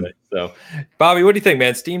doing that today. So, Bobby, what do you think,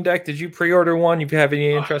 man? Steam Deck? Did you pre-order one? You have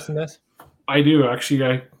any interest in this? I do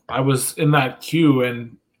actually. I was in that queue,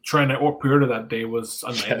 and trying to pre-order that day was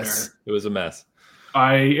a nightmare. Yes, it was a mess.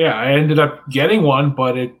 I ended up getting one,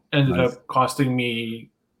 but it ended up costing me.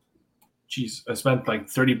 I spent like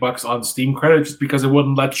 $30 on Steam credit just because it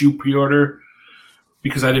wouldn't let you pre-order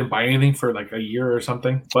because I didn't buy anything for like a year or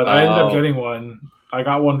something. But I ended up getting one. I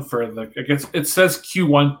got one for I guess it says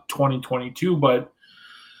Q1 2022, but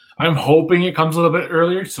I'm hoping it comes a little bit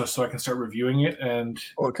earlier so I can start reviewing it. And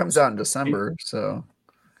it comes out in December, so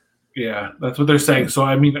yeah, that's what they're saying. So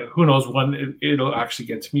I mean, who knows when it'll actually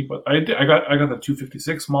get to me? But I got the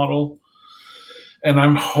 256 model. And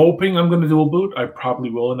I'm hoping I'm going to dual boot. I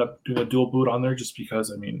probably will end up doing a dual boot on there just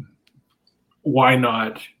because, why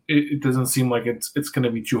not? It doesn't seem like it's going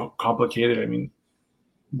to be too complicated. I mean,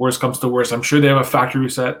 worst comes to worst, I'm sure they have a factory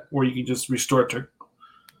reset where you can just restore it to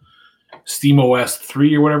SteamOS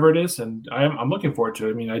 3 or whatever it is. And I'm looking forward to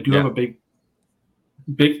it. I do have a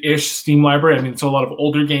big-ish Steam library. It's a lot of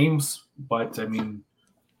older games, but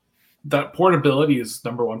that portability is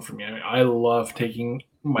number one for me. I love taking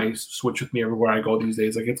my Switch with me everywhere I go these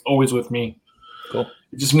days. Like, it's always with me. Cool.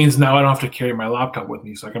 It just means now I don't have to carry my laptop with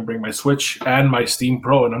me, so I can bring my Switch and my Steam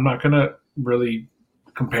Pro, and I'm not going to really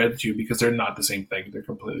compare the two because they're not the same thing. They're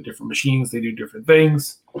completely different machines. They do different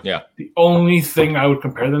things. Yeah. The only thing I would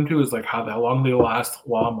compare them to is like how long they last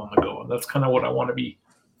while I'm on the go. And that's kind of what I want to be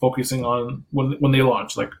focusing on when they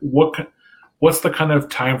launch. Like, what's the kind of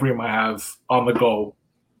time frame I have on the go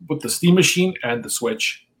with the Steam machine and the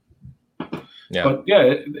Switch? Yeah. But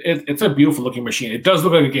yeah, it's a beautiful looking machine. It does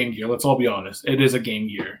look like a Game Gear. Let's all be honest. It is a Game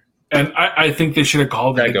Gear. And I think they should have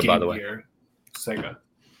called it a Game Gear. Sega.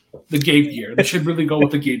 The Game Gear. They should really go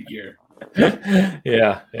with the Game Gear.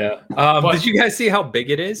 Yeah. Did you guys see how big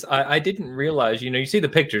it is? I didn't realize, you see the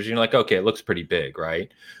pictures, you're like, okay, it looks pretty big, right?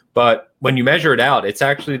 But when you measure it out, it's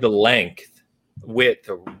actually the width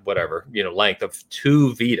or whatever, length of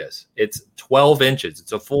 2 Vitas. It's 12 inches.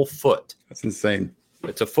 It's a full foot. That's insane.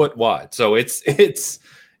 It's a foot wide. So it's it's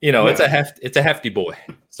a hefty boy.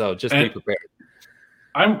 So just be prepared.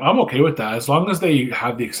 I'm okay with that as long as they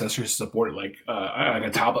have the accessories to support, like a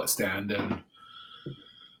tablet stand, and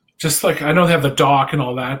just like I know they have the dock and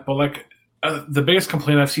all that, but the biggest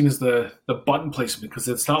complaint I've seen is the button placement, because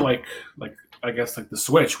it's not like I guess like the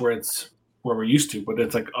Switch where we're used to, but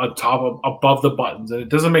it's like on top above the buttons, and it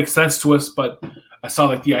doesn't make sense to us. But I saw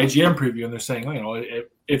like the IGN preview, and they're saying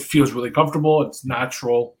it feels really comfortable, it's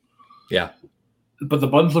natural. Yeah. But the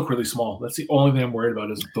buttons look really small. That's the only thing I'm worried about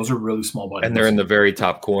is those are really small buttons. And they're in the very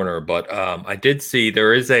top corner. But I did see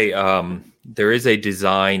there is a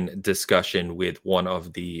design discussion with one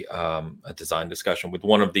of the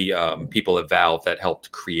people at Valve that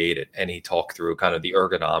helped create it, and he talked through kind of the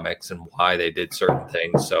ergonomics and why they did certain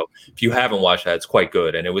things. So if you haven't watched that, it's quite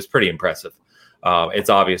good, and it was pretty impressive. It's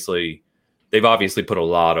obviously they've obviously put a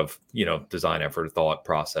lot of, design effort, thought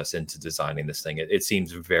process into designing this thing. It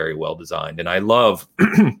seems very well designed. And I love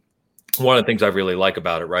one of the things I really like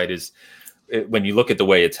about it, right, is when you look at the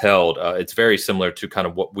way it's held, it's very similar to kind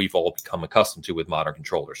of what we've all become accustomed to with modern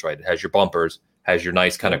controllers, right? It has your bumpers, has your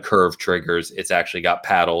nice kind of curved triggers. It's actually got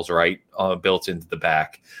paddles, right, built into the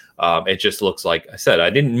back. It just looks like, I said, I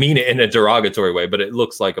didn't mean it in a derogatory way, but it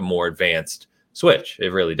looks like a more advanced Switch. It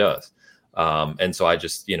really does. And so I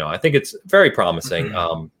just, I think it's very promising.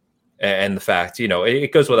 And the fact,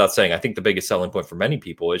 it goes without saying, I think the biggest selling point for many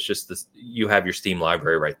people is just this: you have your Steam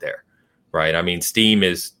library right there, right? I mean, Steam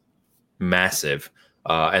is massive,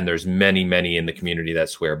 and there's many in the community that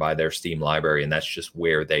swear by their Steam library, and that's just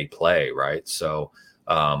where they play, right? So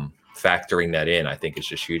factoring that in, I think, is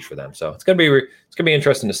just huge for them. So it's gonna be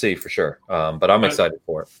interesting to see for sure. But I'm excited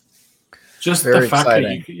for it. Just Very the fact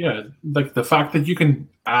exciting. that the fact that you can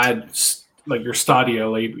add like your Stadia,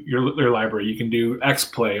 like your library, you can do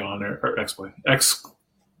XPlay on it, or XCloud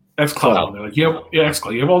on there. Like you have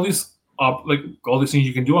XCloud, you have all these all these things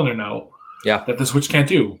you can do on there now. Yeah, that the Switch can't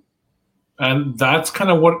do, and that's kind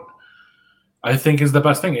of what I think is the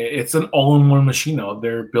best thing. It's an all-in-one machine now.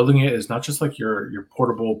 They're building it as not just like your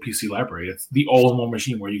portable PC library. It's the all-in-one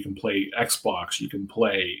machine where you can play Xbox, you can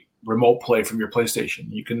play remote play from your PlayStation,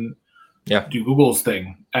 you can do Google's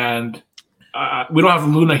thing, and we don't have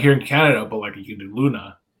Luna here in Canada, but like you can do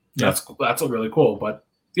Luna. That's really cool. But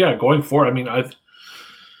yeah, going forward, I mean, I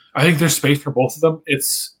think there's space for both of them.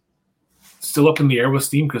 It's still up in the air with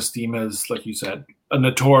Steam because Steam has, like you said, a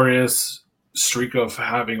notorious streak of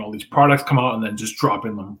having all these products come out and then just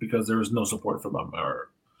dropping them because there was no support for them.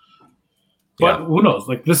 But who knows?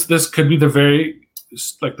 Like this could be the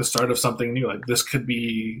start of something new. Like this could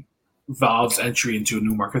be Valve's entry into a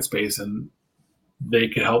new market space, and they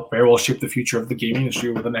could help very well shape the future of the gaming industry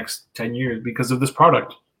over the next 10 years because of this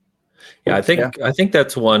product. Yeah, I think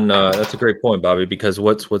that's one. That's a great point, Bobby. Because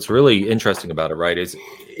what's really interesting about it, right, is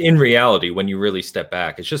in reality, when you really step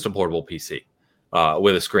back, it's just a portable PC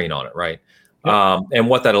with a screen on it, right? Yeah. And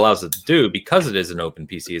what that allows it to do, because it is an open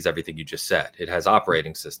PC, is everything you just said. It has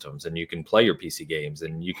operating systems, and you can play your PC games,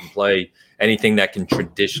 and you can play anything that can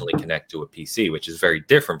traditionally connect to a PC, which is very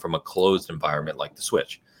different from a closed environment like the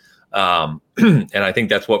Switch. And I think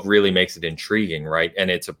that's what really makes it intriguing, right? And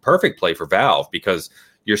it's a perfect play for Valve because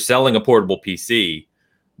you're selling a portable PC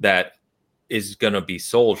that is going to be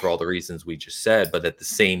sold for all the reasons we just said, but at the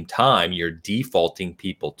same time, you're defaulting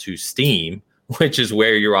people to Steam, which is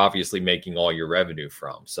where you're obviously making all your revenue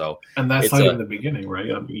from. So, and that's not in the beginning, right?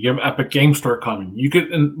 You have Epic Game Store coming. You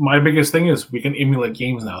could, and my biggest thing is we can emulate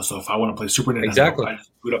games now. So if I want to play Super Nintendo, I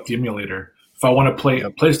just boot up the emulator. If I want to play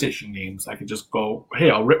PlayStation games, I can just go,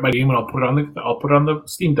 hey, I'll rip my game and I'll put it on the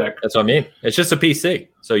Steam Deck. That's what I mean. It's just a PC,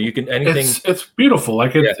 so you can anything. It's beautiful.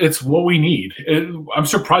 Like it's what we need. I'm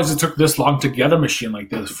surprised it took this long to get a machine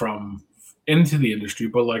like this from into the industry,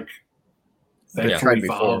 but like thankfully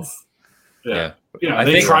Valve. Yeah.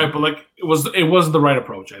 They tried, but like it was the right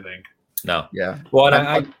approach, I think. No. Yeah.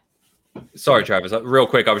 Well, sorry, Travis. Real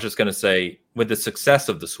quick, I was just going to say, with the success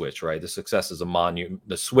of the Switch, right? The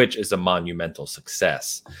Switch is a monumental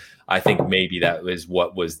success. I think maybe that is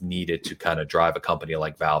what was needed to kind of drive a company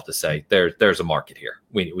like Valve to say, there's a market here.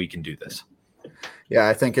 We can do this. Yeah,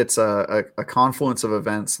 I think it's a confluence of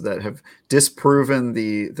events that have disproven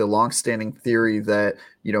the longstanding theory that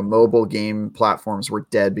mobile game platforms were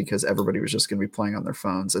dead because everybody was just going to be playing on their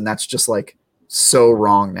phones, and that's just like so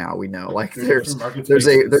wrong now. We know like there's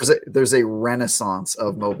a renaissance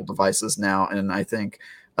of mobile devices now, and I think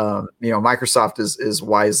Microsoft is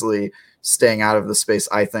wisely staying out of the space,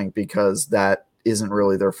 I think, because that isn't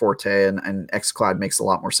really their forte, and xCloud makes a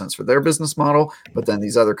lot more sense for their business model. But then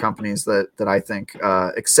these other companies that I think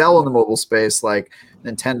excel in the mobile space, like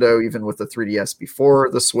Nintendo, even with the 3DS before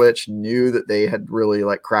the Switch, knew that they had really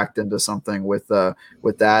like cracked into something with that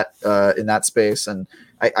in that space. And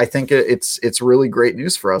I think it's really great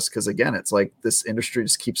news for us because, again, it's like this industry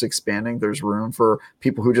just keeps expanding. There's room for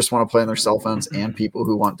people who just want to play on their cell phones and people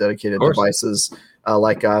who want dedicated devices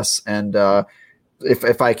like us. And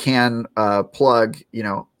if I can plug,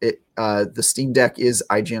 the Steam Deck is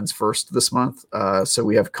IGN's first this month. So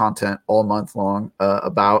we have content all month long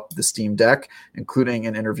about the Steam Deck, including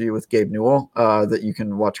an interview with Gabe Newell that you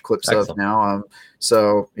can watch clips of now.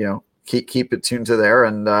 So keep it tuned to there.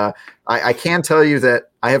 And I can tell you that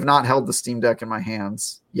I have not held the Steam Deck in my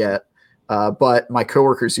hands yet, but my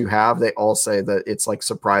coworkers who have, they all say that it's like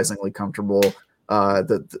surprisingly comfortable,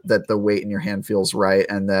 that the weight in your hand feels right,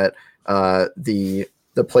 and that the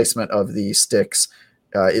placement of the sticks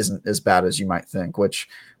isn't as bad as you might think, which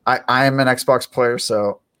I am an Xbox player,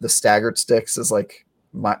 so the staggered sticks is like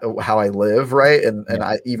how I live, right? And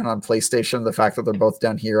I even on PlayStation, the fact that they're both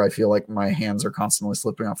down here, I feel like my hands are constantly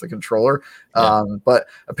slipping off the controller. But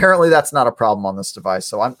apparently that's not a problem on this device.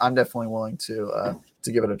 So I'm definitely willing to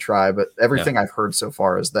give it a try. But everything I've heard so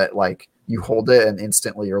far is that like you hold it and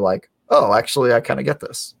instantly you're like, oh, actually I kind of get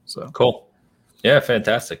this. So cool. Yeah,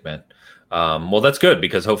 fantastic, man. Well, that's good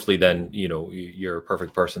because hopefully then, you're a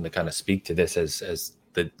perfect person to kind of speak to this as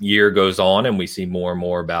the year goes on and we see more and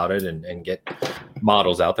more about it and get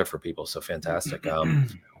models out there for people. So fantastic.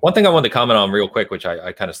 One thing I wanted to comment on real quick, which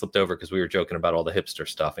I kind of slipped over because we were joking about all the hipster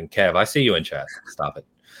stuff. And Kev, I see you in chat. Stop it.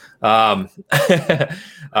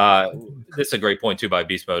 This is a great point too by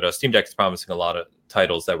Beast Mode. Steam Deck is promising a lot of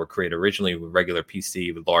titles that were created originally with regular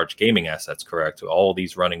PC with large gaming assets, correct? All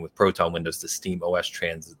these running with Proton Windows, the Steam OS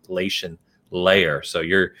translation layer. So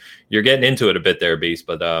you're getting into it a bit there, Beast,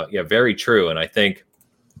 but yeah, very true. And I think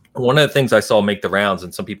one of the things I saw make the rounds,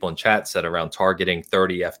 and some people in chat said around targeting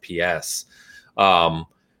 30 FPS,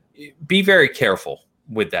 be very careful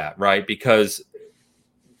with that, right? Because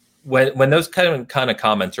when those kind of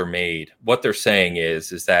comments are made, what they're saying is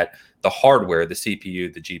that the hardware, the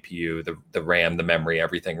CPU, the GPU, the RAM, the memory,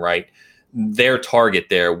 everything, right? Their target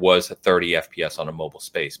there was 30 FPS on a mobile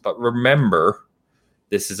space. But remember,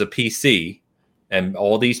 this is a PC. And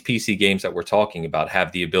all these PC games that we're talking about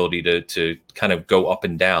have the ability to kind of go up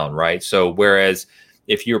and down, right? So whereas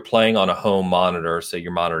if you're playing on a home monitor, say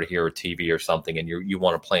your monitor here or TV or something, and you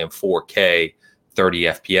want to play in 4K, 30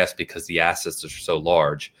 FPS because the assets are so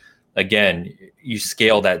large, again, you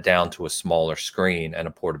scale that down to a smaller screen and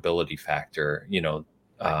a portability factor. You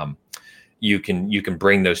can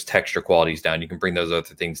bring those texture qualities down. You can bring those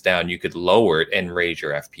other things down. You could lower it and raise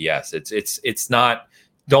your FPS. It's not.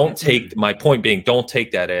 Don't take my point being, don't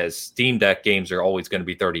take that as Steam Deck games are always going to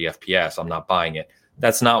be 30 FPS. I'm not buying it.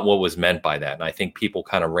 That's not what was meant by that. And I think people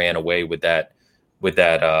kind of ran away with that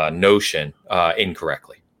notion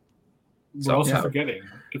incorrectly. We're also forgetting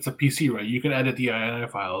it's a PC, right? You can edit the INI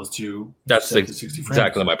files to that's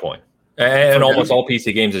exactly my point. And almost all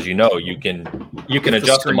PC games, as you know, you can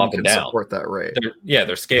adjust them up and down. Support that rate.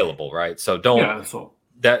 They're scalable, right? So don't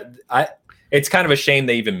It's kind of a shame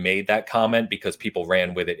they even made that comment because people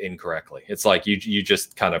ran with it incorrectly. It's like you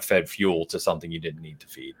just kind of fed fuel to something you didn't need to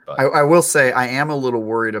feed. But I will say I am a little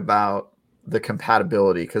worried about the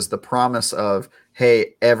compatibility because the promise of,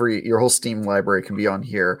 hey, your whole Steam library can be on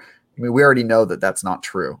here. I mean, we already know that that's not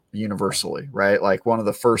true universally, right? Like one of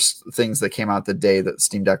the first things that came out the day that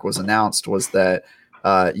Steam Deck was announced was that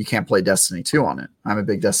you can't play Destiny 2 on it. I'm a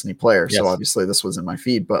big Destiny player, so obviously this was in my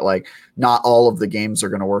feed, but like not all of the games are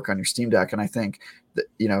going to work on your Steam Deck. And I think that,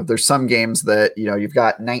 there's some games that, you've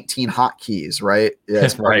got 19 hotkeys, right?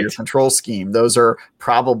 As part of your control scheme. Those are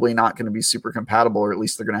probably not going to be super compatible, or at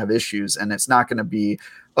least they're going to have issues. And it's not going to be,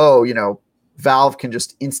 Valve can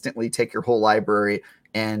just instantly take your whole library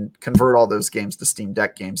and convert all those games to Steam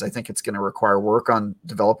Deck games. I think it's going to require work on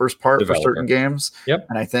developers' part for certain games. Yep.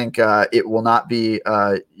 And I think it will not be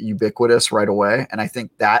ubiquitous right away. And I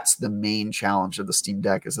think that's the main challenge of the Steam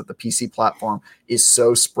Deck is that the PC platform is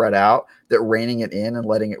so spread out that reining it in and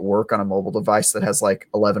letting it work on a mobile device that has like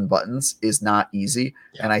 11 buttons is not easy.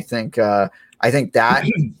 Yeah. And I think that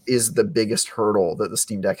is the biggest hurdle that the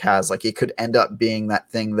Steam Deck has. Like it could end up being that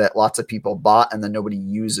thing that lots of people bought and then nobody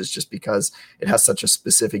uses just because it has such a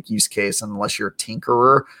specific use case. And unless you're a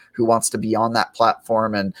tinkerer who wants to be on that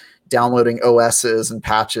platform and downloading OSs and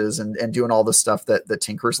patches and doing all the stuff that the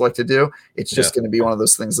tinkers like to do, it's just going to be one of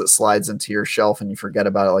those things that slides into your shelf and you forget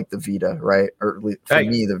about it, like the Vita, right? Or for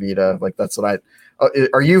me, the Vita, like that's what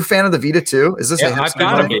are you a fan of the Vita too? Is this? I've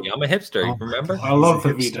got to be. I'm a hipster. You remember? I love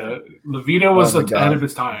the Vita. The Vita was ahead of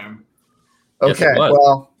its time. Okay,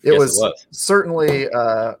 it was certainly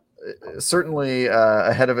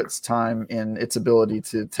ahead of its time in its ability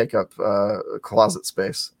to take up closet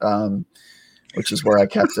space, which is where I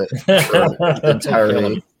kept it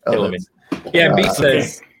entirely. Yeah, B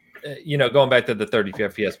says. Going back to the 30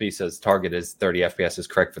 FPS, B says target is 30 FPS is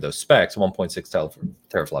correct for those specs, 1.6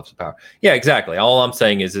 teraflops of power. Yeah, exactly. All I'm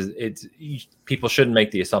saying is people shouldn't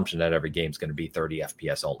make the assumption that every game is going to be 30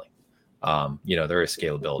 FPS only. There is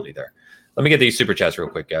scalability there. Let me get these super chats real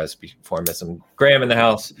quick, guys, before I miss them. Graham in the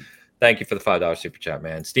house. Thank you for the $5 super chat,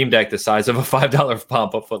 man. Steam Deck the size of a $5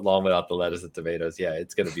 pomp a foot long without the lettuce and tomatoes. Yeah,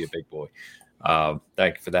 it's going to be a big boy.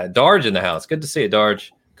 Thank you for that. Darge in the house. Good to see you,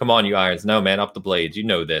 Darge. Come on, you irons. No, man, up the blades. You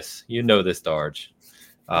know this. Darge.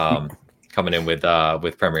 Coming in with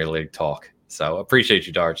Premier League talk. So appreciate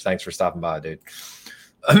you, Darge. Thanks for stopping by, dude.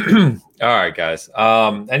 All right, guys.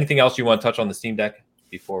 Anything else you want to touch on the Steam Deck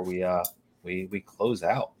before we close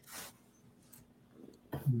out?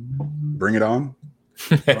 Bring it on.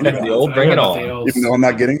 The old bring it on. Even though I'm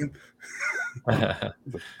not getting it.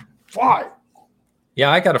 Fly. Yeah,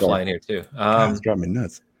 I got a fly in here too. It's driving me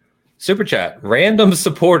nuts. Super chat, random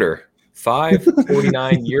supporter,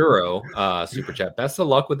 €5.49 super chat. Best of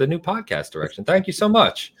luck with the new podcast direction. Thank you so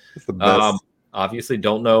much. It's the best. Obviously,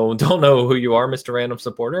 don't know who you are, Mr. Random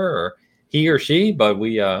Supporter, or he or she, but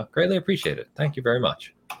we greatly appreciate it. Thank you very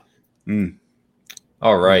much.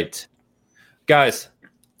 All right, guys.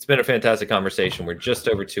 It's been a fantastic conversation. We're just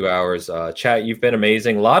over 2 hours. Chat, you've been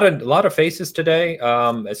amazing. A lot of faces today,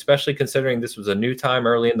 especially considering this was a new time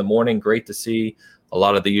early in the morning. Great to see a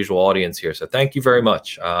lot of the usual audience here. So thank you very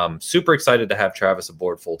much. Super excited to have Travis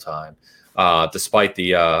aboard full time, despite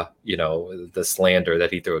the the slander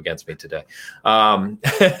that he threw against me today. I'm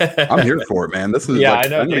here for it, man. This is I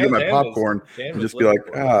know. I'm gonna get my popcorn and just be like,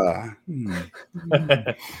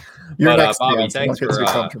 You're But, next, Bobby, Dan, thanks so don't get for,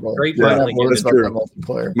 too comfortable. great You're friendly not worried giving. about the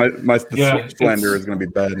multiplayer. the slander is gonna be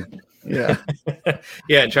bad. Yeah.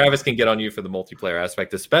 Yeah, and Travis can get on you for the multiplayer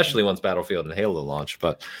aspect, especially once Battlefield and Halo launch.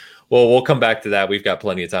 But we'll come back to that. We've got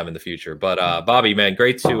plenty of time in the future. But Bobby, man,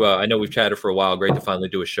 great to I know we've chatted for a while. Great to finally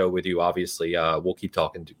do a show with you. Obviously, we'll keep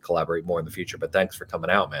talking to collaborate more in the future. But thanks for coming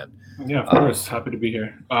out, man. Yeah, of course. Happy to be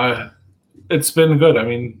here. It's been good. I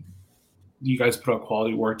mean, you guys put out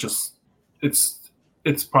quality work. Just it's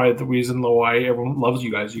probably the reason why everyone loves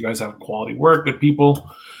you guys. You guys have quality work, good people.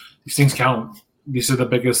 These things count. These are the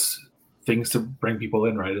biggest things to bring people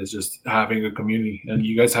in, right? Is just having a community, and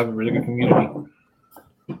you guys have a really good community.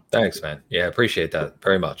 Thanks, man. Yeah, appreciate that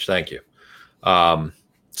very much. Thank you. So,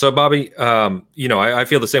 Bobby, I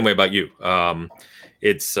feel the same way about you.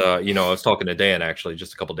 It's I was talking to Dan actually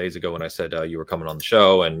just a couple days ago when I said you were coming on the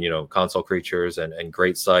show, and Console Creatures and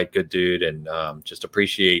great site, good dude, and just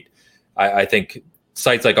appreciate. I think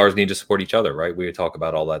sites like ours need to support each other, right? We talk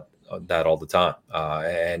about all that all the time,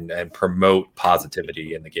 and promote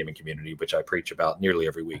positivity in the gaming community, which I preach about nearly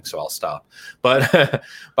every week. So I'll stop. But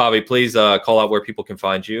Bobby, please call out where people can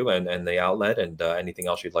find you and the outlet, and anything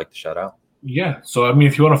else you'd like to shout out. Yeah. So I mean,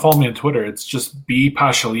 if you want to follow me on Twitter, it's just B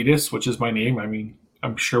Pashalidis, which is my name. I mean,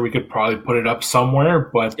 I'm sure we could probably put it up somewhere,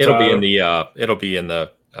 but it'll be in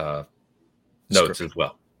the notes as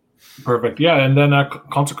well. Perfect. Yeah, and then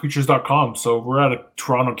consolecreatures.com. So we're out of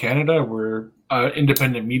Toronto, Canada. We're an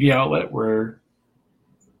independent media outlet. We're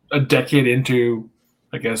a decade into,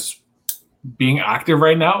 I guess, being active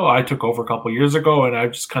right now. I took over a couple of years ago, and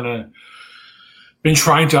I've just kind of been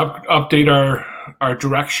trying to update our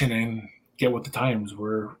direction and get with the times.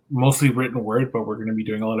 We're mostly written word, but we're going to be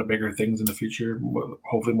doing a lot of bigger things in the future.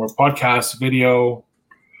 Hopefully more podcasts, video,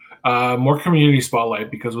 more community spotlight,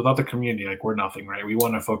 because without the community, like, we're nothing, right? We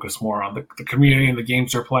want to focus more on the community and the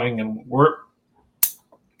games they're playing, and we're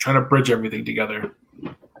trying to bridge everything together.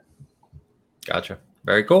 Gotcha.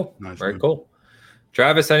 Very cool. Nice, Very man. cool.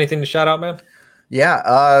 Travis, anything to shout out, man?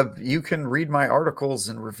 Yeah, you can read my articles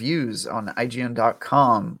and reviews on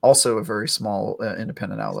IGN.com. Also a very small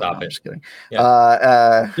independent outlet. Stop No, it. I'm just kidding.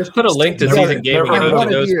 Yeah. Just put a link to Never- Season Gaming never in one heard of of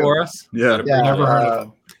those you. for us. Yeah. Yeah, Never heard of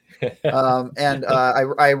them. And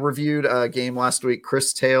I reviewed a game last week,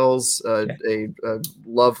 Chris Tales, a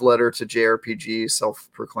love letter to JRPG,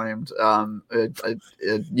 self-proclaimed.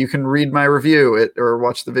 You can read my review or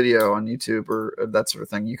watch the video on YouTube or that sort of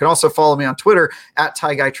thing. You can also follow me on Twitter at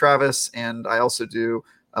TyGuyTravis, and I also do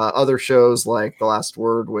other shows like The Last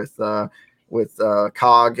Word with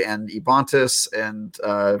Cog and Ebontis, and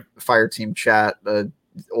Fireteam Chat.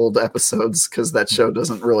 Old episodes, because that show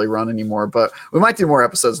doesn't really run anymore, but we might do more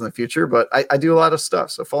episodes in the future. But I do a lot of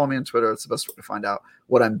stuff, so follow me on Twitter. It's the best way to find out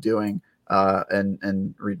what I'm doing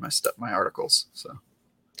and read my articles. So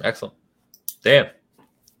Excellent. Dan.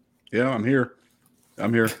 Yeah, I'm here.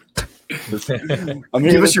 I'm here. I'm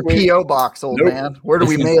here give us this your week. PO box, old Nope. man. Where do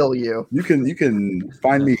we mail you? You can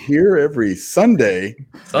find me here every Sunday.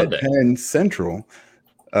 At 10 Central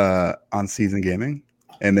on Season Gaming.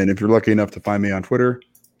 And then if you're lucky enough to find me on Twitter,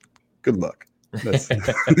 good luck. I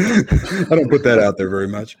don't put that out there very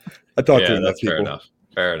much. I talk to enough people.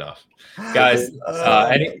 Fair enough. Guys,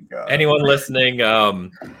 anyone listening,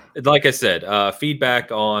 like I said,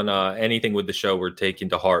 feedback on anything with the show we're taking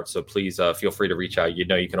to heart. So please feel free to reach out. You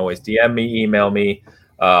can always DM me, email me.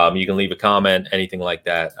 You can leave a comment, anything like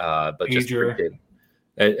that. But Pager.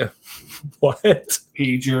 Just what?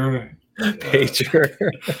 Pager. Pager.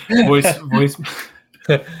 Voice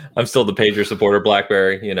I'm still the pager supporter,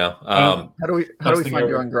 BlackBerry. You know. How do we find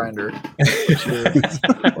you on Grindr?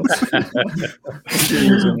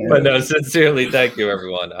 But no, sincerely, thank you,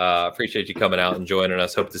 everyone. Appreciate you coming out and joining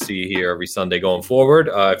us. Hope to see you here every Sunday going forward.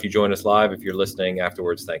 If you join us live, if you're listening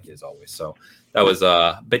afterwards, thank you as always. So that was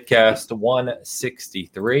Bitcast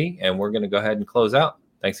 163, and we're going to go ahead and close out.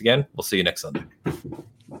 Thanks again. We'll see you next Sunday.